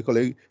could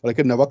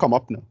never come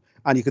up now.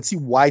 And you could see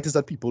why it is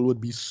that people would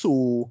be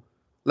so,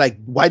 like,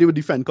 why they would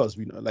defend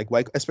Cosby, you know? Like,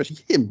 why, especially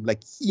him,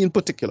 like, he in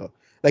particular.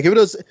 Like, if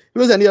it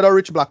was any other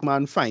rich black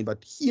man, fine,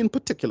 but he in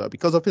particular,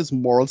 because of his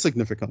moral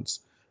significance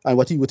and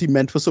what he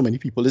meant for so many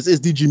people, is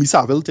the Jimmy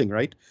Savile thing,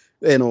 right?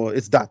 You know,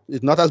 it's not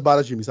as bad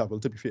as Jimmy Savile,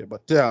 to be fair,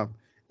 but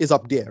it's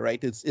up there,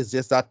 right? It's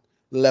just that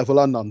level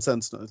of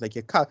nonsense now. It's like,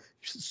 you can't,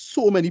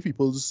 so many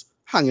people's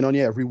hanging on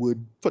your every word,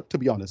 to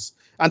be honest.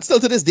 And still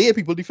to this day,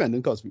 people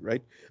defending Cosby,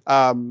 right?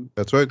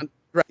 That's right.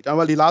 Right. And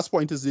well, the last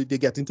point is they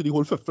get into the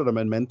whole Fifth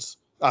Amendment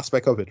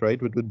aspect of it,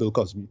 right? With Bill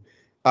Cosby.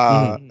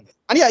 And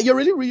yeah,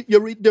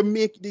 they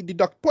make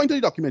the point of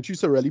the documentary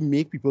is to really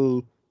make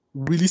people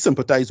really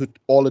sympathize with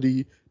all of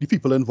the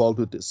people involved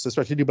with this,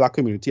 especially the black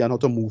community, and how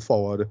to move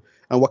forward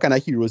and what kind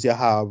of heroes you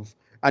have.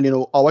 And, you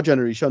know, our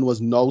generation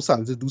was now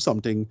starting to do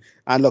something.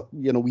 And look,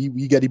 you know, we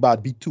get the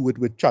bad beat to it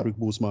with Chadwick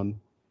Boseman.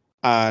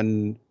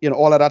 And, you know,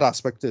 all of that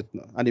aspect, and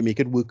they make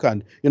it work.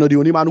 And, you know, the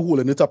only man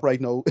holding it up right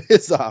now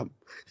is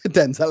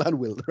Denzel and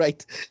Will,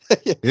 right?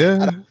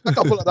 Yeah. And a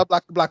couple other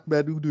black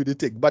men who do the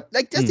thing. But,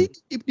 like, just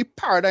the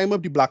paradigm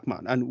of the black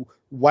man and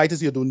why it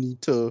is you don't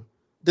need to.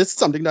 This is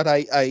something that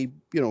I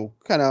you know,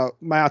 kind of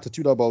my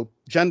attitude about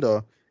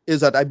gender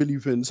is that I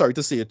believe in, sorry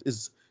to say it,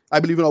 is I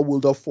believe in a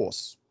world of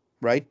force,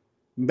 right?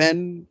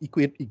 Men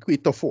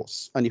equate to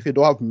force. And if you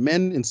don't have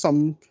men in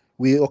some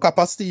way or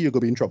capacity, you're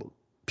going to be in trouble,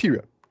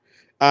 period.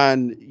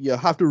 And you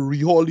have to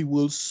rehaul the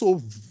world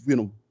so, you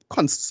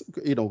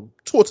know,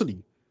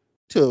 totally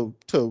to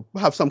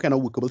have some kind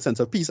of workable sense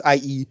of peace,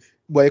 i.e.,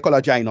 what you call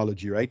a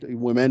gynology, right?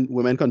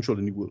 Women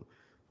controlling the world,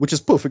 which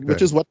is perfect, right.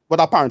 Which is what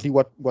apparently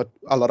what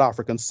a lot of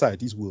African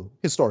societies were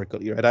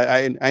historically,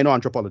 right? I know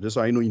anthropologists,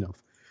 so I know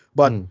enough.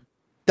 But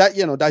that,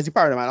 you know, that's the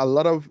paradigm. And a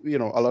lot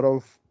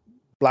of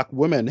black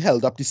women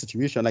held up the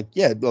situation. Like,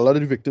 yeah, a lot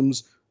of the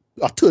victims,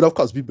 a third of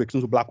Cosby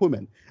victims were black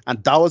women.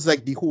 And that was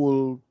like the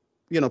whole,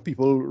 you know,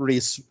 people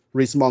race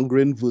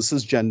mongering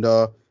versus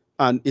gender,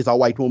 and it's a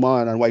white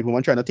woman and white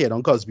woman trying to tear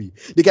down Cosby.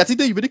 They get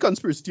into even the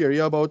conspiracy theory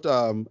about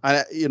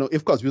you know,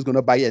 if Cosby was going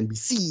to buy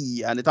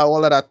NBC and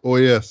all of that. Oh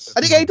yes.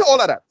 And they get into all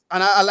of that.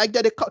 And I like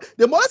that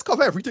they more or less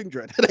cover everything,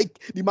 Dread. Like,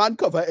 the man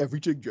cover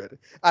everything, Dread.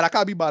 And I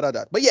can't be mad at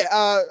that. But yeah,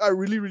 I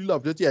really, really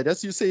loved it. Yeah,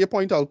 just you say your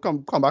point, I'll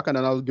come back and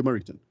then I'll give my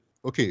rating.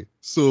 Okay,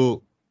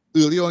 so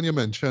earlier on you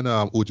mentioned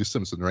O.J.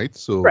 Simpson, right?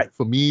 So right.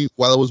 For me,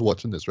 while I was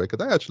watching this, right,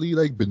 because I actually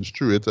like binged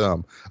through it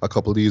a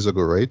couple of days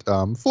ago, right?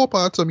 4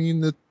 parts. I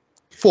mean,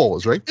 4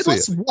 was right. It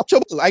was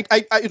watchable.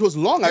 It was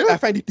long. Yeah. I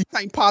find the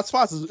time parts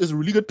fast is a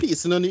really good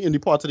piece in the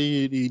part of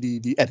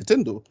the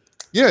editing though.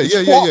 Yeah.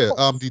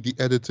 The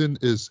editing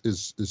is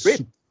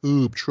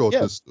superb throughout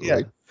this,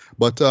 right?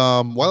 But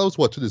while I was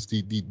watching this,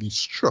 the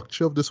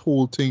structure of this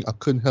whole thing, I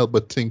couldn't help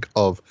but think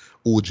of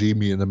O.J.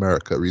 Made in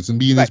America. Reason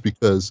being is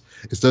because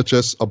it's not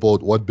just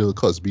about what Bill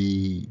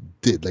Cosby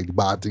did, like the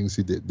bad things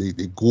he did.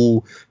 They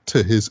go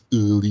to his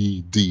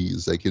early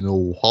days, like, you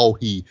know, how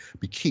he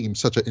became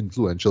such an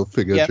influential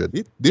figure.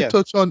 Yeah. They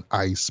touch on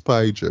I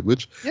Spy,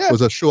 which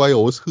was a show I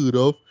always heard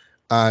of.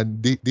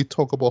 And they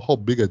talk about how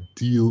big a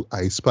deal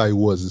I Spy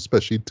was,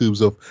 especially in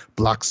terms of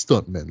black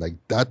stuntmen. Like,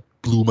 that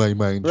blew my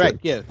mind. Right,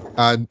 yeah.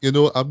 And, you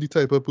know, I'm the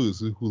type of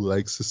person who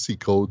likes to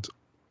seek out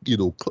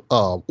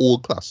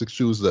old classic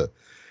shows that,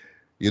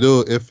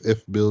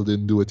 if Bill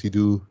didn't do what he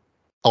do,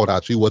 I would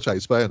actually watch I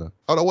Spy.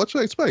 I would watch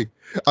I Spy.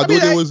 I know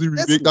there was the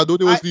remake. I know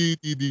there was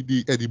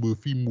the Eddie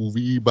Murphy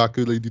movie back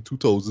in like the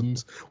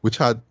 2000s, which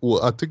had.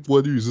 Well, I think one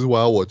of the reasons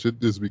why I watch it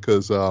is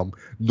because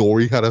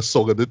Nori had a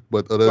song in it,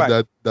 but other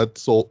than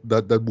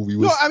that movie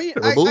was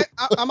terrible.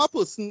 I'm a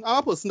person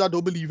that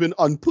don't believe in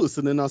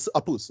unpersoning as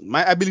a person.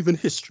 I believe in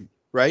history,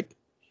 right?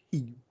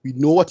 We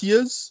know what he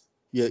is.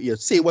 You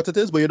say what it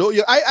is, but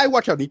I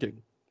watch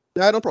anything.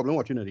 I have no problem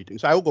watching anything.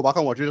 So I will go back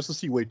and watch it just to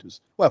see what it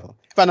is. Whatever.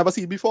 If I never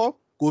see it before,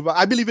 go back.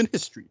 I believe in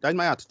history. That's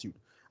my attitude.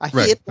 I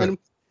hate when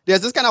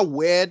there's this kind of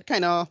weird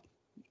kind of,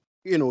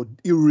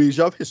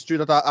 erasure of history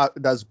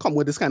that's come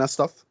with this kind of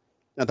stuff.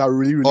 That I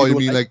really, really you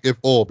mean like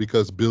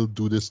because Bill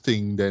do this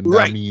thing, then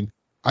I mean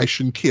I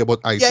shouldn't care about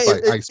I Spy.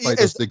 I Spy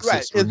just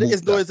exists.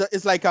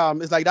 It's like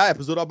that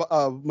episode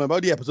of remember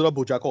the episode of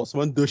BoJack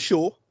Horseman, the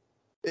show,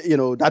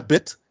 that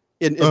bit.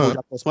 In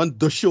BoJack Horseman,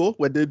 the show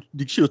where the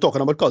show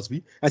talking about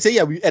Cosby, and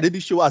say, we edit the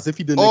show as if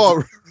he didn't.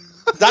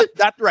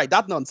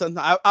 That nonsense.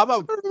 I have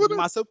a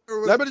massive.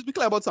 Let me just be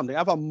clear about something. I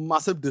have a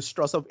massive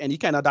distrust of any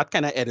kind of that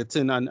kind of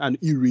editing and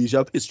erasure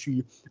of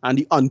history and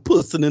the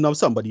unpersoning of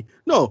somebody.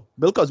 No,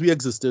 Bill Cosby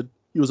existed.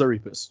 He was a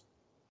rapist.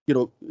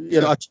 Deal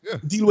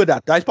with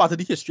that. That's part of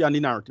the history and the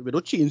narrative. You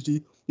don't change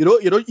you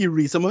don't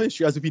erase some of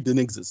history as if he didn't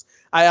exist.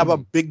 I have a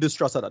big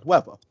distrust of that.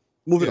 Whatever.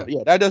 Moving on.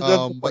 Yeah, that's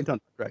the point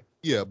on that, right?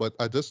 Yeah, but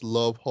I just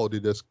love how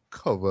they just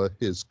cover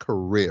his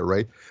career,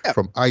 right? Yeah.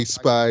 From I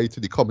Spy to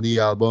the comedy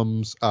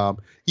albums,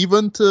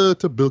 even to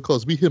Bill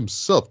Cosby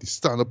himself, the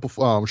stand-up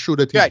show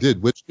that he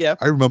did, which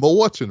I remember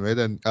watching, right?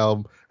 And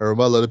I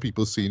remember a lot of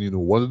people saying,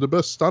 one of the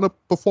best stand-up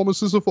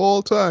performances of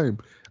all time.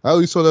 I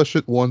only saw that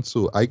shit once,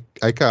 so I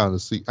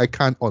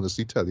can't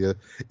honestly tell you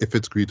if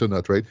it's great or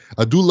not, right?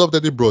 I do love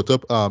that they brought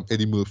up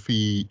Eddie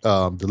Murphy,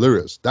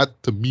 Delirious.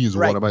 That to me is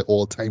one of my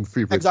all-time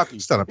favorite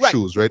stand-up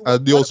shows, right?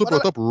 And they also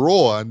brought up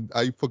Raw, and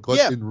I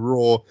forgot in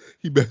Raw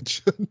he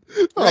mentioned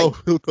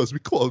because we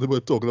called him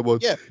and talking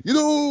about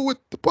with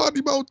the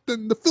party mouth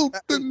and the filth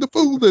and the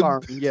food.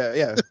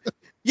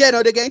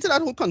 And they get into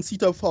that whole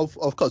conceit of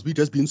Cosby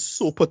just being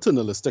so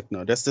paternalistic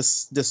now. There's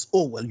this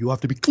you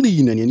have to be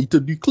clean and you need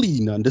to be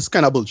clean and this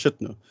kind of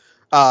bullshit now.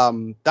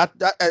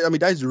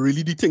 That is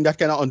really the thing that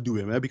kind of undo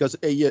him, right? Because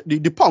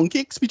the pound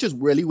cake speech is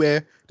really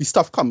where the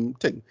stuff come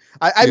thing.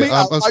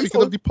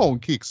 Speaking of the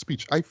pound cake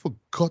speech, I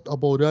forgot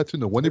about that.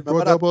 When they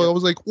brought that up, I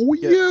was like,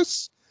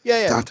 yes.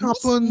 That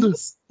happened.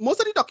 Most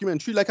of the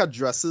documentary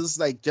addresses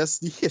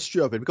just the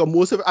history of it, because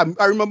most of it,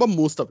 I remember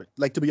most of it,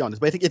 to be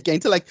honest. But I think it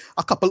gets into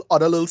a couple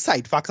other little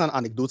side facts and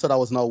anecdotes that I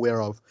was not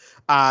aware of,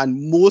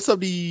 and most of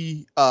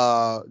the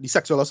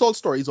sexual assault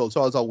stories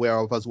also I was aware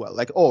of as well.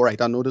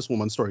 I know this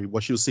woman's story,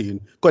 what she was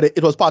saying, because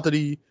it was part of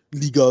the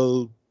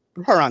legal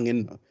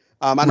haranguing.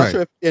 I'm not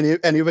sure if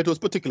any of it was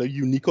particularly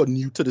unique or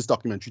new to this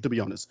documentary, to be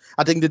honest.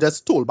 I think they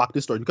just told back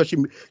the story because she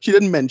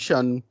didn't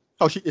mention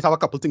how it have a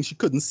couple things she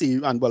couldn't say,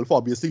 and for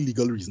obviously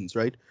legal reasons,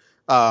 right?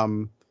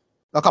 A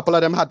couple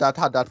of them had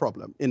that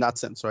problem in that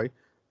sense, right?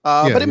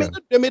 But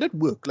they made it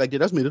work. They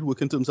just made it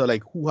work in terms of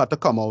who had to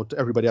come out.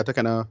 Everybody had to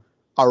kind of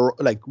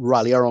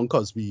rally around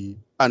Cosby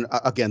and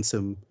against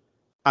him,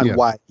 and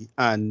why,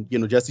 and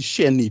just the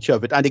sheer nature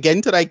of it. And they get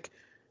into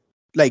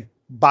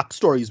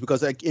backstories,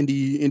 because in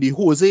the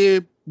Jose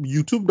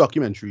YouTube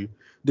documentary,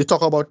 they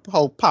talk about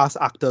how past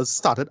actors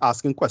started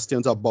asking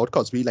questions about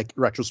Cosby,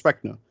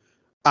 retrospect now.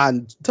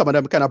 And some of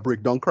them kind of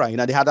break down crying,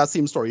 and they had that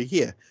same story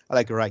here.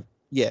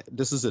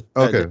 This is it.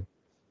 Okay.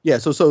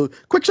 So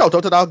quick shout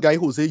out to that guy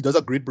Jose. He does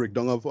a great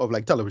breakdown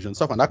of television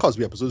stuff, and that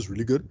Cosby episode is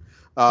really good.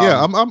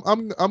 I'm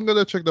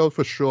gonna check that out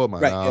for sure,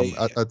 man.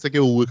 I think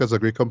it will work as a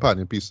great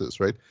companion pieces,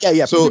 right?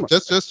 So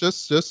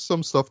just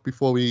some stuff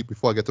before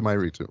I get to my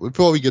rating.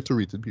 Before we get to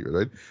rating period,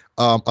 right?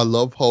 I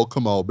love how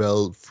Kamau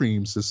Bell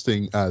frames this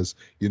thing as,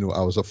 I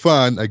was a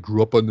fan, I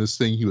grew up on this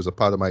thing, he was a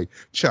part of my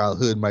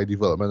childhood, my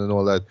development and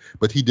all that,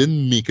 but he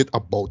didn't make it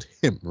about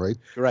him, right?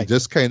 He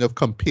just kind of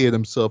compared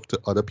himself to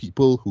other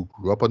people who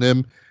grew up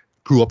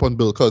on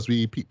Bill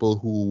Cosby, people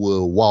who were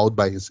wowed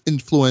by his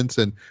influence,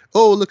 and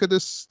look at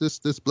this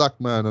black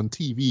man on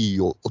TV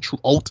or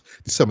throughout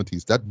the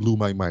 70s. That blew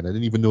my mind. I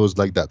didn't even know it was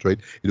like that, right?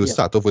 It would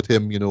start off with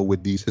him,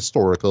 with these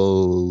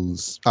historical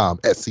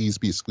essays,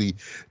 basically,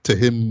 to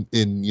him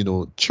in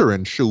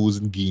children shows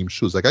and game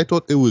shows. I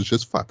thought it was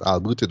just Fat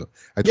Albert,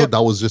 I thought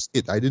that was just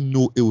it. I didn't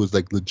know it was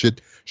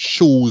legit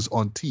shows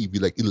on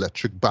TV,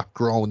 Electric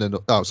Background and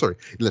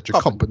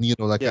Electric Company and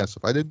all that kind of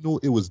stuff. I didn't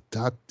know it was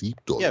that deep,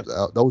 though.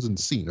 That was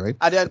insane, right?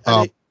 And then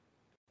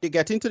they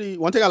get into the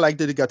one thing I like,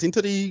 that they get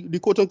into the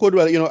quote unquote,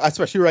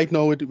 especially right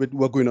now with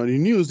what's going on in the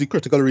news, the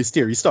critical race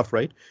theory stuff,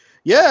 right?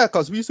 Yeah,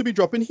 because we used to be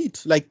dropping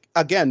heat.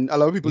 Again, a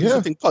lot of people used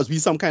to think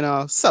Cosby's some kind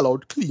of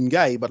sellout, clean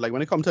guy, but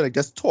when it comes to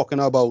just talking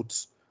about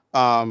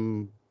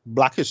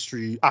Black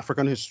history,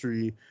 African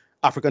history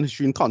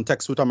in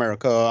context with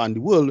America and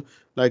the world,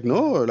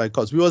 no,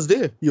 Cosby was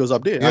there, he was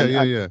up there.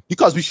 The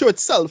Cosby Show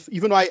itself,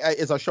 even though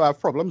it's a show I have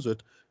problems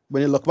with,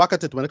 when you look back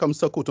at it, when it comes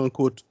to quote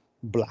unquote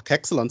Black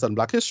excellence and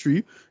Black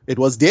history, it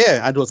was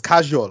there and it was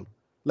casual.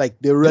 Like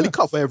they really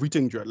cover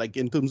everything, Dread. Like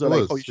in terms of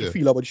like how you should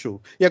feel about the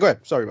show. Yeah, go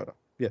ahead. Sorry about that.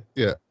 Yeah.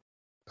 Yeah.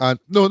 And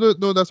no,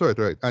 that's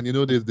right. And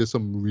there's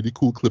some really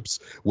cool clips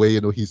where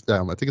he's I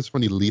think it's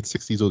from the late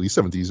 60s, early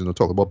 70s,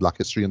 talking about Black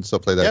history and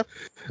stuff like that.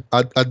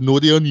 Yep. I know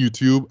they're on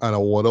YouTube and I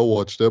want to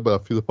watch them,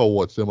 but I feel if I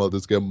watch them, I'll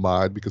just get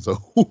mad because of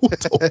who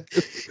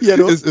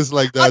it's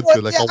like that.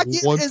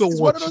 I want to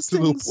watch it to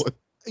the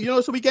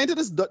point. So we get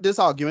into this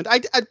argument. I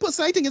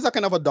personally think it's a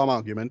kind of a dumb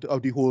argument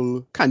of the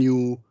whole, can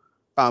you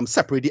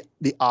separate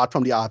the art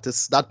from the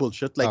artist? That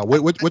bullshit. Like,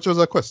 which was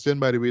a question,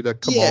 by the way,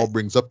 that Kamal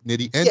brings up near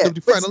the end of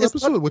the final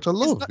episode, which I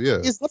love.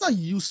 It's not a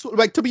useful.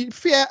 Like, to be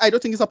fair, I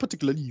don't think it's a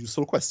particularly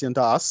useful question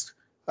to ask.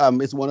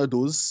 It's one of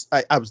those.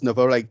 I was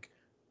never like.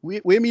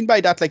 What do you mean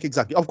by that? Like,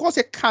 exactly. Of course,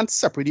 you can't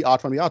separate the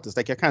art from the artist.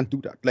 Like, you can't do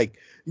that. Like,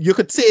 you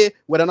could say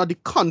whether or not the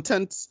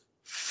content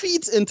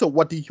feeds into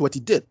what he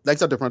did. Like,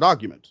 it's a different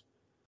argument.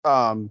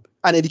 And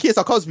in the case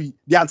of Cosby,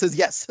 the answer is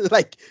yes.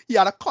 Like, he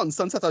had a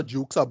constant set of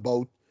jokes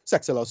about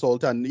sexual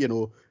assault, and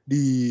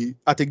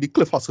I think the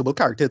Cliff Huxtable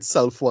character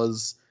itself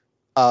was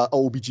a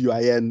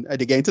OBGYN.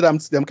 They get into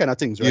them kind of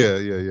things, right?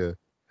 Yeah.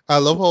 I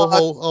love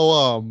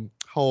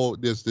how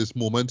there's this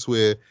moments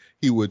where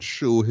he would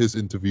show his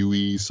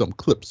interviewee some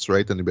clips,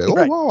 right? And he'd be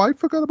like, wow, I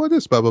forgot about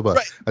this, blah, blah, blah.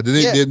 Right. And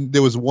then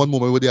there was one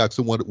moment where they asked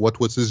him what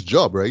was his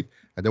job, right?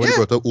 And then when he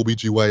brought up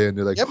OBGYN,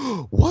 they're like,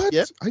 what?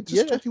 Yep. I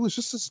just thought he was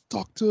just this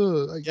doctor,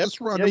 like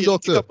just random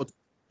doctor.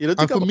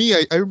 And for me,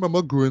 I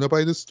remember growing up,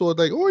 I just thought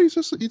like, oh, he's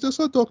just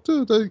a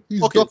doctor. Like,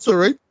 he's a doctor,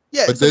 right?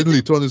 Yeah. But then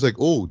later on, it's like,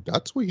 oh,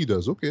 that's what he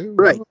does. Okay.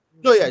 Right.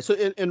 No, yeah. So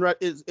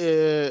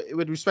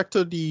with respect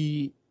to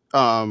the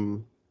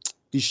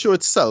show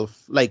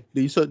itself, like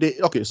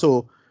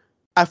so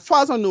as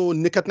far as I know,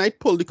 Nick at Night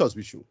pulled the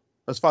Cosby Show,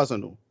 as far as I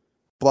know,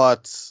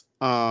 but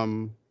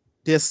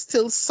there's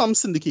still some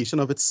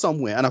syndication of it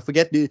somewhere, and I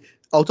forget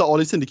out of all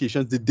the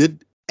syndications they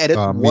did edit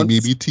once.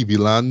 Maybe TV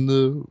Land.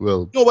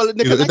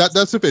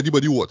 That's if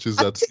anybody watches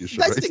that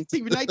station, right? The thing.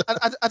 TV Land,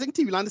 I think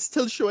TV Land is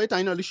still showing it.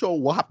 I'm not really sure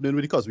what happened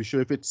with the Cosby Show,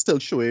 if it's still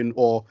showing,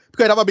 or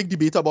because I have a big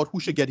debate about who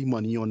should get the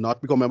money or not.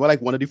 Because remember,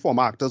 like one of the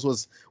former actors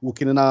was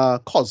working in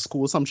a Costco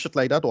or some shit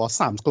like that, or a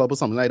Sam's Club or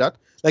something like that.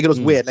 Like it was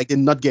weird. Like they're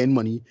not getting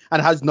money, and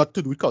it has not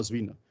to do with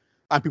Cosby.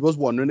 And people was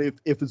wondering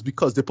if it's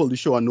because they pulled the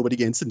show and nobody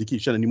getting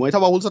syndication anymore. It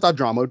have a whole sort of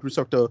drama with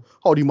respect to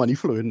how the money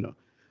flowing.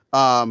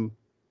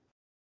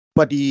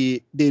 But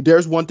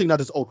there's one thing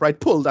that is outright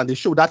pulled, and they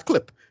show that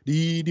clip,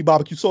 the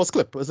barbecue sauce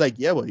clip. It's like,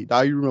 yeah, boy,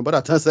 I remember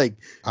that. I was like,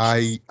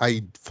 I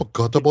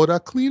forgot about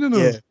that cleaning.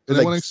 Yeah, and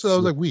then when I saw, I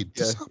was like, wait,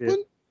 this happened?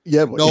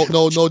 Yeah, boy. No.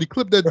 The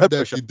clip that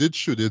they did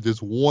show,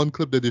 there's one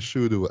clip that they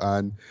showed,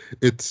 and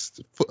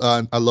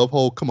and I love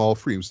how Kamal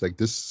frames like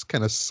this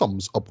kind of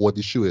sums up what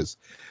the show is.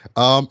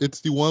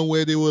 It's the one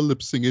where they were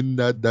lip singing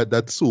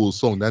that soul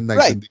song that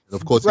night, and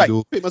of course, right.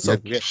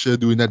 Keisha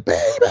doing that,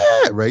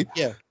 baby, right?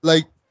 Yeah,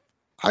 like.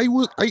 I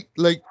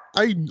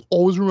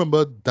always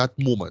remember that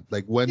moment,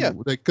 like when,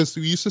 because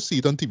we used to see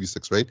it on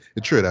TV6, right?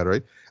 It showed that,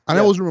 right? And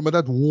I always remember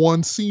that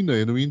one scene, you know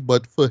what I mean?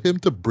 But for him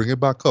to bring it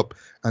back up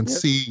and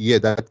see,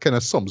 that kind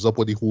of sums up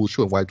what the whole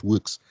show and why it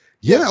works.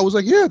 Yeah, I was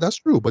like, yeah, that's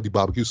true. But the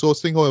barbecue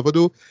sauce thing, however,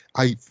 though,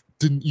 I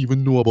didn't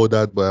even know about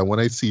that. But when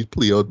I see it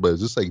play out, but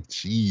it's just like,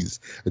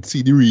 geez, and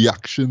see the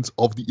reactions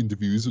of the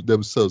interviews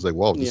themselves, like,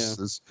 wow, this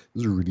is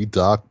really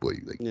dark, boy.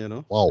 Like,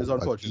 wow, it's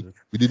unfortunate.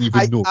 We didn't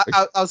even know.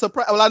 I was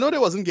surprised. Well, I know they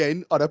wasn't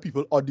getting other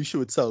people on the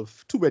show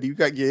itself. Too many you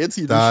can't get.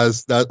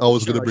 That I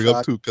was going to bring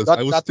up too, because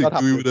I was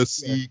thinking we would have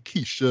see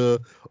Keisha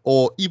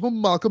or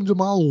even Malcolm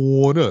Jamal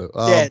Warner.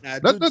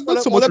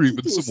 Not so much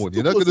Raven Simone.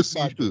 You're not going to see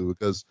her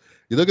because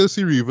you're not going to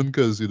see Raven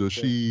because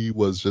she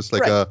was just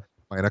like a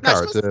minor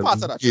character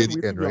at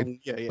the end, right?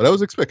 Yeah. But I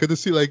was expecting to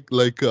see like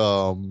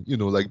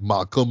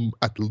Malcolm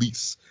at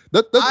least.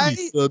 That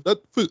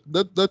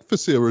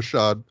Fasir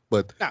Rashad,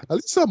 but at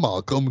least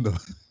Malcolm.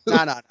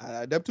 Nah.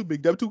 They're too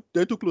big. They're too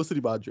close to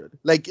the bad dread.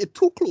 Like it's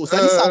too close.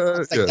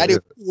 That is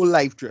whole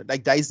life dread.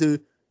 Like that is the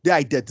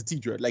identity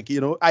dread. Like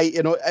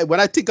when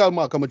I think of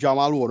Malcolm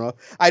Jamal Warner,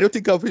 I don't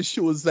think of his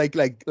shows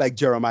like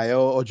Jeremiah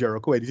or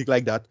Jericho or anything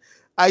like that.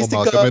 I think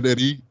Malcolm and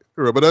Eddie.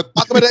 Remember that?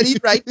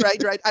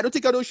 Right. I don't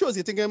think of those shows.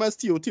 You think of him as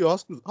Theo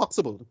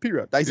Huxtable,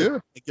 period. That's it.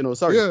 Like,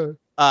 sorry.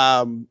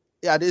 Yeah.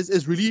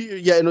 It's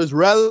really, it's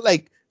real,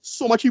 like,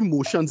 so much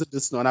emotions in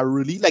this now. And I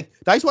really, like,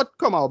 that's what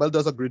Kamal Bell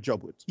does a great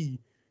job with.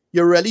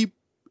 You really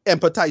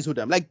empathize with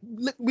them. Like,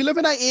 we live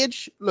in an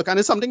age, look, and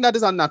it's something that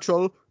is a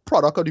natural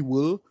product of the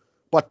world.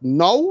 But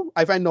now,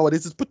 I find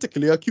nowadays it's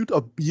particularly acute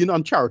of being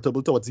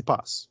uncharitable towards the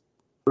past.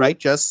 Right?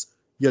 Just,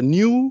 you're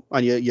new,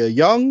 and you're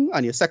young,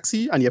 and you're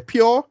sexy, and you're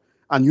pure,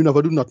 and you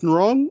never do nothing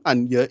wrong,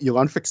 and you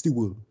can't fix the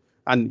world.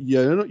 And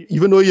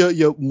even though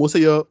your most of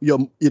your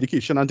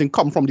education and things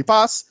come from the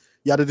past,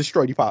 you have to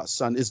destroy the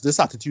past. And it's this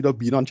attitude of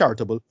being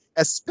uncharitable,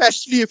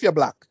 especially if you're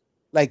black.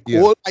 Like,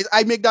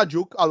 I make that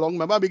joke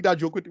remember I make that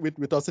joke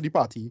with us at the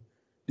party,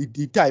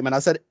 the time, and I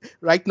said,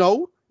 right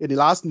now, in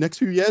the next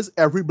few years,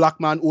 every old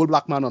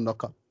black man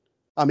undercut.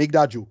 I make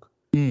that joke.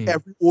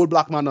 Every old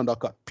black man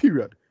undercut,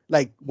 period.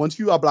 Like once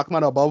you are a black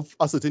man above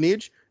a certain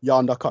age, you're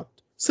undercut.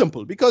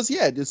 Simple. Because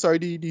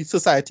the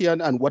society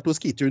and what was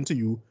catering to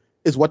you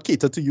is what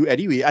catered to you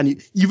anyway.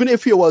 And even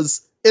if you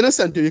was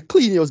innocent, you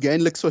clean, you was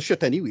getting licks for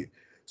shit anyway.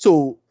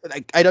 So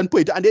like I don't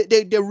put it, and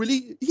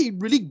he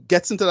really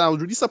gets into that. I was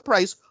really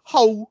surprised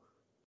how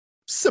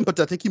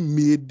sympathetic he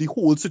made the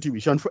whole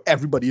situation for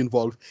everybody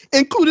involved,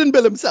 including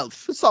Bill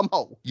himself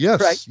somehow.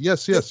 Yes, right?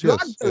 yes. Bill,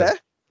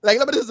 like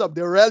let me this up,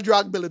 the real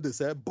drag Bill in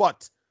this,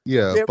 but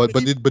but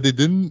they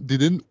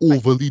didn't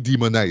overly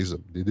demonize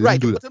him. They didn't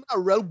do that. They put him in a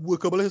real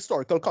workable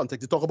historical context.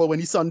 They talk about when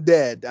his son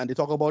dead, and they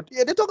talk about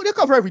they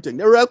cover everything.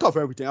 They real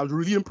cover everything. I was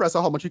really impressed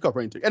at how much he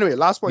covered everything. Anyway,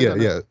 last point.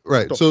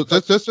 Right. So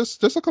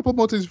just a couple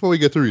more things before we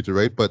get to Rita,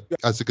 right? But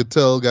as you could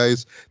tell,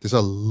 guys, there's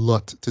a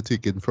lot to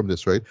take in from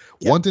this, right?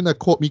 Yeah. One thing that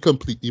caught me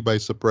completely by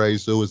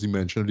surprise, though, is he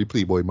mentioned the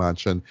Playboy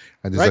Mansion,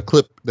 and there's a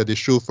clip that they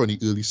show from the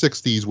early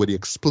 '60s where they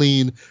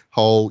explain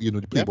how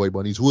the Playboy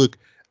bunnies work,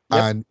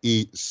 and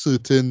a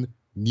certain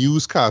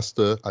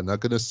newscaster, I'm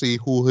not gonna say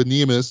who her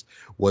name is,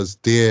 was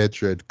there,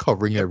 Dread,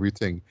 covering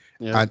everything,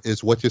 and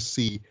is what you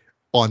see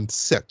on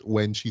set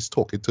when she's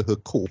talking to her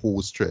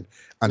co-host, Dread,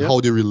 and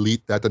how they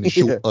relate that and they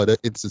show other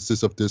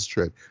instances of this,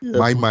 Dread.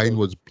 My mind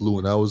was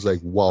blown. I was like,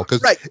 wow,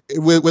 because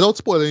without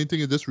spoiling anything,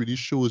 it just really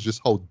shows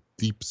just how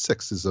deep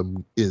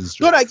sexism is.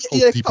 No, like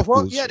they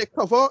cover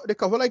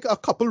like a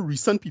couple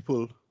recent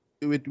people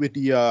with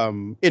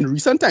the in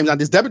recent times,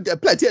 and there's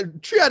plenty,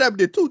 three of them.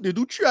 They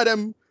do three of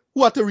them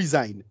who had to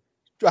resign.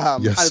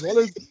 And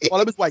all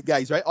of his white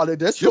guys, right? All of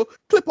this show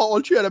clip out all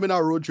three of them in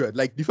our road, Dread.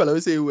 Like the fellow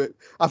say,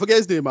 I forget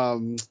his name,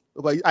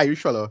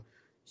 Irish fellow.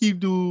 He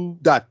do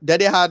that. Then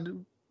they had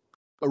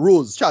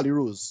Charlie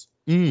Rose,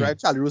 right?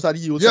 Charlie Rose had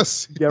he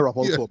was get up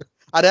on top.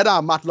 And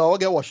then Matt Lauer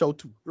get washed out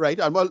too, right?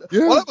 And all of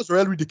it was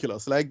real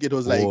ridiculous. Like it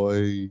was like,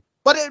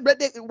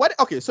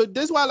 okay, so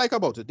this is what I like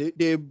about it.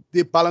 They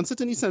balance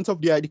it in the sense of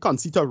the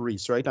conceit of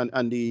race, right?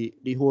 And the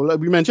whole,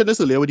 we mentioned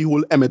this earlier with the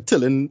whole Emmett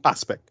Till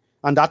aspect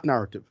and that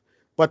narrative.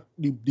 But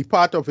the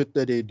part of it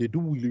that they do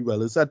really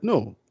well is that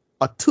no,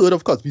 a third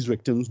of Cosby's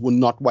victims were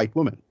not white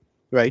women,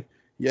 right?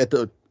 Yeah,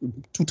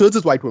 2/3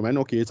 is white women.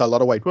 Okay, it's a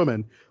lot of white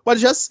women, but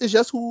it's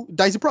just who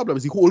that's the problem.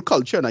 It's the whole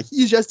culture. Now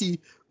he's just the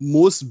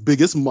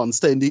biggest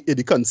monster in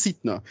the conceit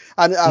now.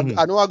 And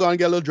I know I'm gonna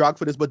get a little drag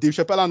for this, but Dave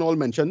Chappelle and all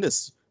mentioned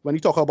this when he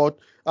talk about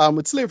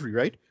with slavery,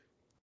 right?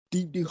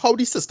 How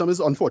the system is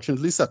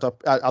unfortunately set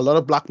up. A lot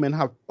of black men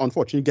have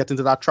unfortunately get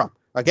into that trap.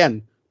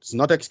 Again, it's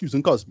not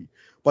excusing Cosby.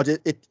 But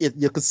it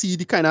you can see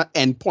the kind of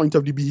end point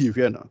of the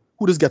behavior now.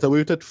 Who does get away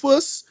with it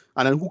first,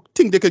 and then who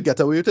think they could get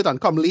away with it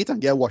and come late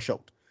and get washed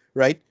out,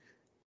 right?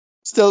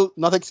 Still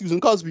not excusing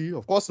Cosby,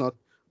 of course not.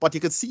 But you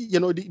could see,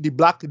 the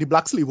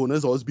black slave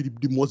owners always be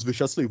the most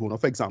vicious slave owner,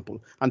 for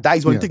example. And that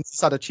is when things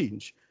start to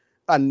change.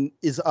 And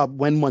is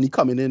when money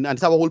coming in, and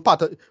it's a whole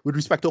part with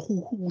respect to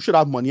who should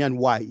have money and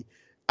why.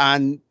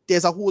 And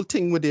there's a whole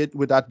thing with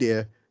that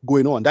there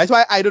going on. That's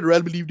why I don't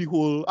really believe the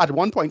whole. At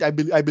one point, I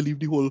believe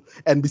the whole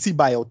NBC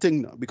buyout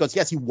thing now, because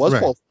yes, he was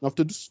powerful enough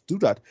to do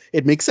that.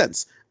 It makes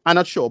sense. I'm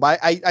not sure, but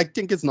I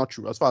think it's not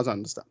true as far as I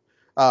understand.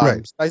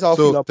 That's how I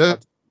feel about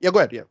that. Yeah, go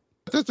ahead. Yeah.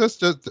 Just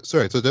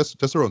sorry. So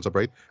just a rounds up,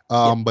 right?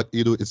 But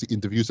it's the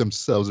interviews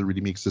themselves that really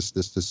makes this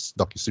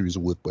docuseries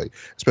work, by,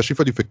 especially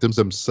for the victims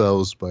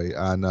themselves, by,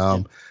 and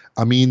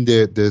I mean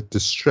they're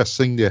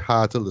distressing, they're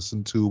hard to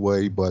listen to,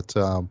 boy, but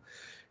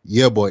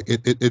yeah, boy,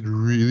 it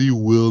really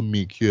will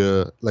make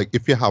you, like,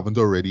 if you haven't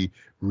already,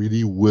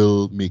 really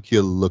will make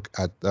you look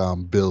at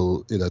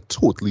Bill in a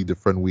totally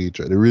different way. It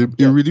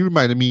really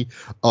reminded me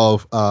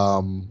of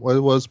what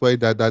it was by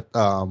that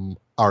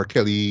R.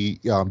 Kelly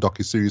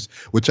docuseries,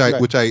 which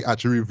I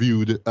actually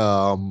reviewed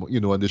on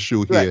the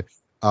show here.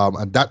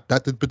 And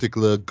that in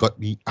particular got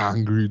me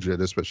angry,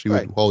 Jed, especially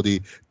with how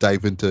they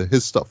dive into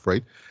his stuff,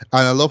 right?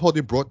 And I love how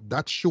they brought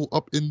that show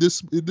up in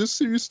this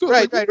series stuff.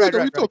 Right. They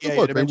mentioned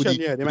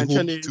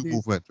the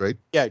movement, right?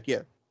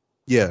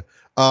 Yeah.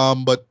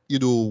 But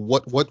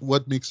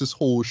what makes this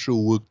whole show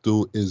work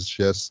though is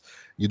just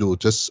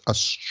a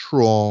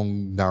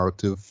strong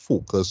narrative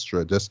focus,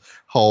 right? Just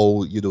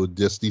how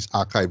just these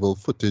archival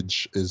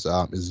footage is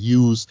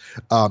used,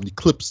 the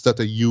clips that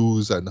are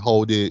used, and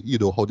how they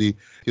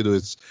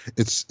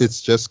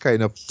it's just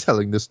kind of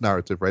telling this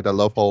narrative, right? I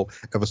love how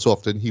ever so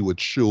often he would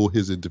show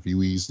his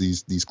interviewees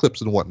these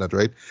clips and whatnot,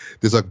 right?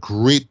 There's a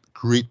great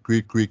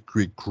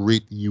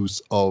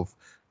use of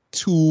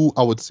two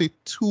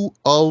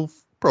of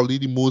probably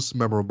the most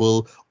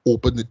memorable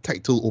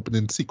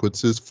opening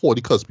sequences for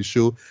the Cosby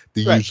Show.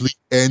 They usually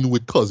end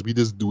with Cosby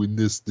just doing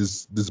this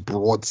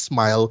broad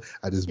smile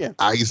and his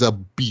eyes are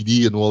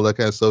beady and all that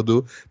kind of stuff.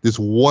 Though there's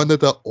one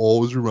that I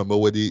always remember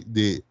where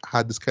they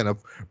had this kind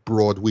of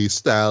Broadway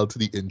style to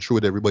the intro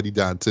with everybody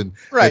dancing.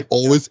 Right. It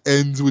always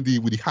ends with the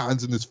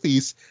hands in his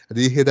face, and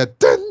they hear that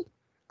dun,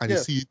 and you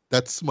see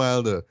that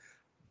smile there.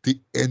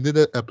 They ended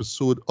the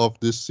episode of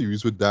this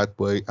series with that,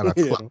 boy, and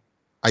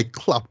I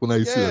clap when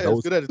I see it. That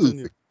was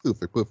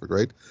perfect,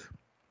 right?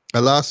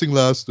 And last thing,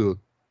 though,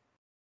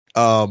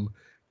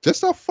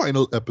 just that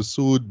final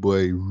episode,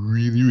 boy,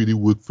 really, really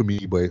worked for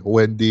me, boy.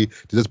 When they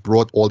just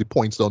brought all the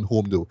points down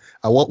home, though.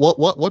 And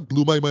what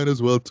blew my mind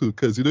as well too,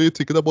 because you're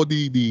thinking about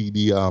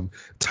the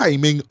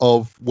timing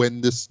of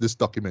when this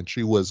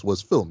documentary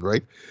was filmed,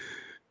 right?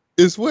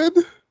 Is when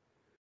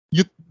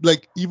you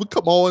like even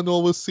Kamau and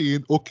all was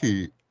saying,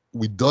 okay,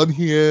 we done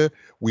here.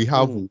 We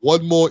have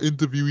one more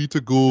interviewee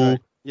to go. Right.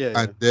 Yeah.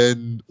 And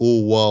then,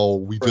 oh wow,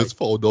 we just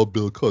found out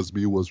Bill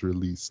Cosby was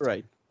released.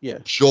 Right. Yeah.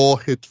 Jaw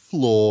hit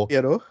floor.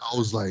 You know? I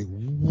was like,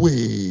 wait.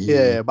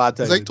 Yeah, bad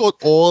time. I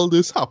thought all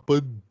this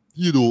happened,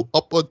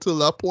 up until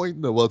that point.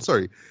 No, well,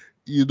 sorry.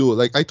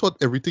 Like I thought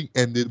everything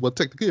ended. Well,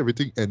 technically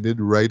everything ended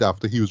right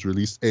after he was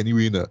released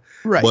anyway.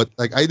 Right. But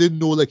like I didn't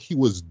know like he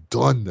was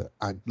done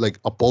and like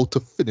about to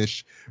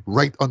finish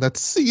right on that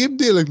same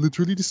day, like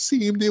literally the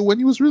same day when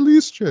he was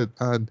released, shit.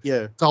 And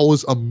yeah, that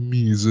was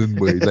amazing,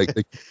 way. like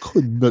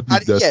could not be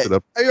desperate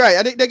up. Right.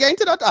 And they get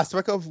into that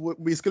aspect of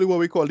basically what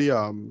we call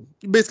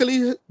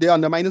basically they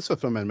undermine his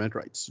Fifth Amendment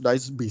rights.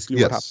 That's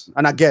basically what happened.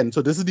 And again,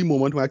 so this is the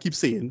moment where I keep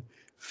saying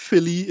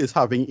Philly is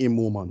having a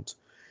moment.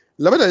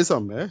 Let me tell you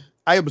something, eh?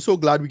 I am so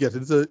glad we get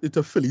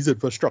into Philly's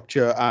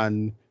infrastructure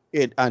and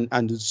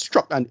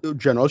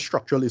general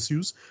structural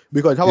issues,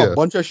 because I have a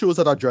bunch of shows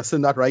that are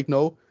addressing that right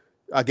now.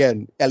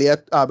 Again,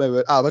 Abbott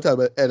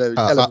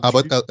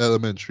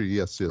Elementary,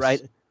 yes.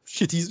 Right,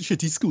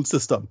 shitty school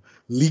system,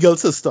 legal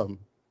system,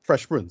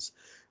 Fresh Prince.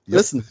 Yep.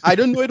 Listen, I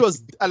didn't know it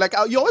was like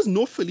you always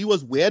know Philly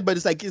was weird, but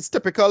it's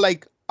typical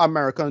like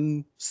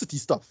American city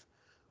stuff.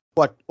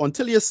 But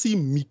until you see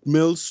Meek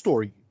Mill's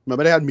story.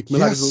 Remember they had Meek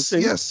Mill had his whole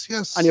thing?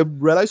 Yes. And you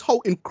realize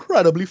how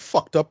incredibly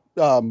fucked up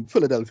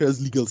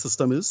Philadelphia's legal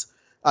system is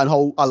and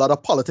how a lot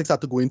of politics had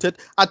to go into it.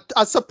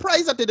 I'm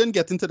surprised that they didn't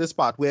get into this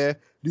part where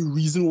the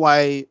reason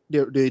why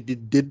they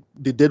did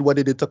what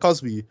they did to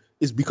Cosby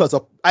is because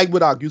of, I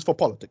would argue, for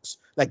politics.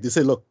 Like they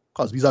say, look,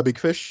 Cosby's a big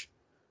fish.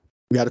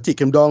 We had to take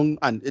him down,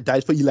 and it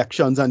died for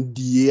elections and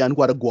DA and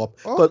what to go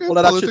up. Okay, all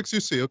politics, you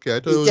say. Okay, I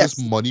thought it was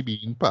just money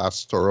being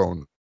passed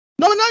around.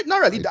 No,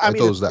 not really. I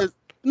mean, that.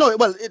 No,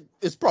 well,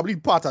 it's probably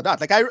part of that.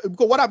 Like,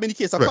 what happened in the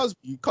case of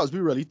Cosby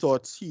really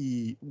thought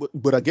he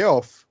would get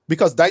off,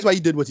 because that's why he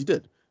did what he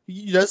did.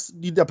 He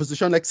just did the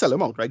position, like, sell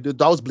him out, right? That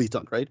was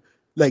blatant, right?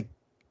 Like,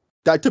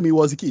 that to me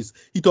was the case.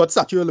 He thought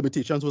statute of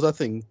limitations was a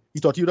thing. He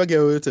thought he would get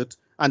away with it,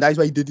 and that's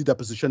why he did the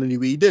deposition in the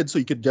way he did, so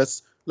he could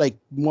just, like,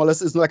 more or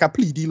less, it's like a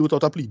plea deal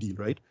without a plea deal,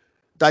 right?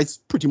 That's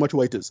pretty much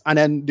what it is. And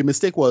then the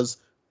mistake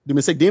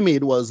they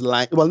made was,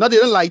 they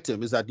didn't lie to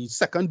him, is that the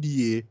second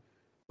DA,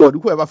 or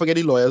whoever, forget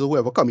the lawyers or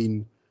whoever come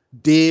in,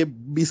 they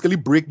basically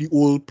break the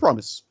old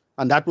promise,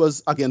 and that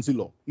was against the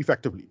law,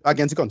 effectively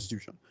against the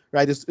Constitution,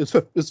 right? It's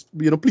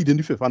pleading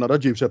the fifth, another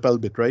James Chappelle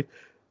bit, right?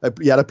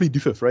 You had to plead the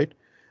fifth, right?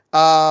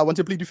 Once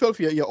you plead the fifth,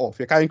 you're off.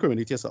 You can't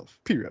incriminate yourself,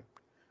 period.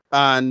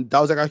 And that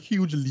was like a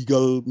huge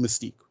legal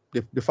mistake.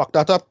 They fucked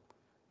that up,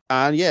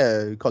 and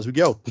because we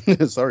get out.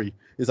 Sorry,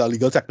 it's a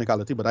legal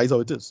technicality, but that's how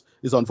it is.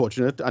 It's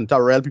unfortunate, and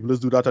Tyrell people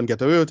just do that and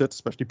get away with it,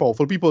 especially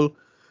powerful people.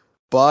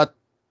 But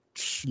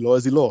law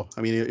is the law.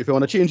 I mean, if you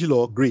want to change the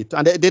law, great.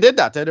 And they did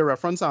that. They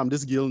reference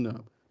this girl,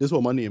 this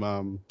woman named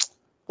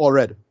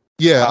Allred.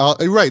 Yeah,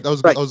 right. I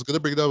was going to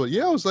bring that up.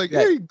 Yeah, I was like,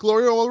 hey,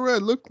 Gloria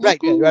Allred, look. Right,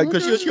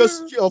 because she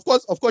was,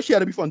 of course, she had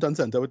to be front and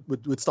center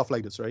with stuff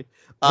like this, right?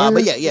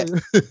 But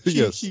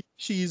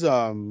she's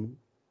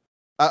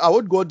I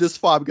would go this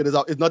far because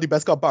it's not the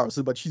best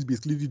comparison, but she's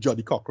basically the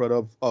Johnny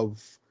Cochran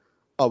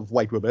of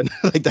white women.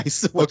 Like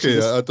that's okay.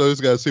 I thought I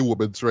was gonna say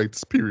women's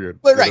rights, period.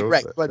 But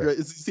right. But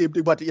it's the same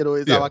thing. But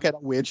it's our kind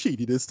of weird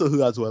shadiness to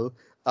her as well.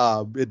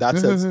 In that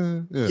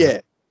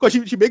sense,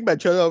 because she make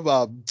mention of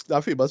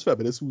that famous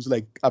feminist who's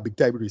like a big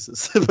time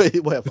racist,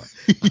 whatever.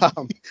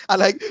 And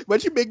like when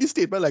she make this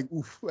statement, like,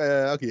 oof,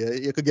 okay,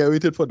 you could get away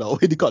with it for now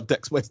in the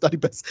context, but it's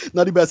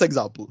not the best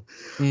example.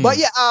 But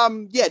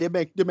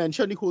they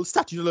mention the whole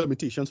statute of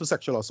limitations for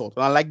sexual assault,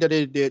 and I like that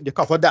they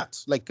covered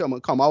that. Like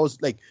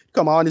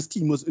Kamau and his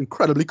team was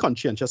incredibly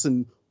conscientious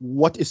in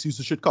what issues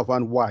they should cover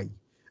and why.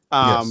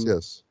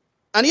 Yes.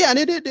 And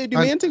the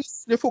main thing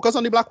is they focus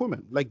on the black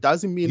women. Like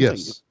that's the main thing.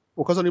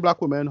 Focus on the black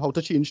women, how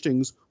to change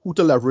things, who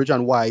to leverage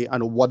and why,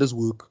 and what does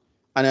work,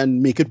 and then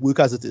make it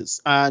work as it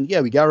is. And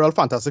we get a real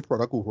fantastic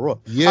product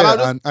overall.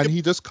 Yeah, and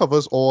he just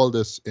covers all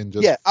this in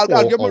just 4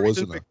 give hours.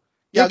 Give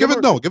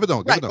it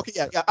down. Right,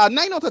 okay,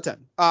 9 out of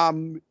 10.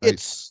 Nice.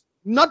 It's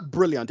not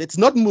brilliant. It's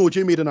not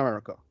Mojo Made in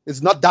America.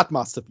 It's not that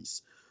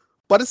masterpiece.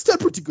 But it's still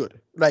pretty good.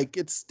 Like,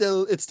 it's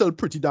still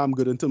pretty damn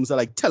good in terms of,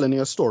 like, telling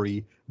your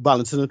story,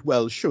 balancing it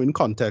well, showing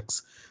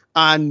context.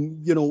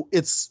 And,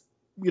 it's...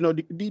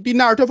 the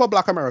narrative of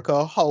Black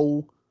America,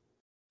 how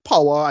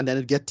power and then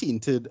it get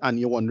tainted, and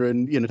you're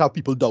wondering, how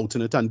people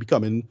doubting it and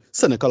becoming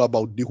cynical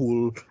about the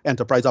whole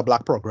enterprise of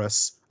Black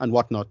progress and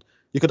whatnot.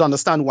 You could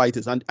understand why it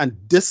is. And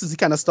this is the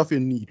kind of stuff you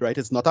need, right?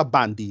 It's not a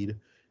band-aid.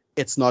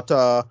 It's not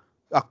a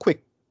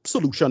quick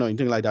solution or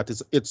anything like that.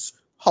 It's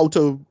how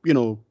to,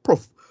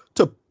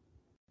 to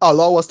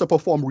allow us to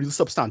perform real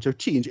substantive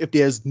change if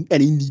there's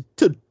any need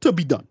to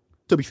be done,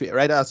 to be fair,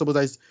 right? I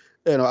suppose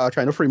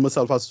trying to frame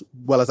myself as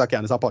well as I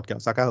can. It's a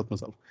podcast. I can help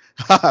myself.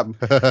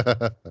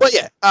 But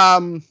yeah,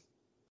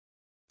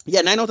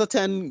 9 out of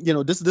 10.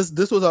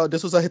 This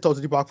was a hit out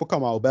of the park for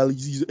Kamau Bell.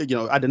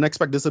 I didn't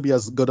expect this to be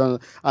as good and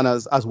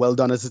as well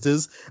done as it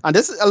is. And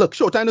this, look,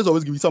 Showtime has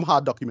always given me some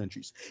hard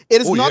documentaries.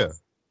 It is not. Yeah.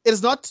 It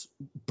is not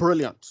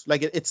brilliant.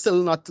 Like it's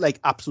still not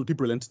like absolutely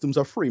brilliant in terms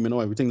of framing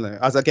or everything. Like,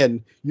 as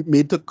again,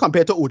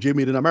 compared to OJ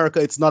Made in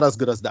America, it's not as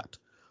good as that,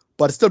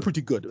 but it's still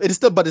pretty good. It's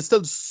still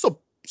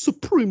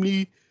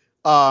supremely,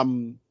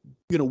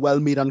 well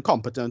made and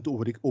competent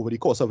over the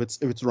course of its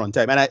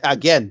runtime. And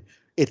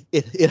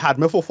it had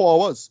me for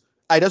 4 hours.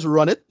 I just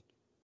run it,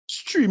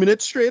 streaming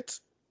it straight,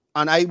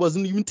 and I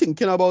wasn't even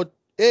thinking about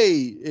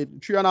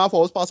 3.5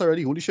 hours passed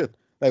already. Holy shit!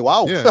 Like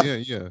wow.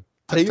 Yeah.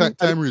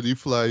 Time really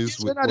flies.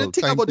 Time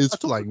is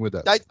flying with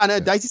that.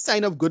 That's a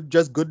sign of good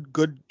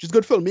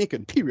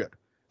filmmaking. Period.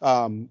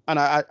 And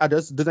I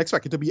just didn't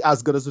expect it to be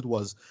as good as it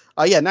was.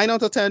 9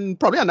 out of 10,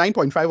 probably a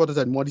 9.5 out of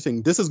 10. What do you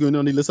think? This is going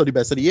on the list of the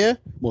best of the year,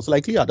 most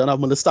likely. I don't have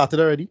my list started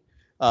already.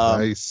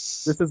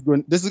 Nice. This is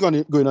going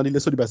on the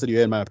list of the best of the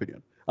year, in my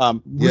opinion.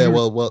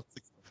 Well,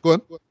 go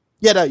on.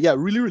 Yeah,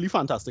 really, really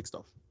fantastic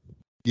stuff.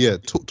 Yeah,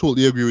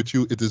 totally agree with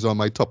you. It is on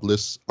my top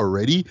list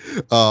already.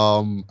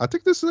 I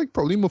think this is like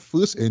probably my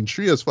first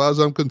entry as far as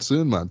I'm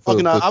concerned, man. For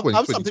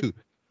 2022.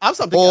 I have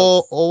something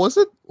else. Or was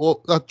it?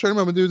 Well, I'm trying to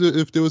remember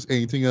if there was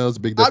anything else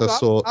big that I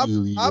saw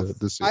earlier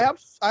this year.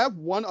 I have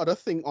one other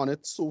thing on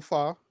it so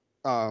far.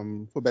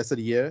 For best of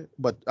the year,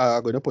 but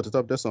I'm going to put it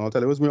up there, so I'll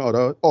tell you what's my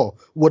other.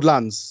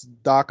 Woodlands,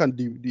 Dark and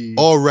the.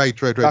 Oh, right.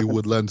 The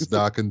Woodlands,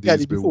 Dark and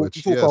Days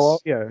Bewitched. The folk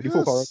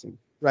horror thing.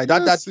 Right.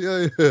 Yeah.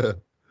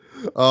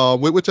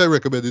 Which I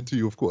recommended to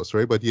you, of course,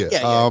 right? But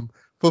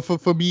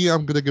for me,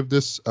 I'm gonna give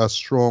this a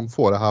strong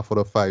 4.5 out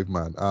of 5,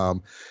 man.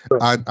 And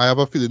I have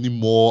a feeling the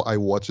more I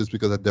watch this,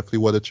 because I definitely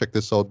want to check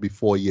this out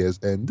before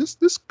year's end.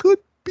 This could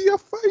be a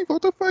 5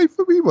 out of 5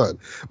 for me, man.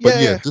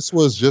 But this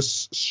was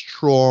just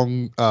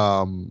strong.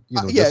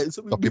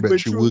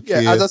 Documentary work.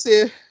 Yeah, as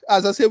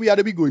I say, we had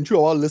to be going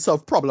through our list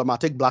of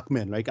problematic black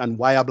men, right? And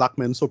why are black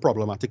men so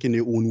problematic in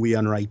their own way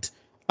and right?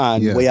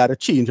 And we had to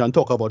change and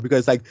talk about,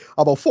 because like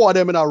about 4 of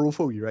them in a row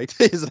for me, right?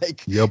 It's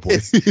like, yeah, boy.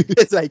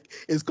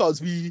 it's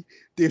Cosby,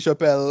 Dave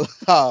Chappelle,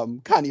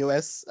 Kanye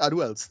West, and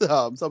who else?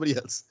 Somebody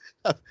else.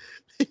 I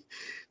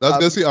was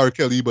gonna say R.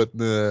 Kelly, but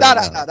nah.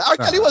 R.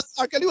 Kelly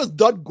was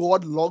done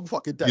gone long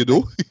fucking time. You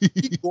know,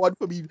 he gone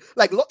for me.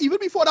 Like even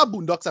before that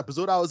Boondocks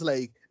episode, I was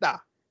like, nah,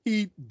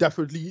 he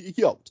definitely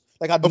out.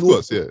 Like at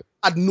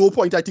no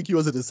point I think he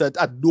was innocent.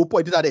 At no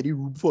point it had any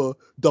room for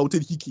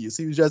doubting his case.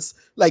 He was just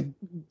like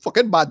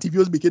fucking Mad TV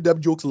was making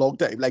them jokes long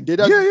time. Like they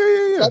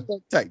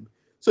long time.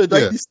 So it's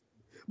like this,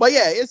 but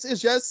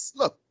it's just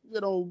look,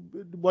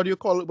 what do you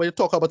call it when you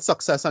talk about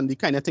success and the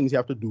kind of things you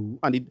have to do.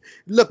 And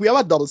look, we have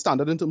a double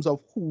standard in terms of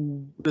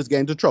who is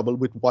getting into trouble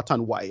with what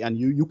and why. And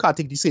you can't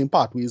take the same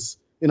pathways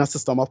in a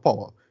system of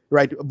power,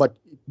 right? But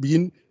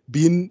being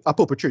a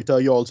perpetrator,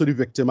 you're also the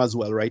victim as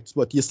well, right?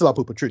 But you're still a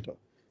perpetrator.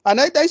 And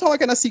that's how I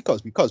kind of see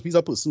Cosby. Cosby's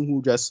a person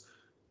who just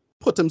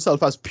put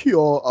himself as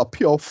a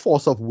pure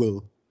force of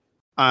will.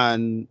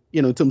 And,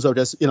 in terms of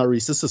just in a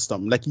racist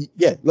system, like he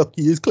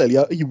is clearly,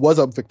 he was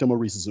a victim of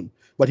racism,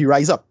 but he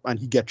rise up and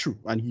he get through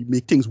and he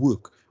make things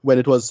work when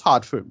it was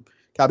hard for him.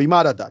 Can't be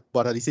mad at that.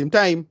 But at the same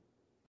time,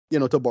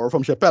 to borrow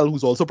from Chappelle,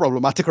 who's also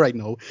problematic right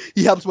now,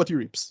 he helps what he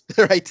reaps,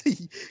 right?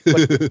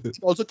 But he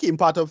also came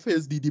part of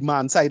the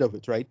man side of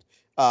it, right?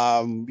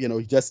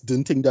 He just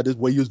didn't think that is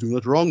what he was doing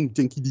it wrong. He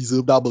think he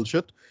deserved that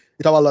bullshit.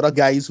 It have a lot of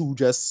guys who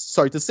just,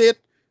 sorry to say it,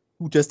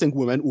 who just think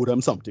women owe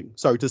them something.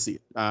 Sorry to say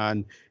it.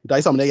 And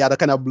that's something that you had to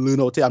kind of learn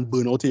out and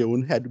burn out your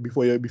own head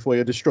before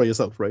you destroy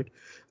yourself, right?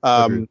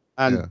 The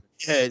man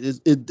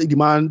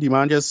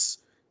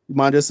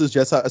just is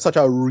just such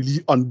a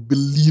really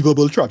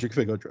unbelievable tragic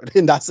figure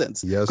in that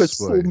sense. Yes, because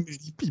so many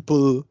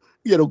people,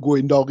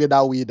 going down in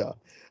that way there.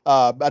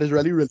 That is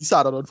really, really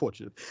sad and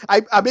unfortunate.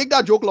 I make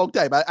that joke long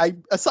time. I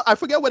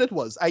forget what it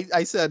was.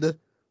 I said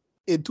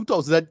in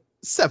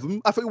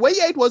 2007, I forget what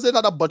year it was, it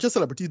had a bunch of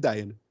celebrities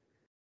dying.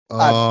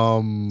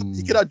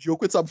 He could have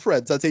joke with some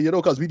friends and say,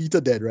 because we need to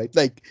dead, right?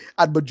 Like,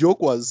 and the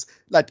joke was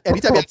like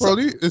anytime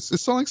probably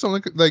it's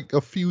something like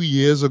a few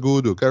years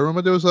ago, though. I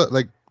remember there was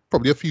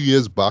probably a few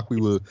years back we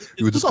were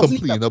just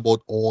complaining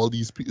about all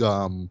these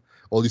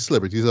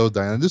celebrities that were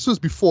dying, and this was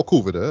before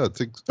COVID. I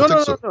think so.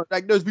 No.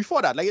 Like it was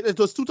before that. Like it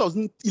was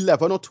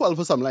 2011 or 12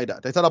 or something like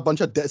that. It had a bunch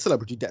of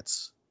celebrity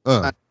deaths.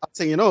 And I'm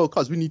saying,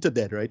 because we need to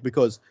dead, right?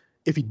 Because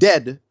if he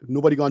dead,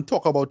 nobody gonna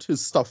talk about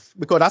his stuff,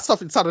 because that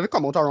stuff started to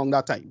come out around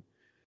that time.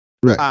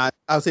 Right. And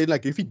I was saying,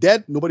 like, if he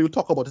dead, nobody will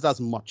talk about it as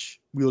much.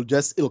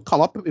 It'll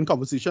come up in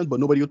conversation, but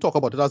nobody will talk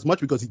about it as much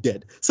because he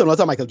dead. Similar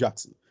to Michael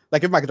Jackson.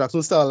 Like, if Michael Jackson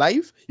was still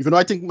alive, even though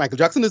I think Michael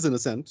Jackson is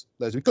innocent,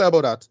 let's be clear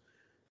about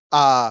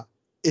that,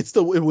 it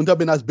wouldn't have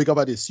been as big of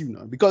an issue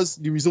now. Because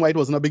the reason why it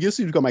wasn't a big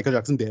issue is because Michael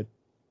Jackson dead.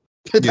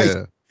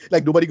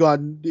 Like, nobody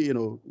gonna,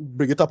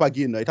 bring it up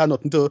again. Right? It had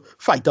nothing to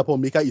fight up or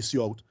make an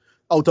issue out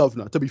of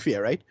now, to be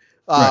fair, right?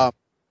 Right.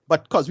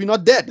 But because we're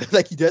not dead,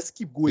 like, he just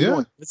keep going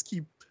on. Just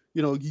keep,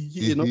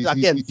 he's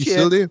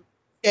still there.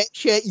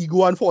 share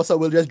ego and force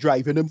will just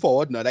driving him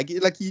forward now. Like he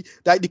like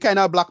the kind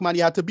of black man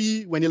he had to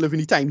be when he lived in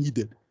the time he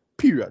did.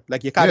 Period.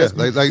 Like you can't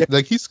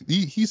just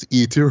be, he's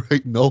 80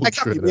 right now.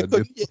 Exactly.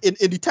 In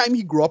the time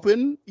he grew up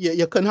in,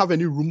 you couldn't have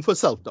any room for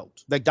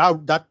self-doubt. Like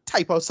that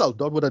type of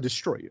self-doubt would have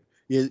destroyed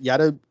you. You had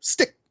to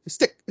stick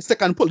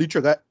and pull the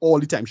trigger all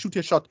the time. Shoot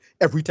your shot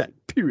every time.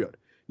 Period.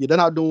 It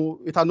had no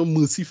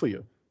mercy for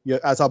you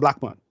as a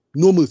black man.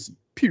 No mercy.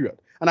 Period.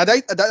 And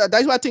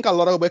that's why I think a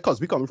lot of where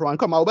Cosby coming from, and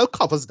Kamau Bell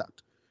covers that.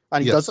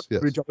 And he does a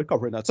great job of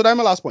covering that. So that's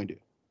my last point here.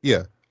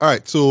 Yeah. All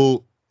right.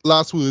 So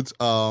last words.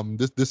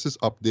 This is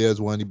up there as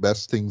one of the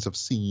best things I've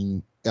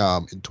seen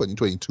in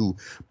 2022,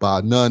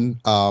 bar none.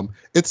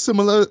 It's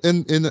similar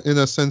in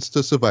a sense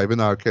to Surviving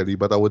R. Kelly,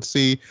 but I would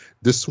say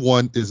this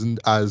one isn't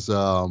as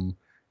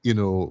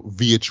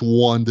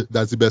VH1.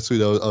 That's the best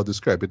way I'll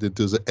describe it in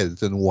terms of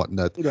editing and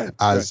whatnot,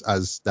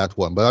 as that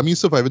one. But I mean,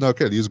 Surviving R.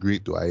 Kelly is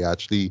great though. I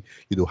actually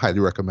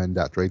highly recommend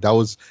that. Right?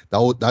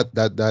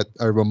 That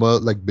I remember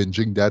like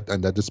binging that,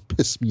 and that just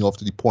pissed me off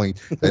to the point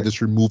that I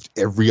just removed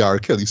every R.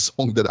 Kelly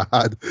song that I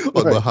had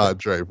on my hard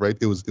drive. Right?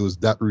 It was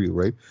that real.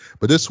 Right?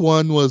 But this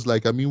one was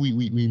like, I mean,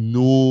 we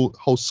know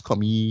how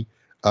scummy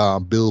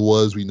Bill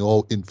was. We know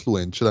how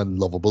influential and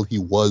lovable he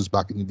was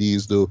back in the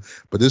days, though.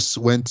 But this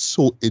went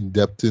so in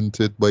depth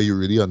into it, where you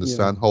really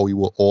understand how we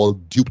were all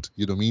duped.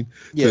 You know what I mean?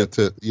 Yeah.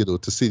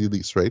 To say the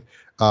least, right?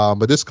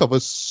 But this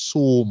covers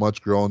so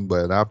much ground,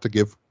 but and I have to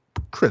give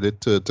credit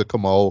to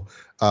Kamau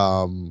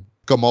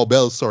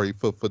Bell, sorry,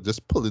 for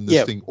just pulling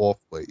this thing off.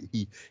 But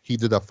he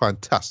did a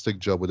fantastic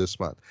job with this,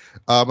 man.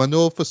 I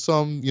know for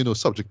some,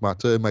 subject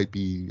matter it might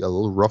be a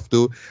little rough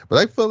though, but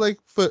I feel like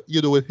for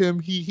with him,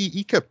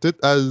 he kept it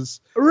as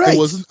right. It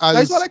wasn't as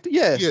that's what I like to,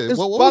 yeah.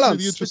 What was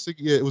really interesting,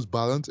 it was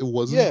balanced. It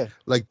wasn't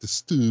like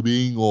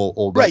disturbing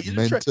or right. Like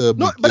meant to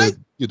no, but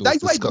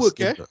that's why it worked,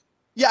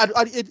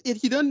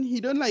 he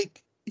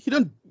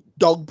don't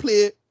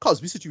dogplay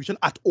Cosby situation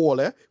at all,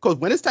 because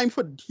when it's time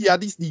for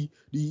the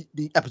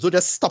episode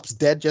just stops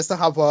dead just to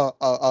have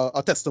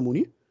a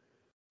testimony,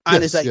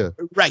 and it's like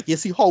right, you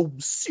see how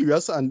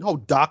serious and how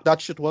dark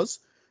that shit was,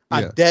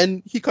 and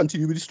then he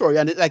continued with the story,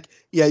 and it like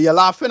you're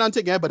laughing and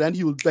thinking, but then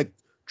he will like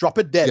drop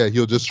it dead. Yeah,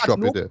 he'll just drop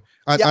it there.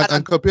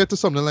 And compared to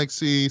something like,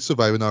 say,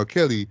 Surviving R.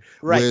 Kelly,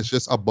 where it's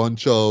just a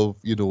bunch of,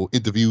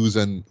 interviews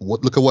and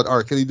look at what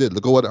R. Kelly did,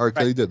 look at what R.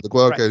 Kelly did, look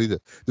what R. Kelly did.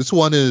 This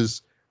one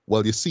is,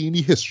 well, you're seeing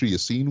the history, you're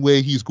seeing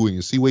where he's going,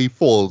 you see where he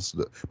falls,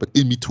 but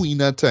in between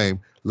that time,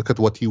 look at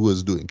what he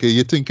was doing. Okay,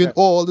 you're thinking,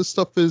 all this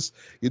stuff is,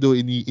 in the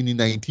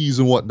 90s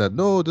and whatnot.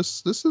 No,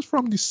 this is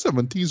from the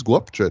 70s go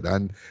up trend,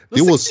 and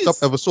they will stop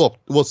ever so up.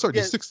 Well, sorry, the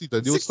 60s.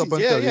 They will stop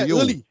and tell you,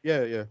 early.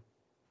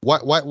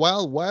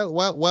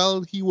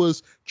 While he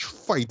was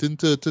fighting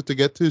to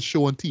get his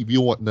show on TV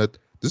and whatnot,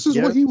 this is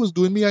what he was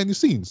doing behind the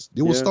scenes.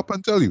 They will stop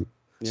and tell you.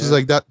 It's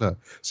like that now.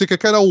 So you can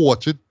kind of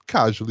watch it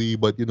casually,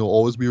 but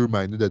always be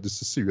reminded that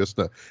this is serious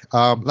now.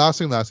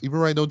 Last, even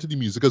right down to the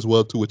music as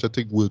well too, which I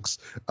think works.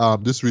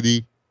 This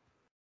really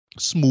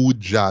smooth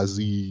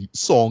jazzy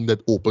song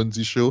that opens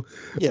the show.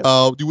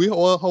 The way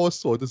how I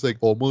saw it is like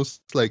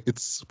almost like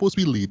it's supposed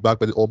to be laid back,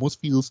 but it almost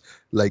feels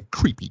like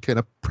creepy, kind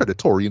of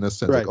predatory in a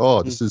sense. Like,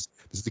 this is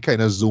the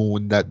kind of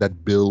zone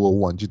that Bill will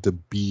want you to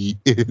be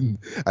in,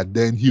 and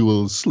then he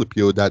will slip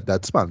you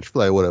that Spanish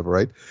fly or whatever,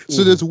 right?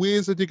 So there's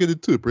ways that you can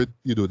interpret,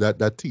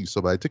 that tease.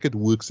 So I think it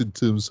works in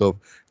terms of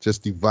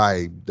just the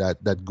vibe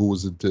that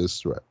goes into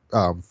this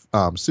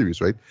series,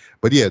 right?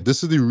 But yeah,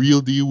 this is the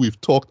real deal. We've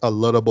talked a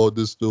lot about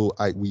this though.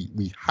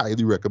 We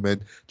highly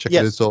recommend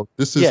checking this out.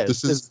 This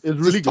is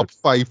really top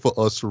 5 for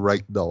us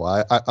right now.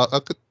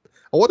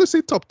 I want to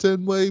say top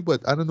 10 way,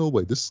 but I don't know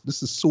why. This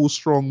is so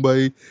strong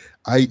by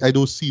I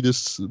don't see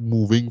this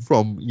moving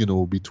from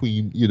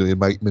between in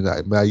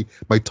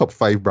my top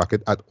 5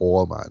 bracket at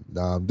all,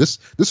 man. This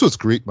was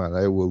great,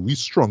 man. We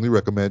strongly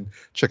recommend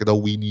check it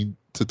out. We need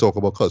to talk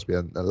about Cosby.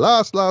 And the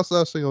last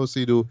thing I will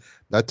say though,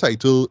 that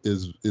title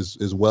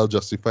is well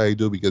justified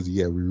though, because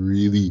we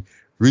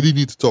really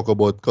need to talk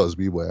about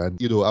Cosby, boy. And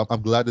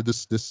I'm glad that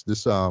this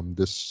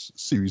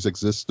series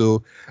exists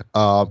though.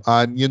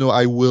 And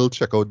I will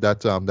check out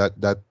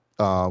that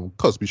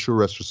Cosby Show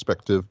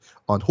retrospective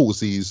on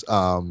Jose's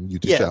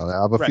YouTube channel.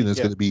 I have a feeling it's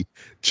going to be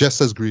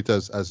just as great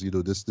as this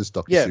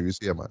docu series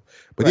here, man.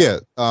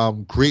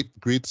 But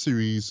great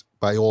series.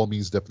 By all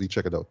means, definitely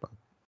check it out, man.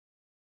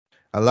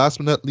 And last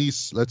but not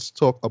least, let's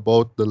talk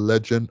about The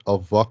Legend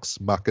of Vox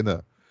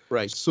Machina.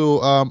 Right. So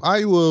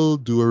I will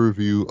do a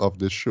review of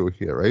this show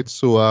here, right?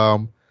 So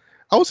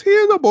I was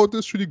hearing about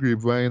this through the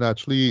grapevine,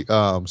 actually,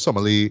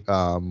 Summerlee,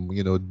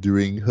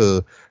 during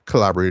her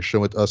collaboration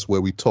with us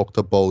where we talked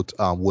about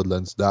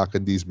Woodlands Dark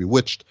and Days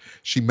Bewitched.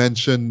 She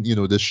mentioned,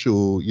 this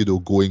show,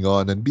 going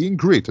on and being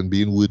great and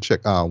being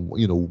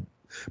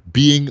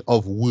being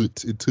of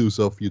worth in terms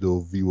of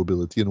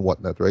viewability and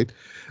whatnot, right?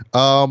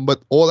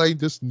 But all I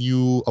just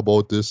knew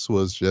about this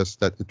was just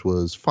that it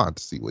was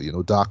fantasy,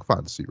 dark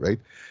fantasy,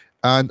 right?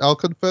 And I'll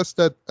confess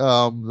that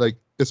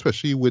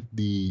especially with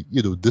the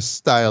this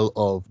style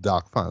of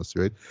dark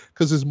fantasy, right?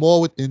 Because it's more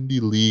within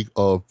the league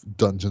of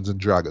Dungeons and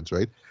Dragons,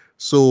 right?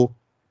 So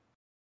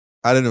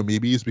I don't know,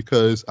 maybe it's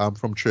because I'm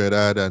from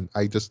Trinidad and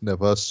I just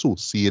never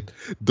associate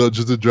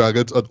Dungeons and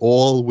Dragons at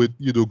all with,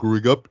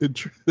 growing up in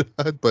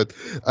Trinidad, but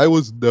I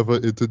was never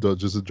into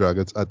Dungeons and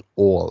Dragons at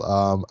all.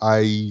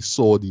 I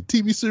saw the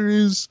TV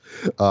series,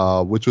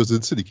 which was in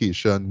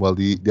syndication. Well,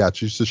 they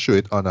actually used to show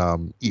it on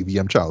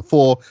AVM Channel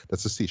 4,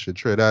 that's the station in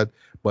Trinidad,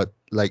 but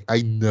like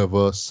I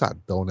never sat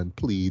down and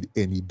played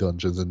any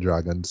Dungeons and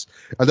Dragons.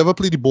 I never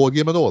played the board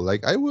game at all.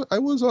 Like I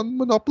was on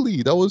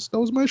Monopoly. That was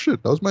my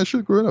shit. That was my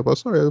shit growing up. I'm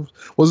sorry, I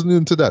wasn't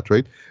into that,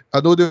 right? I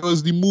know there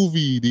was the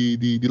movie,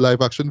 the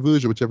live action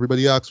version, which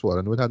everybody asked for.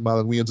 I know it had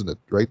Marlon Wayans in it,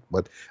 right?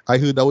 But I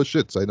heard that was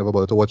shit, so I never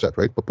bothered to watch that,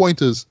 right? But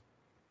point is,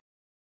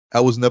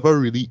 I was never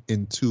really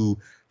into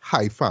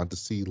high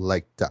fantasy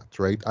like that,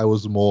 right? I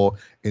was more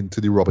into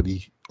the Robert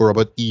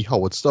E.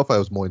 Howard stuff. I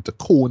was more into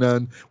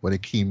Conan when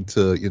it came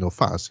to,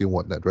 fantasy and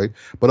whatnot, right?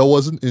 But I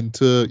wasn't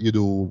into,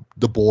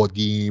 the board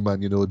game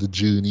and, the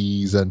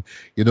journeys and,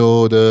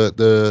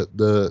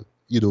 the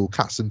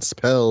casting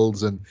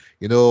spells and,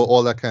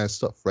 all that kind of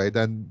stuff, right?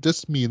 And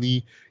just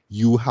mainly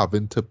you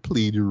having to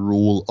play the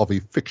role of a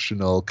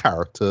fictional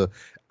character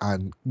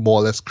and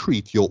more or less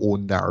create your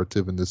own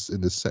narrative in this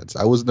sense.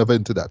 I was never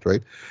into that,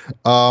 right?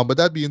 But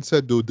that being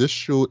said, though, this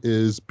show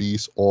is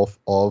based off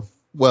of,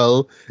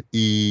 well,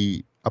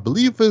 I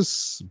believe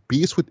it's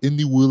based within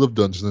the world of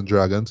Dungeons and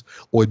Dragons,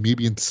 or it may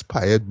be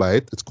inspired by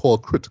it. It's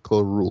called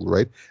Critical Role,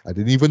 right? I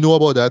didn't even know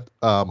about that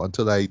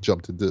until I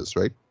jumped into this,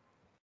 right?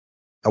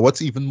 And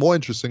what's even more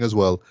interesting as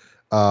well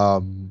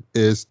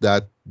is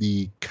that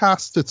the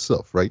cast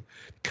itself, right?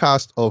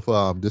 Cast of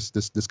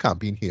this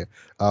campaign here,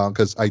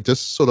 because I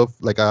just sort of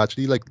I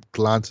actually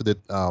glanced at it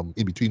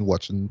in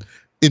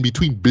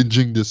between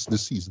binging this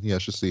season here, I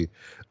should say.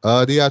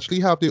 They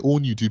actually have their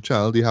own YouTube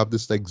channel. They have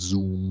this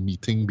Zoom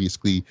meeting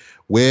basically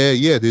where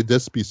they're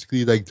just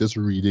basically just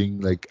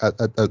reading,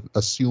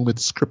 assume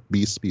it's script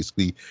based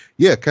basically.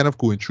 Yeah, kind of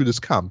going through this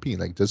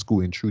campaign, just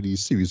going through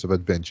these series of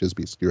adventures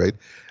basically, right?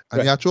 And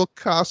right. The actual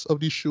cast of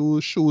the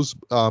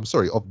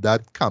of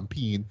that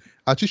campaign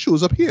actually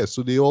shows up here.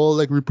 So they all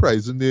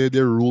reprising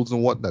their roles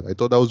and whatnot. I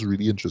thought that was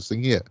really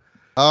interesting here.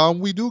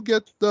 We do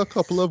get a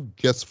couple of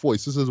guest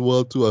voices as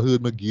well too. I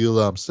heard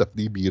McGill,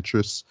 Stephanie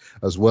Beatrice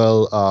as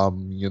well.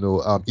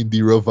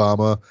 Indira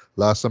Varma.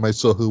 Last time I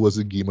saw her was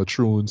in Game of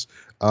Thrones.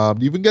 You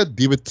even get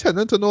David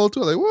Tennant and all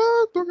too. Like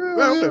what?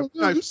 Okay,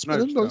 nice,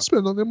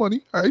 spend on their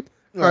money. All right.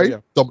 All right.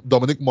 Yeah.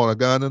 Dominic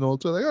Monaghan and all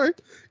too. Like all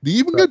right. They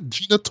even get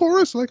Gina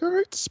Torres. Like all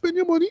right, spend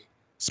your money.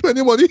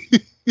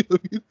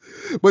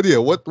 But yeah,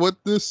 what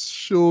this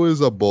show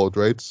is about,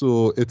 right?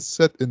 So it's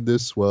set in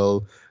this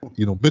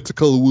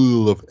mythical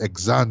world of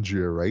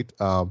Exandria, right?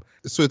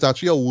 So it's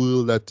actually a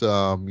world that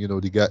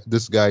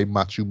this guy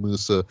Matthew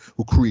Mercer,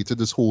 who created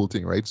this whole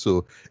thing, right?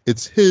 So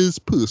it's his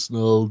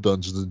personal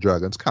Dungeons and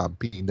Dragons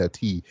campaign that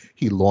he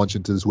launched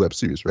into this web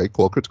series, right?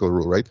 Called Critical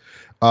Role, right?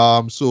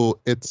 So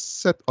it's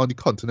set on the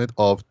continent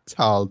of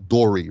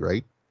Tal'Dorei,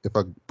 right? If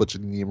I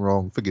butchered the name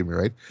wrong, forgive me,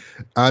 right?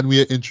 And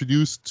we are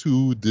introduced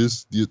to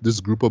this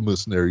group of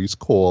mercenaries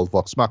called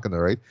Vox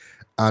Machina, right?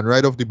 And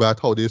right off the bat,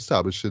 how they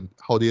establish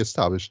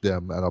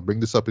them, and I'll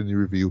bring this up in the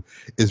review,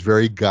 is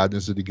very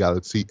Guardians of the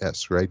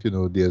Galaxy-esque, right?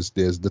 There's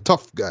the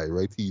tough guy,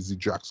 right? He's the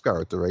Drax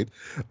character, right?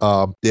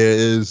 There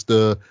is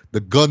the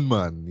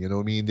gunman, you know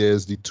what I mean?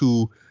 There's the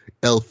two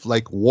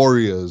elf-like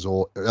warriors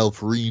or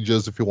elf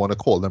rangers, if you want to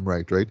call them,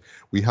 right?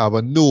 We have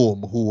a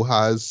gnome who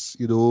has,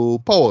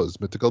 powers,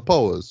 mythical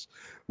powers.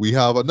 We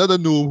have another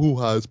gnome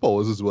who has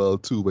powers as well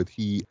too, but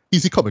he's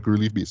the comic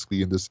relief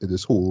basically in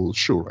this whole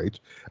show, right?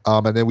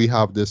 And then we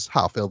have this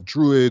half-elf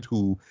druid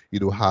who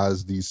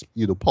has these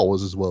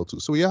powers as well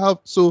too.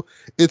 So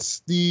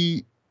it's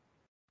the,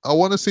 I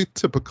want to say,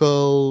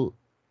 typical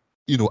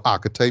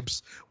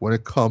archetypes when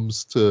it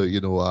comes to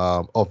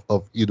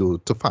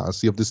to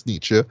fantasy of this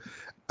nature.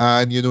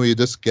 And you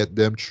just get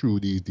them through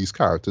these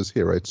characters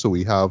here, right? So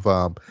we have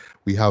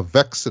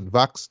Vex and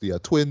Vax. They are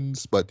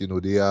twins, but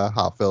they are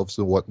half elves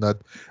and whatnot.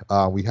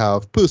 We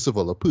have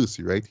Percival or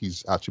Percy, right?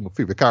 He's actually my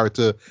favorite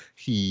character.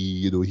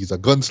 He's a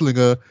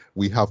gunslinger.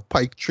 We have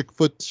Pike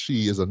Trickfoot.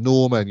 She is a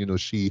gnome, and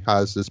she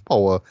has this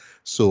power.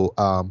 So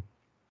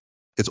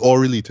it's all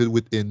related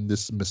within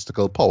this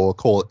mystical power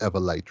called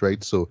Everlight,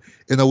 right? So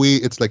in a way,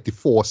 it's like the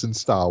Force in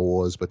Star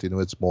Wars, but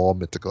it's more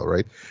mythical,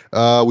 right?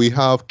 We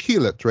have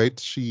Kaelit, right?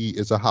 She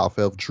is a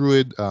half-elf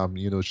druid.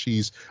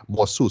 She's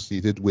more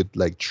associated with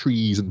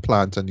trees and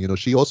plants, and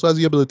she also has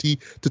the ability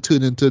to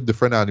turn into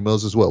different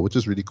animals as well, which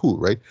is really cool,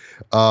 right?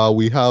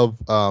 We have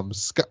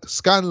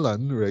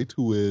Scanlan, right,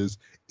 who is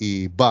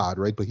a bard,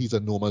 right? But he's a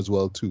gnome as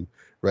well too.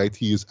 Right,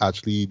 he is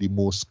actually the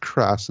most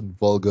crass and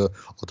vulgar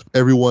out of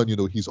everyone.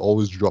 He's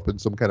always dropping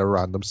some kind of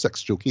random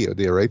sex joke here or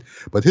there, right?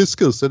 But his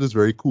skill set is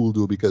very cool,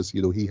 though, because he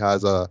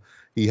has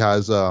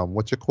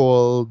what you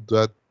call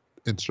that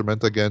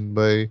instrument again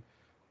by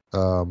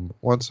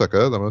 1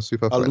 second. Let me see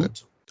if I find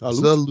it. Is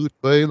it a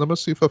lute by? Let me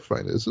see if I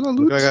find it. Is it a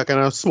lute? Like a kind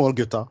of small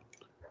guitar.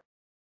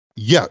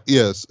 Yeah.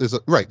 Yes. It's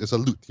a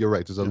lute. You're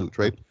right. It's a lute,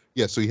 right?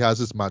 Yeah, so he has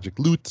this magic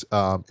loot.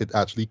 It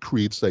actually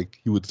creates, like,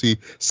 you would see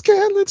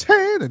Scanlan's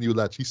hand, and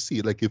you'll actually see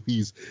it like if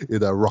he's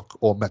in a rock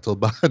or metal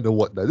band or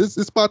whatnot.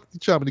 It's part of the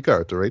charm of the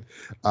character, right?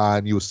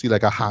 And you'll see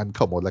like a hand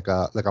come out, like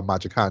a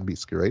magic hand,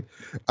 basically, right?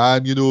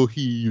 And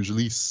he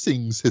usually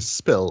sings his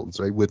spells,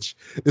 right? Which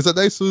is a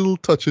nice little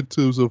touch in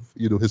terms of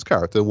his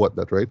character and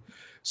whatnot, right?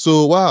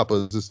 So what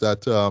happens is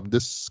that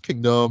this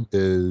kingdom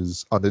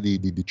is under the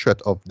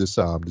threat of this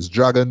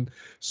dragon.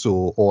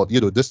 So, or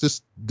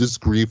this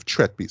grave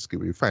threat, basically.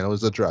 We find out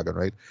it's a dragon,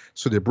 right?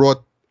 So they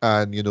brought,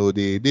 and they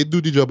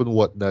do the job and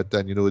whatnot,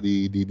 and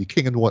the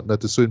king and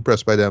whatnot is so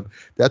impressed by them.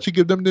 They actually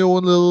give them their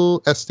own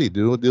little estate,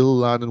 their little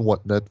land and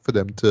whatnot for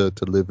them to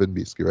live in,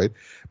 basically, right?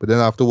 But then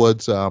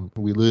afterwards,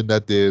 we learn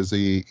that there's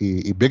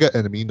a bigger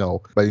enemy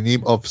now by the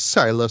name of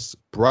Silas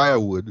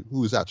Briarwood,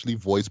 who is actually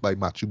voiced by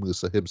Matthew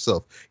Mercer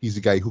himself. He's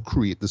the guy who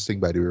created this thing,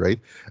 by the way,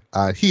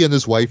 right? He and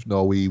his wife,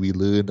 now we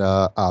learn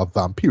are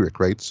vampiric,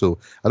 right? So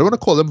I don't want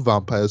to call them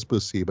vampires per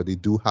se, but they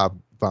do have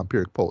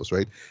vampiric powers,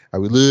 right?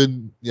 And we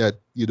learn that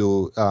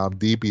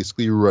they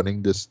basically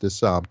running this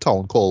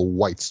town called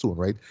Whitestone,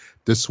 right?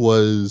 This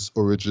was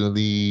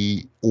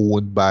originally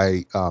owned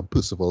by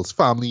Percival's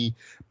family,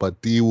 but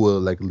they were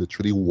like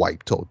literally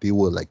wiped out. They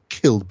were like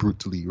killed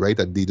brutally, right?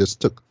 And they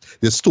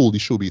stole the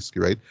show,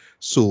 basically, right?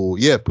 So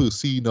yeah,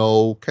 Percy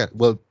now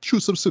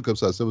through some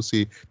circumstances, I would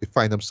say they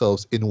find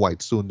themselves in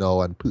Whitestone now,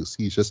 and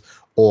Percy is just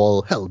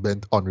all hell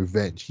bent on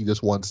revenge. He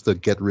just wants to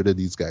get rid of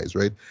these guys,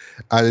 right?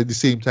 And at the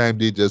same time,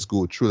 they just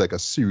go through like a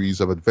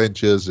series of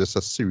adventures, just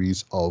a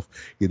series of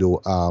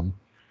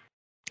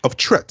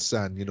threats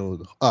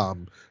and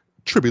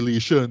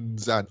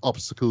tribulations and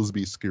obstacles,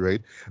 basically,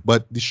 right?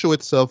 But the show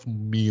itself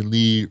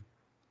mainly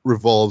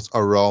revolves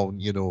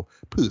around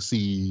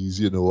Percy's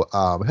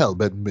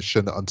hellbent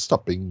mission on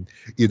stopping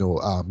the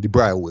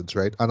Briarwoods,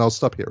 right? And I'll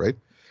stop here, right?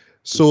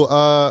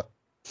 So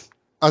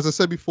as I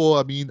said before,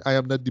 I mean, I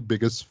am not the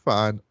biggest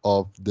fan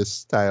of this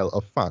style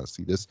of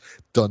fantasy, this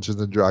Dungeons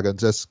and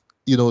Dragons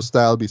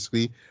style,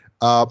 basically.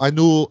 I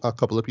know a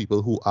couple of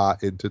people who are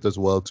into it as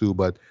well too,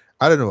 but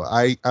I don't know.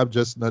 I'm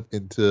just not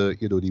into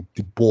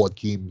the board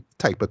game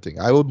type of thing.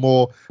 I would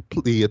more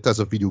play it as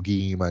a video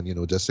game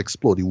and just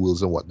explore the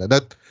worlds and whatnot.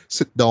 Not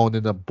sit down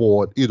in a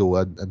board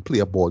and play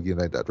a board game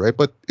like that, right?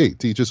 But hey,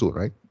 teach your own,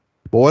 right?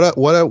 But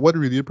what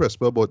really impressed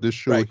me about this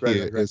show Right.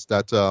 is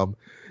that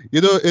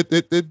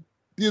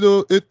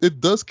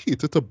it does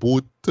cater to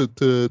both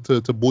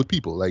to both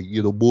people, like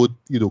both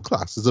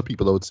classes of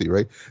people, I would say,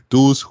 right?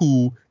 Those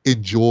who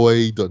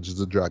enjoy Dungeons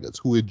and Dragons,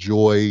 who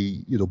enjoy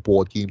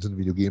board games and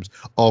video games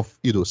of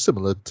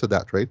similar to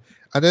that, right?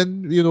 And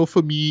then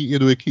for me,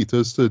 it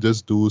caters to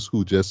just those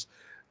who just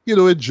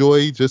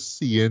enjoy just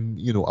seeing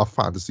a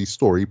fantasy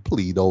story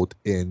played out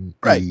in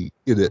in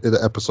an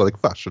episodic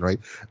fashion, right?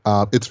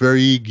 It's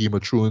very Game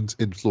of Thrones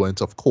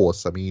influence, of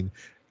course. I mean,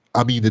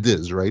 it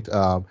is, right?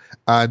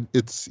 And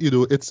it's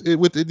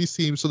within the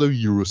same sort of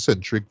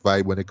Eurocentric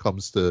vibe when it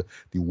comes to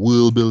the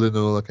world building and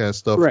all that kind of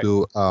stuff, Right.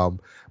 too.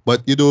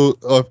 But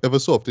ever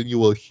so often you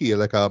will hear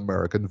like an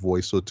American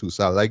voice or two.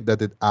 So I like that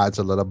it adds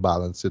a lot of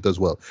balance to it as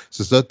well.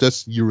 So it's not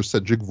just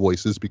Eurocentric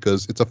voices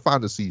because it's a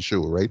fantasy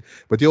show, right?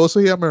 But you also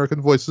hear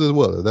American voices as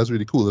well. That's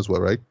really cool as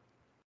well, right?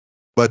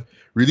 But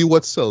really,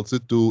 what sells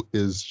it though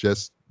is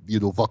just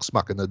Vox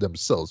Machina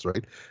themselves,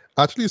 right?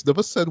 Actually, it's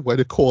never said why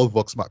they call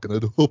Vox Machina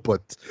though,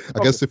 but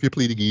I guess if you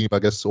play the game, I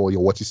guess, or you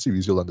watch the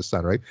series, you'll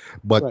understand, right?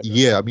 But Right.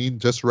 yeah, I mean,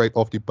 just right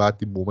off the bat,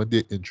 the moment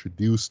they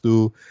introduced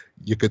to,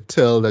 you could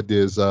tell that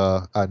there's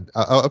and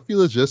I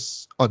feel it's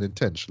just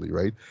unintentionally,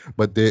 right?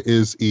 But there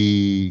is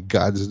a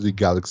Guardians of the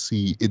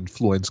Galaxy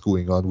influence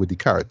going on with the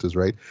characters,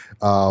 right?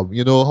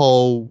 You know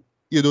how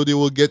they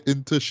will get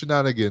into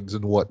shenanigans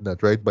and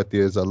whatnot, right? But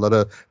there's a lot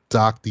of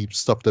dark, deep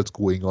stuff that's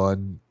going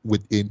on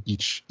within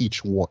each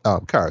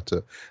one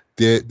character.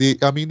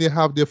 I mean, they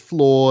have their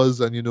flaws,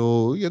 and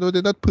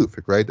they're not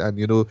perfect, right?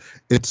 And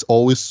it's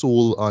always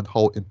sold on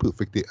how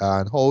imperfect they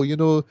are and how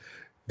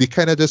they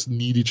kind of just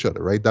need each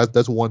other, right?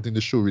 That's one thing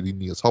the show really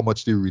needs, how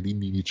much they really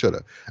need each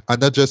other.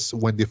 And not just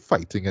when they're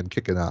fighting and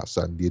kicking ass,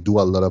 and they do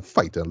a lot of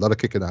fighting, a lot of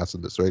kicking ass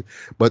in this, right?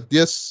 But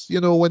yes,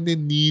 when they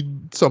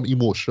need some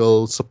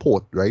emotional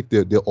support, right?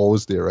 They're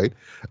always there, right?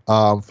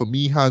 For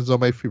me, hands on,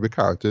 my favorite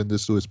character in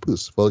this show is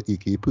Percival,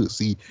 aka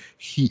Percy.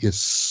 He is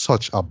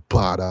such a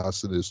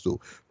badass in this show.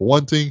 For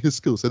one thing, his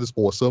skill set is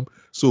awesome.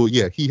 So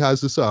yeah, he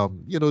has this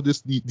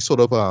the sort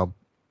of I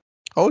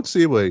would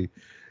say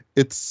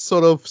it's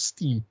sort of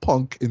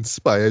steampunk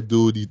inspired,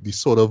 though, the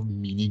sort of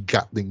mini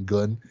Gatling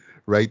gun,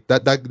 right?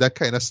 That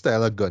kind of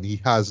style of gun,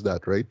 he has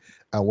that, right?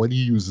 And when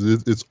he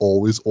uses it, it's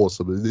always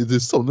awesome.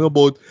 There's something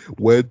about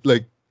where,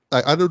 like,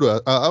 I don't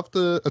know. I have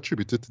to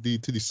attribute it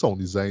to the sound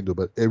design, though.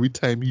 But every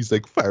time he's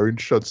like firing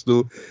shots,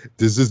 though,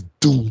 there's this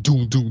doom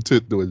doom doom to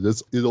it, though.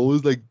 It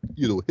always like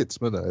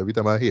hits me now every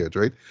time I hear it,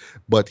 right?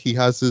 But he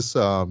has this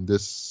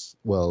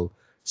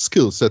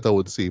skill set, I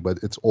would say. But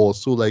it's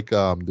also like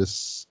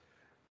this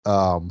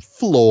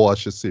flaw, I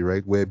should say,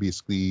 right? Where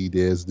basically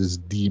there's this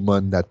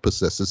demon that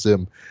possesses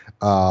him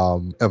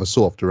ever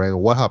so often, right?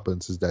 And what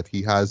happens is that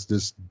he has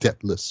this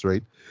death list,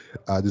 right?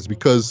 This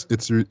because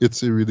it's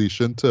in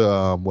relation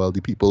to well,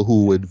 the people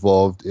who were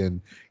involved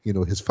in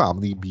his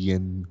family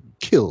being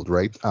killed,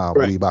 right?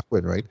 Way back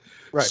when, right?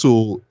 Right.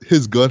 So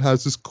his gun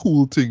has this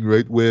cool thing,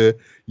 right, where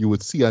you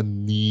would see a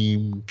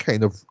name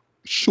kind of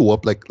show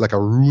up like a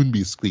rune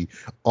basically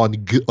on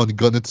the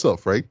gun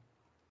itself, right?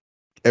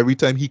 Every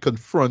time he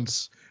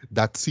confronts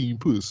that same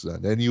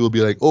person, and he will be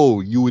like,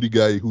 "Oh, you were the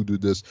guy who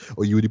did this,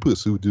 or you were the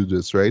person who did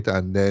this," right?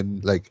 And then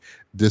like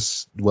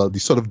this, well, the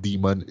sort of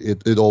demon,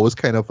 it always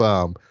kind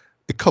of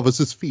it covers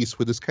his face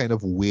with this kind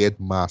of weird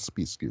mask,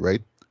 basically,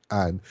 right?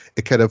 And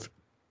it kind of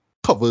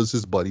covers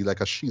his body like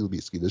a shield,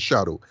 basically, the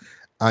shadow.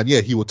 And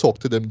yeah, he will talk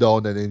to them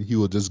down, and then he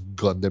will just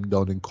gun them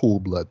down in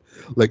cold blood.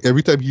 Like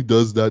every time he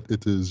does that,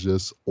 it is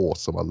just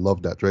awesome. I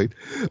love that, right?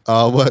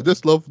 I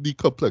just love the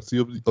complexity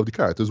of the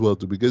character as well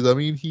too, because I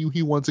mean,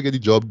 he wants to get the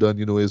job done.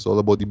 It's all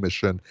about the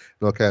mission and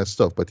all kind of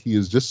stuff. But he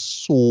is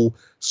just so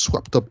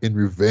swept up in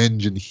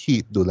revenge and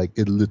hate, though. Like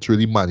it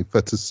literally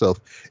manifests itself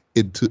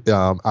into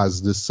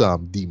as this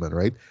demon,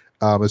 right?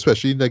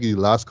 Especially in like the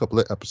last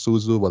couple of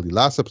episodes, though. Well, the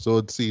last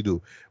episode, see,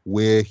 though,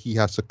 where he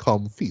has to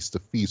come face to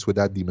face with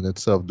that demon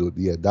itself, dude.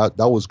 Yeah, that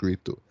was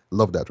great too.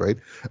 Love that, right?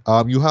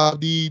 You have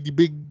the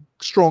big,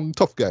 strong,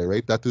 tough guy,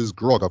 right? That is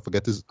Grog. I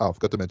forgot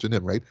to mention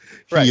him, right?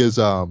 Right. He is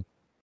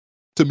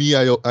to me,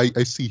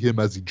 I see him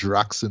as the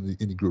Drax in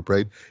the group,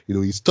 right?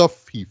 He's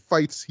tough, he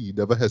fights, he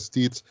never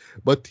hesitates,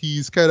 but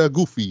he's kind of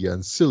goofy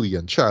and silly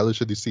and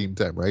childish at the same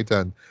time, right?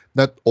 And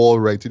not all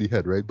right to the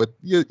head, right? But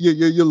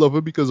you love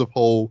him because of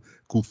how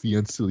goofy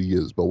and silly he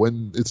is. But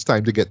when it's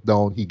time to get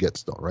down, he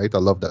gets down, right? I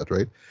love that,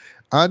 right?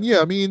 And yeah,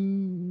 I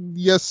mean,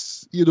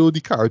 yes,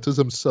 the characters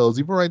themselves,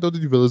 even right now,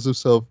 the villains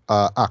themselves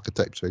are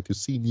archetypes, right? You've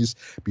seen these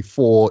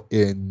before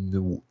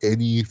in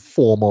any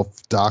form of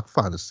dark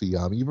fantasy.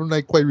 Even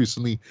like quite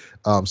recently,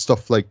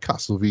 stuff like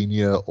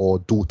Castlevania or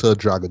Dota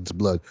Dragon's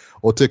Blood,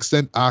 or to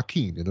extent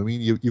Arcane. I mean,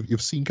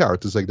 you've seen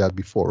characters like that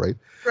before, right?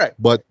 Right.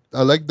 But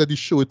I like that the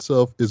show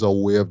itself is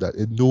aware of that.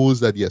 It knows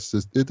that yes,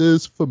 it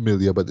is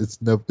familiar, but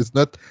it's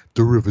not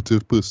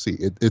derivative per se.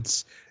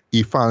 It's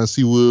a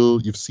fantasy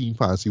world. You've seen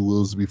fantasy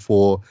worlds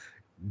before.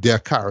 There are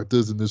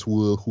characters in this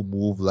world who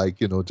move like,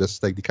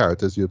 just like the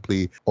characters you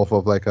play off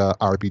of like a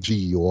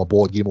RPG or a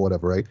board game or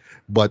whatever, right?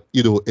 But,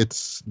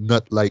 it's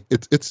not like,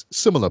 it's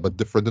similar but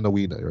different in a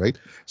way, right?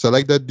 So I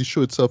like that the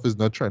show itself is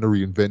not trying to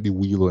reinvent the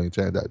wheel or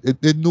anything like that.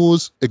 It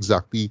knows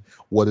exactly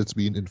what it's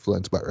being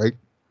influenced by, right?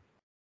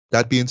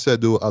 That being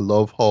said, though, I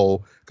love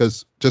how,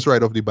 because just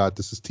right off the bat,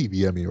 this is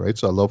TVME, right?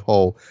 So I love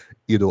how,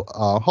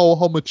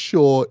 how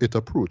mature it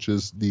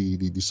approaches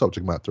the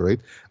subject matter,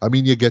 right? I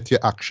mean, you get your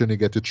action, you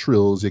get your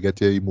thrills, you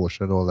get your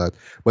emotion, all that,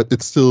 but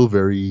it's still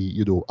very,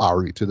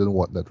 R-rated and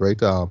whatnot,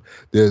 right?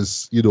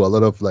 There's, a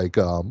lot of like,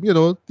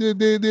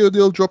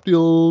 they'll drop the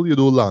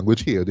old,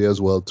 language here, there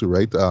as well too,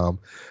 right?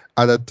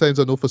 And at times,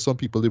 I know for some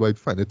people, they might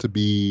find it to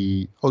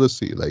be, how to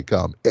say, like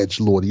edge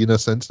lordy in a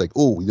sense, like,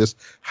 oh, we just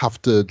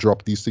have to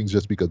drop these things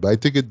just because. But I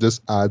think it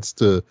just adds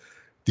to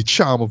the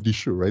charm of the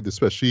show, right?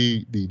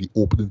 Especially the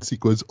opening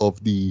sequence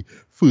of the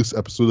first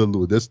episode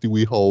alone. That's the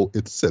way how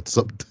it sets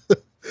up,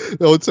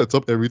 how it sets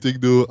up everything.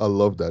 Though I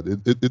love that.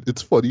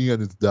 It's funny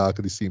and it's dark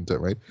at the same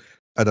time, right?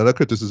 Another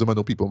criticism I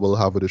know people will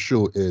have of the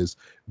show is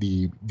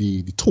the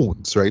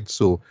tones, right?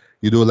 So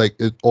like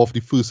off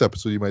the first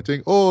episode, you might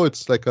think, oh,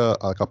 it's like a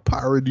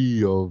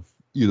parody of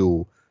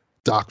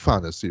dark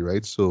fantasy,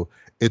 right? So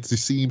it's the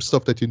same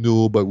stuff that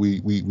but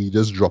we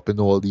just drop in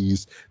all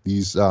these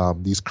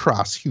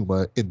crass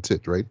humor into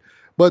it, right?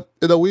 But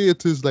in a way,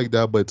 it is like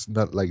that, but it's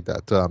not like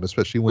that.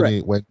 Especially when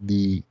Right. when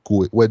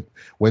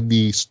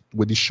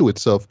the show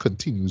itself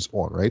continues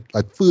on, right?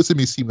 At first, it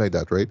may seem like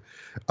that, right?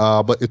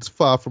 But it's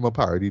far from a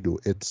parody, though.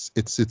 It's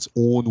its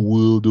own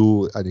world,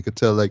 though, and you can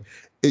tell, like,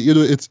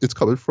 it's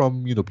coming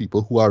from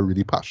people who are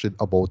really passionate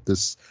about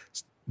this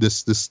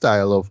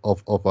style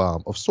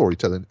of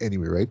storytelling,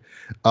 anyway, right?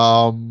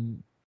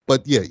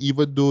 But yeah,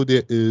 even though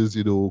there is,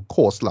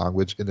 coarse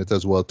language in it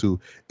as well too,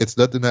 it's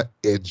not in an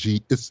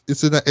edgy,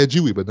 it's in an edgy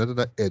way, but not in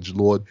an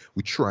edgelord.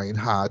 We trying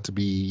hard to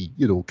be,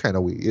 kind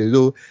of way.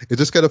 It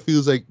just kind of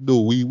feels like,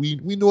 no, we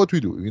know what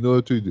we do. We know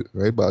what we do,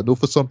 right? But I know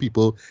for some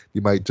people,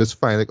 you might just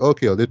find like,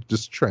 okay, well, they're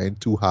just trying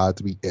too hard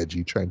to be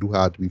edgy, trying too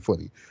hard to be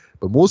funny.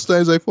 But most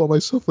times I find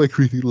myself like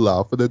really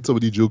laughing at some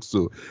of the jokes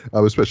too,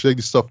 especially like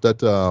the stuff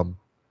that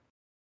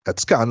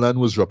Scanlan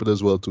was dropping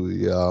as well too.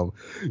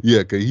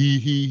 Yeah, 'cause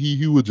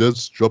he would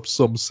just drop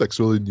some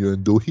sexual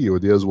innuendo here or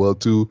there as well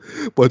too.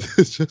 But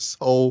it's just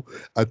how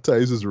at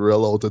times it's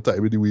real out of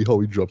time in the way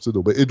how he drops it.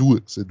 But it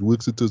works. It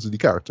works in terms of the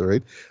character,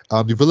 right?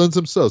 The villains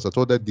themselves, I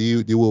thought that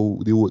they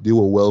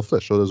were well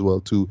fleshed out as well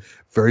too.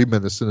 Very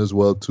menacing as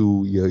well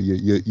too.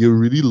 You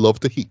really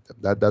love to hate them.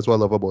 That's what I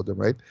love about them,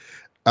 right?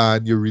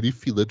 And you really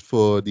feel it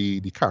for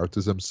the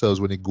characters themselves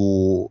when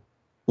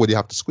they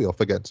have to square off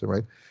against them,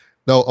 right?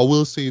 Now, I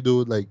will say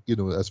though, like,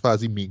 as far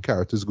as the main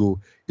characters go,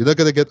 you're not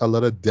gonna get a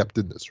lot of depth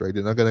in this, right?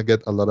 You're not gonna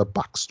get a lot of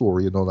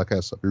backstory and all that kind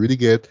of stuff. You really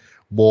get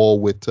more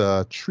with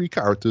three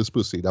characters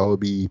per se. That would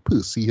be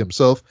Percy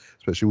himself,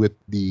 especially with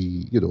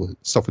the,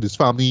 stuff with his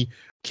family.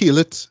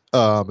 Kaylet,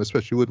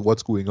 especially with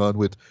what's going on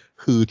with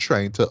her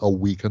trying to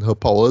awaken her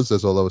powers,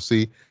 that's all I would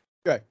say.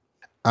 Right.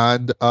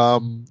 And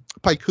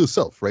Pike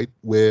herself, right?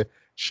 Where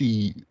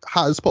she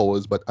has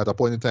powers, but at a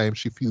point in time,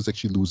 she feels like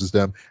she loses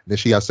them. And then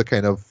she has to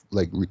kind of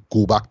like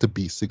go back to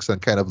basics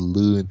and kind of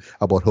learn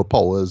about her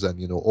powers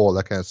and all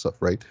that kind of stuff,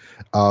 right?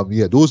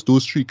 Yeah, those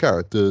three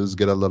characters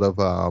get a lot of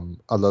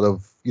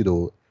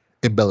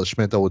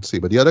embellishment, I would say.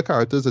 But the other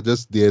characters are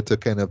just there to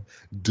kind of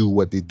do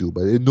what they do.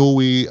 But in no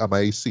way am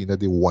I saying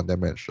that they're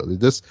one-dimensional. They're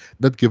just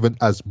not given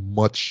as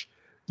much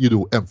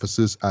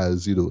emphasis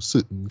as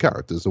certain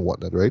characters and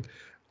whatnot, right?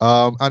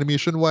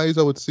 Animation wise,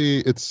 I would say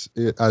it's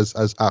as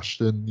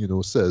Ashton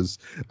says,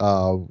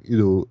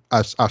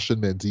 as Ashton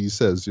Menzies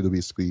says,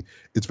 basically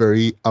it's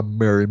very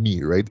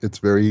American, right? It's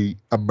very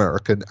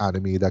American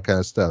anime, that kind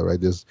of style, right?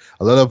 There's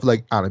a lot of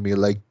like anime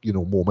like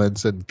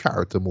moments and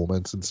character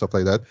moments and stuff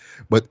like that,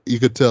 but you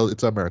could tell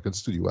it's American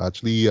studio.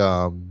 Actually,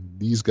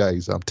 these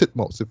guys,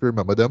 Titmouse, if you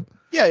remember them.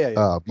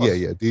 Yeah.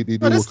 They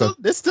do work.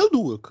 They still do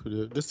work.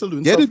 They're still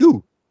doing stuff. They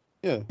do.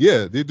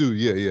 Yeah, they do.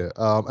 Yeah.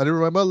 And I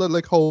remember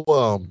like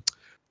how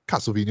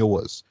Castlevania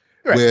was,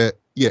 right. Where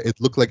it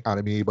looked like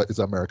anime, but it's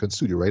an American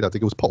studio, right? I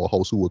think it was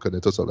Powerhouse who worked on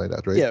it or something like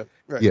that, right? Yeah,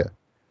 right. Yeah.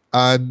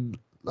 And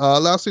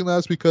last thing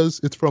that's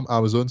because it's from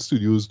Amazon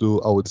Studios, though,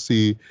 I would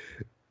say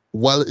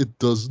while it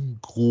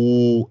doesn't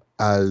go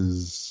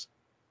as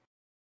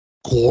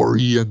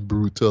gory and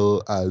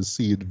brutal as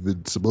say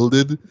Invincible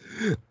did,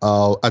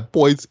 at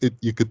points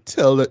you could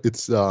tell that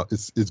it's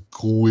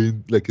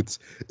going like it's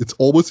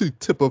almost a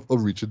tip of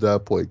reaching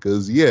that point,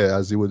 because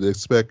as you would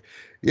expect,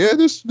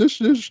 this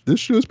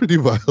show is pretty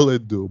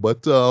violent though,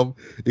 but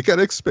you can't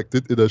expect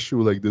it in a show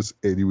like this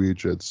anyway,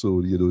 Trent.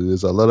 So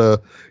there's a lot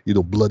of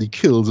bloody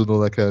kills and all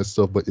that kind of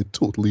stuff, but it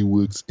totally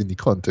works in the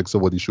context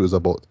of what the show is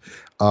about.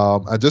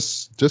 And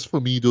just for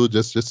me though,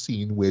 just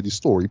seeing where the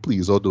story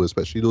plays out though,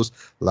 especially those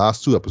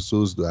last two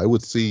episodes though, I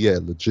would say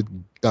legit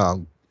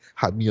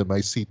had me on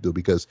my seat though,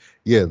 because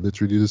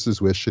literally this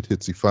is where shit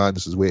hits the fan.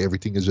 This is where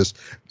everything is just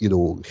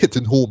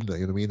hitting home now,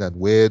 you know what I mean, and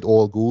where it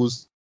all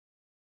goes.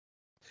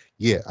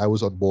 I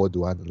was on board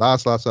though. And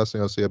last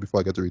thing I'll say before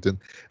I get to rating,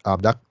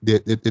 that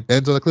it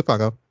ends on a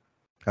cliffhanger,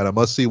 and I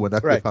must say when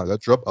that cliffhanger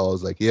dropped, I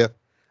was like, I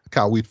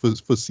can't wait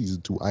for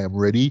season 2. I am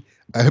ready.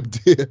 I am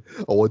there.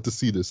 I want to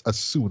see this as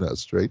soon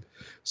as, right?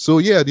 So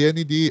at the end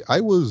of the day,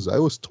 I was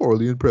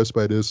thoroughly impressed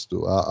by this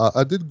though.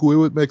 I did go in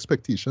with my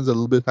expectations a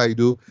little bit high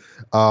though,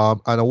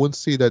 and I wouldn't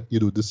say that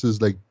this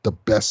is like the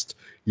best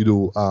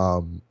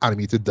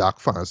animated dark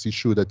fantasy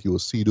show that you will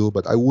see though,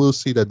 but I will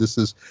say that this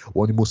is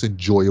one of the most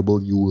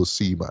enjoyable you will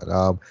see,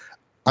 man.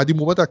 At the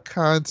moment, I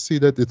can't say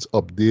that it's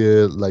up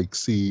there like,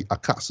 say, a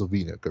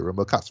Castlevania. Because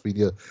remember,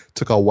 Castlevania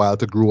took a while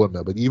to grow on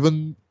me, but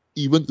even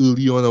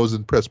early on, I was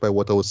impressed by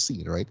what I was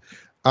seeing, right?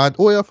 And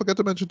I forgot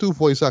to mention too,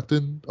 voice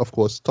acting, of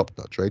course, top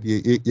notch, right?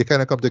 You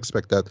kind of come to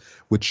expect that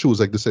with shows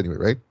like this anyway,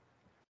 right?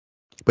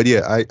 But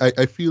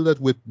I feel that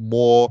with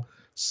more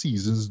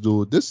seasons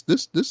though, this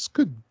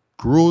could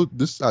grow.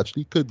 This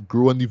actually could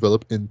grow and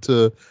develop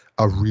into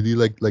a really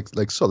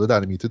like solid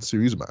animated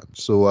series, man.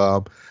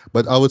 So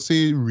but I would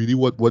say really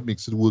what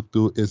makes it work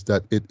though is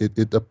that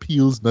it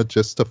appeals not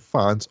just to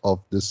fans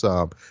of this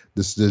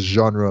this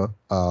genre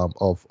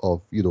of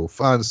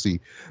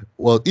fantasy.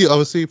 Well, I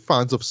would say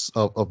fans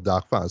of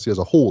dark fantasy as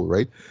a whole,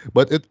 right?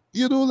 But it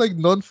like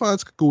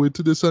non-fans could go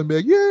into this and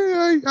be like,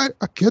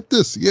 I get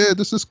this. Yeah,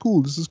 this is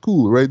cool,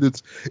 right?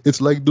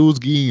 It's like those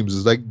games.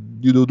 It's like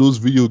those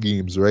video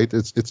games, right?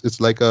 It's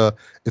like a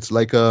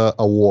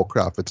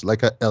Warcraft. It's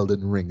like a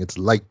Elden Ring. It's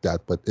like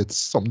that, but it's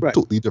something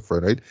totally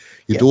different, right?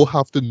 You don't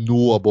have to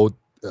know about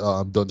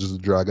Dungeons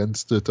and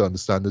Dragons to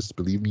understand this.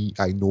 Believe me,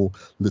 I know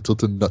little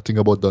to nothing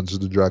about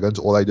Dungeons and Dragons.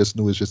 All I just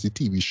know is just a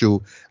TV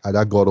show and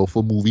that god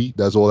awful movie.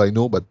 That's all I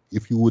know. But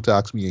if you were to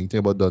ask me anything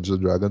about Dungeons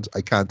and Dragons,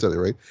 I can't tell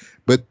you, right?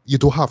 But you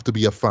don't have to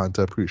be a fan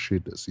to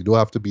appreciate this. You don't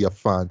have to be a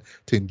fan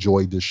to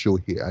enjoy this show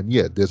here. And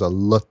there's a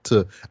lot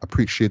to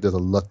appreciate. There's a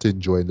lot to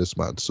enjoy in this,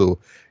 man. So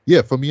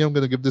for me, I'm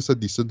gonna give this a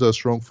decent,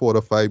 strong 4 out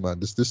of 5, man.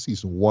 This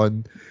season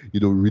 1,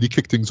 really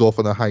kicked things off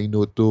on a high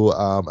note, though.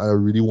 I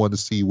really want to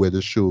see where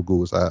the show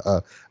goes.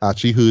 I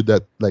actually heard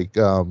that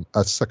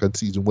a second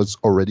season was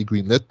already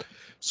greenlit.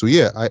 So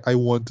I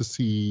want to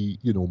see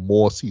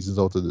more seasons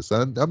out of this.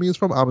 And I mean, it's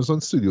from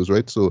Amazon Studios,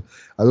 right? So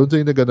I don't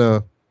think they're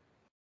gonna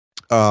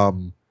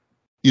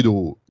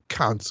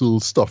cancel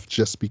stuff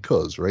just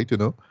because, right?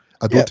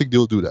 I don't think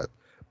they'll do that.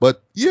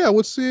 But I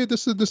would say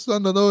this is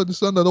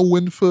another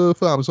win for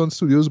Amazon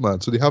Studios, man.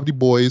 So they have The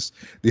Boys,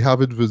 they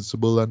have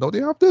Invincible, and now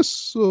they have this.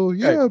 So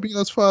I mean,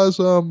 as far as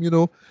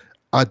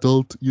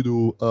adult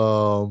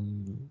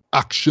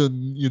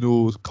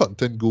action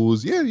content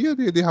goes, they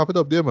have it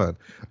up there, man.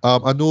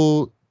 I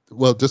know,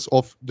 well, just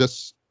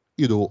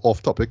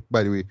off topic,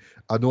 by the way,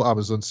 I know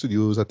Amazon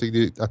Studios, I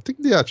think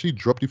they actually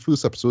dropped the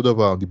first episode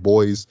of The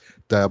Boys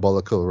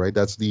Diabolical, right?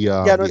 That's the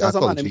that's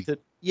anthology.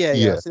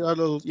 Yeah.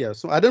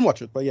 So I didn't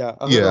watch it, but yeah.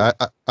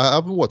 I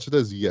haven't watched it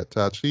as yet.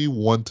 I actually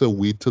want to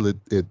wait till it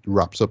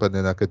wraps up and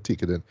then I could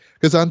take it in.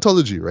 Because it's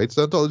anthology, right? It's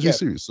an anthology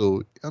series.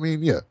 So, I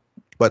mean, yeah.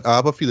 But I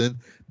have a feeling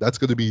that's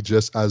going to be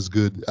just as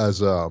good as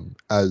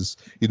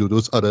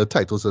those other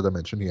titles that I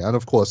mentioned here. And,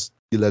 of course,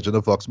 The Legend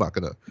of Vox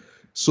Machina.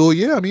 So,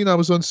 yeah, I mean,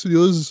 Amazon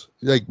Studios,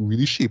 like,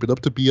 really shaping up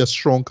to be a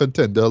strong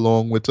contender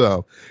along with,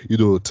 I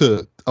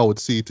would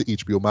say, to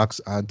HBO Max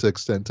and to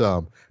extent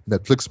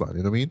Netflix, man,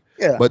 you know what I mean?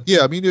 Yeah. But, yeah,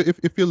 I mean, if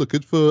you're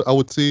looking for, I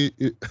would say,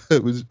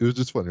 it was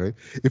just funny, right?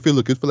 If you're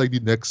looking for, like, the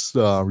next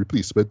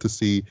replacement to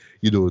see,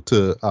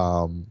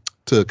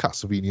 to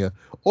Castlevania,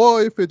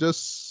 or if you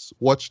just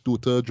watch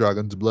Dota,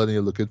 Dragon's Blood, and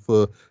you're looking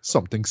for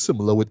something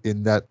similar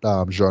within that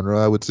genre,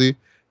 I would say,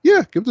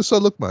 yeah, give this a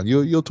look, man.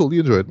 You'll totally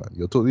enjoy it, man.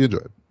 You'll totally enjoy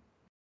it.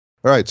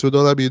 All right, so with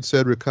all that being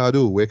said,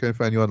 Ricardo, where can I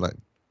find you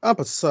online?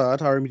 But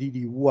at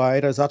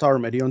RMDDY, that's at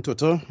RMD on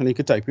Twitter, and you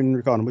can type in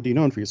Ricardo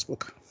Medina on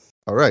Facebook.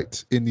 All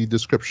right, in the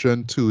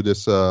description to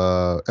this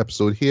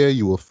episode here,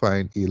 you will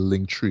find a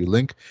Linktree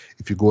link.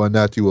 If you go on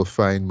that, you will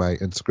find my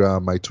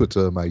Instagram, my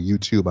Twitter, my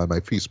YouTube, and my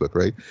Facebook,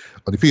 right?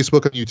 On the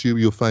Facebook and YouTube,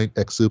 you'll find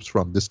excerpts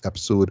from this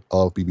episode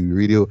of BBB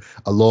Radio,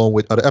 along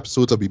with other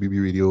episodes of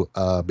BBB Radio,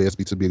 Bears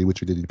Beats and Bailey, which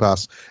we did in the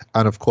past,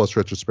 and of course,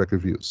 retrospect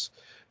reviews.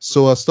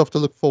 So stuff to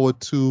look forward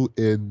to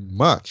in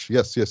March.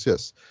 Yes. The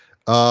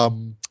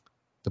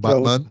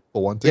Batman,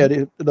 for one thing.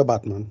 Yeah, the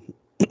Batman.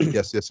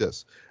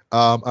 Yes.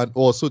 And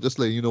also, just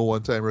letting you know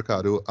one time,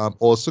 Ricardo, I'm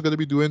also going to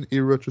be doing a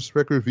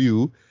retrospect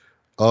review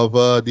of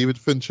David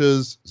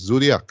Fincher's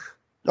Zodiac.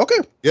 Okay.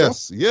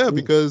 Yes, sure. Yeah,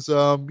 because,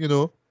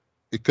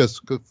 because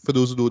for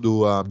those who don't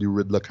know, the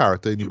Riddler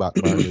character in the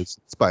Batman is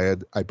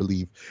inspired, I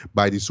believe,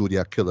 by the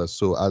Zodiac Killer.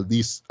 So at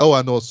least,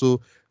 and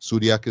also,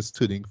 Zodiac is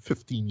turning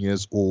 15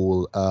 years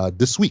old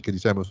this week at the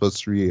time of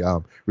us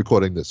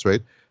recording this,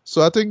 right?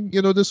 So I think,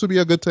 this would be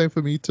a good time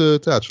for me to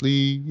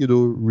actually,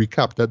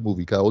 recap that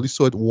movie. I only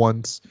saw it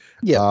once.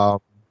 Yeah.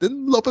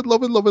 Didn't love it.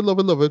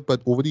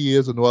 But over the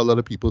years, I know a lot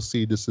of people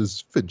say this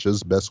is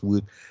Fincher's best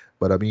work.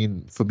 But I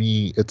mean, for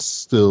me, it's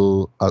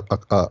still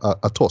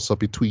a toss-up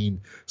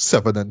between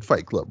Seven and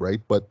Fight Club,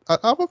 right? But I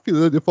have a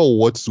feeling that if I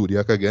watch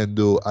Zodiac again,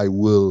 though, I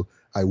will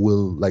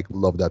like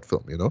love that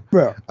film,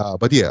 Yeah.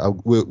 But yeah,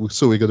 we're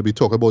going to be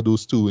talking about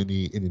those two in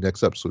the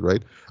next episode,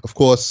 right? Of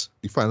course,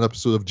 the final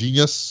episode of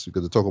Genius, we're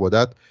going to talk about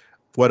that.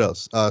 What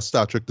else?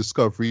 Star Trek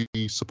Discovery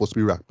is supposed to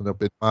be wrapping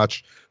up in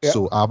March,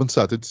 so I haven't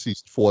started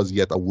season 4 as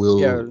yet. I will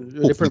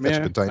hopefully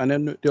catch up in time. And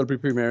then they'll be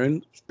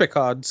premiering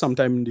Picard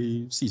sometime in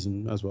the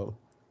season as well.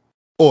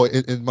 Oh,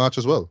 in March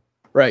as well?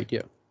 Right,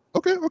 yeah.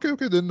 Okay,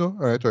 didn't know.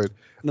 All right.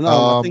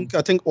 No,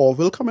 I think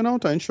Orville coming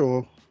out, I ain't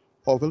sure.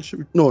 Orville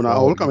should be...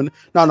 Orville coming...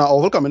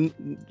 Orville coming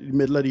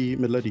middle of the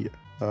year.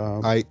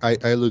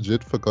 I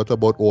legit forgot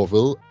about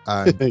Orville,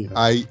 and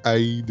I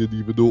didn't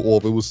even know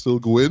Orville was still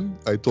going.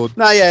 I thought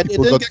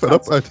people got fed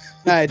up.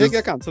 It didn't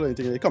get cancelled or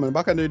anything. They're coming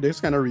back and they're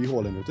just kind of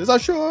rehauling it. It's a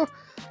sure.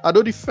 I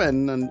don't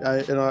defend, and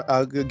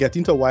I'll get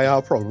into why I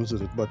have problems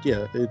with it. But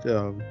yeah,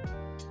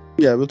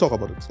 we'll talk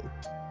about it. So.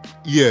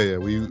 Yeah,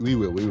 we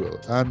will.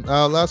 And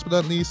last but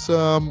not least,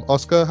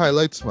 Oscar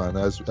highlights, man,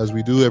 as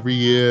we do every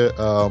year.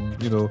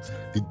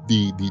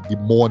 The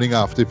morning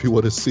after, if you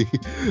want to see,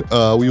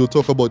 we will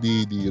talk about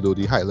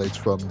the highlights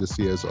from this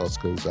year's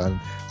Oscars, and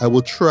I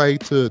will try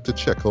to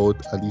check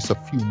out at least a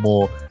few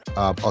more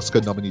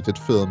Oscar-nominated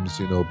films,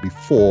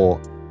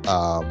 before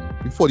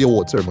the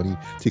award ceremony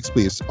takes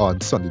place on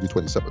Sunday the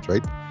 27th,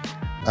 right?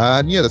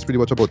 And yeah, that's pretty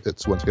much about it.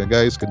 So once again,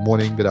 guys, good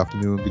morning, good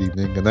afternoon, good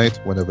evening, good night,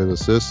 whenever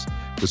this is.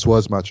 This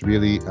was Matt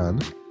Bailey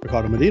and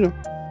Ricardo Medina.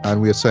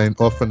 And we are signing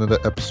off for another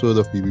episode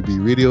of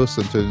BBB Radio.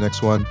 So until the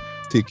next one,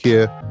 take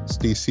care,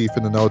 stay safe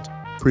in and out,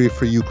 pray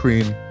for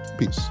Ukraine.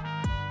 Peace.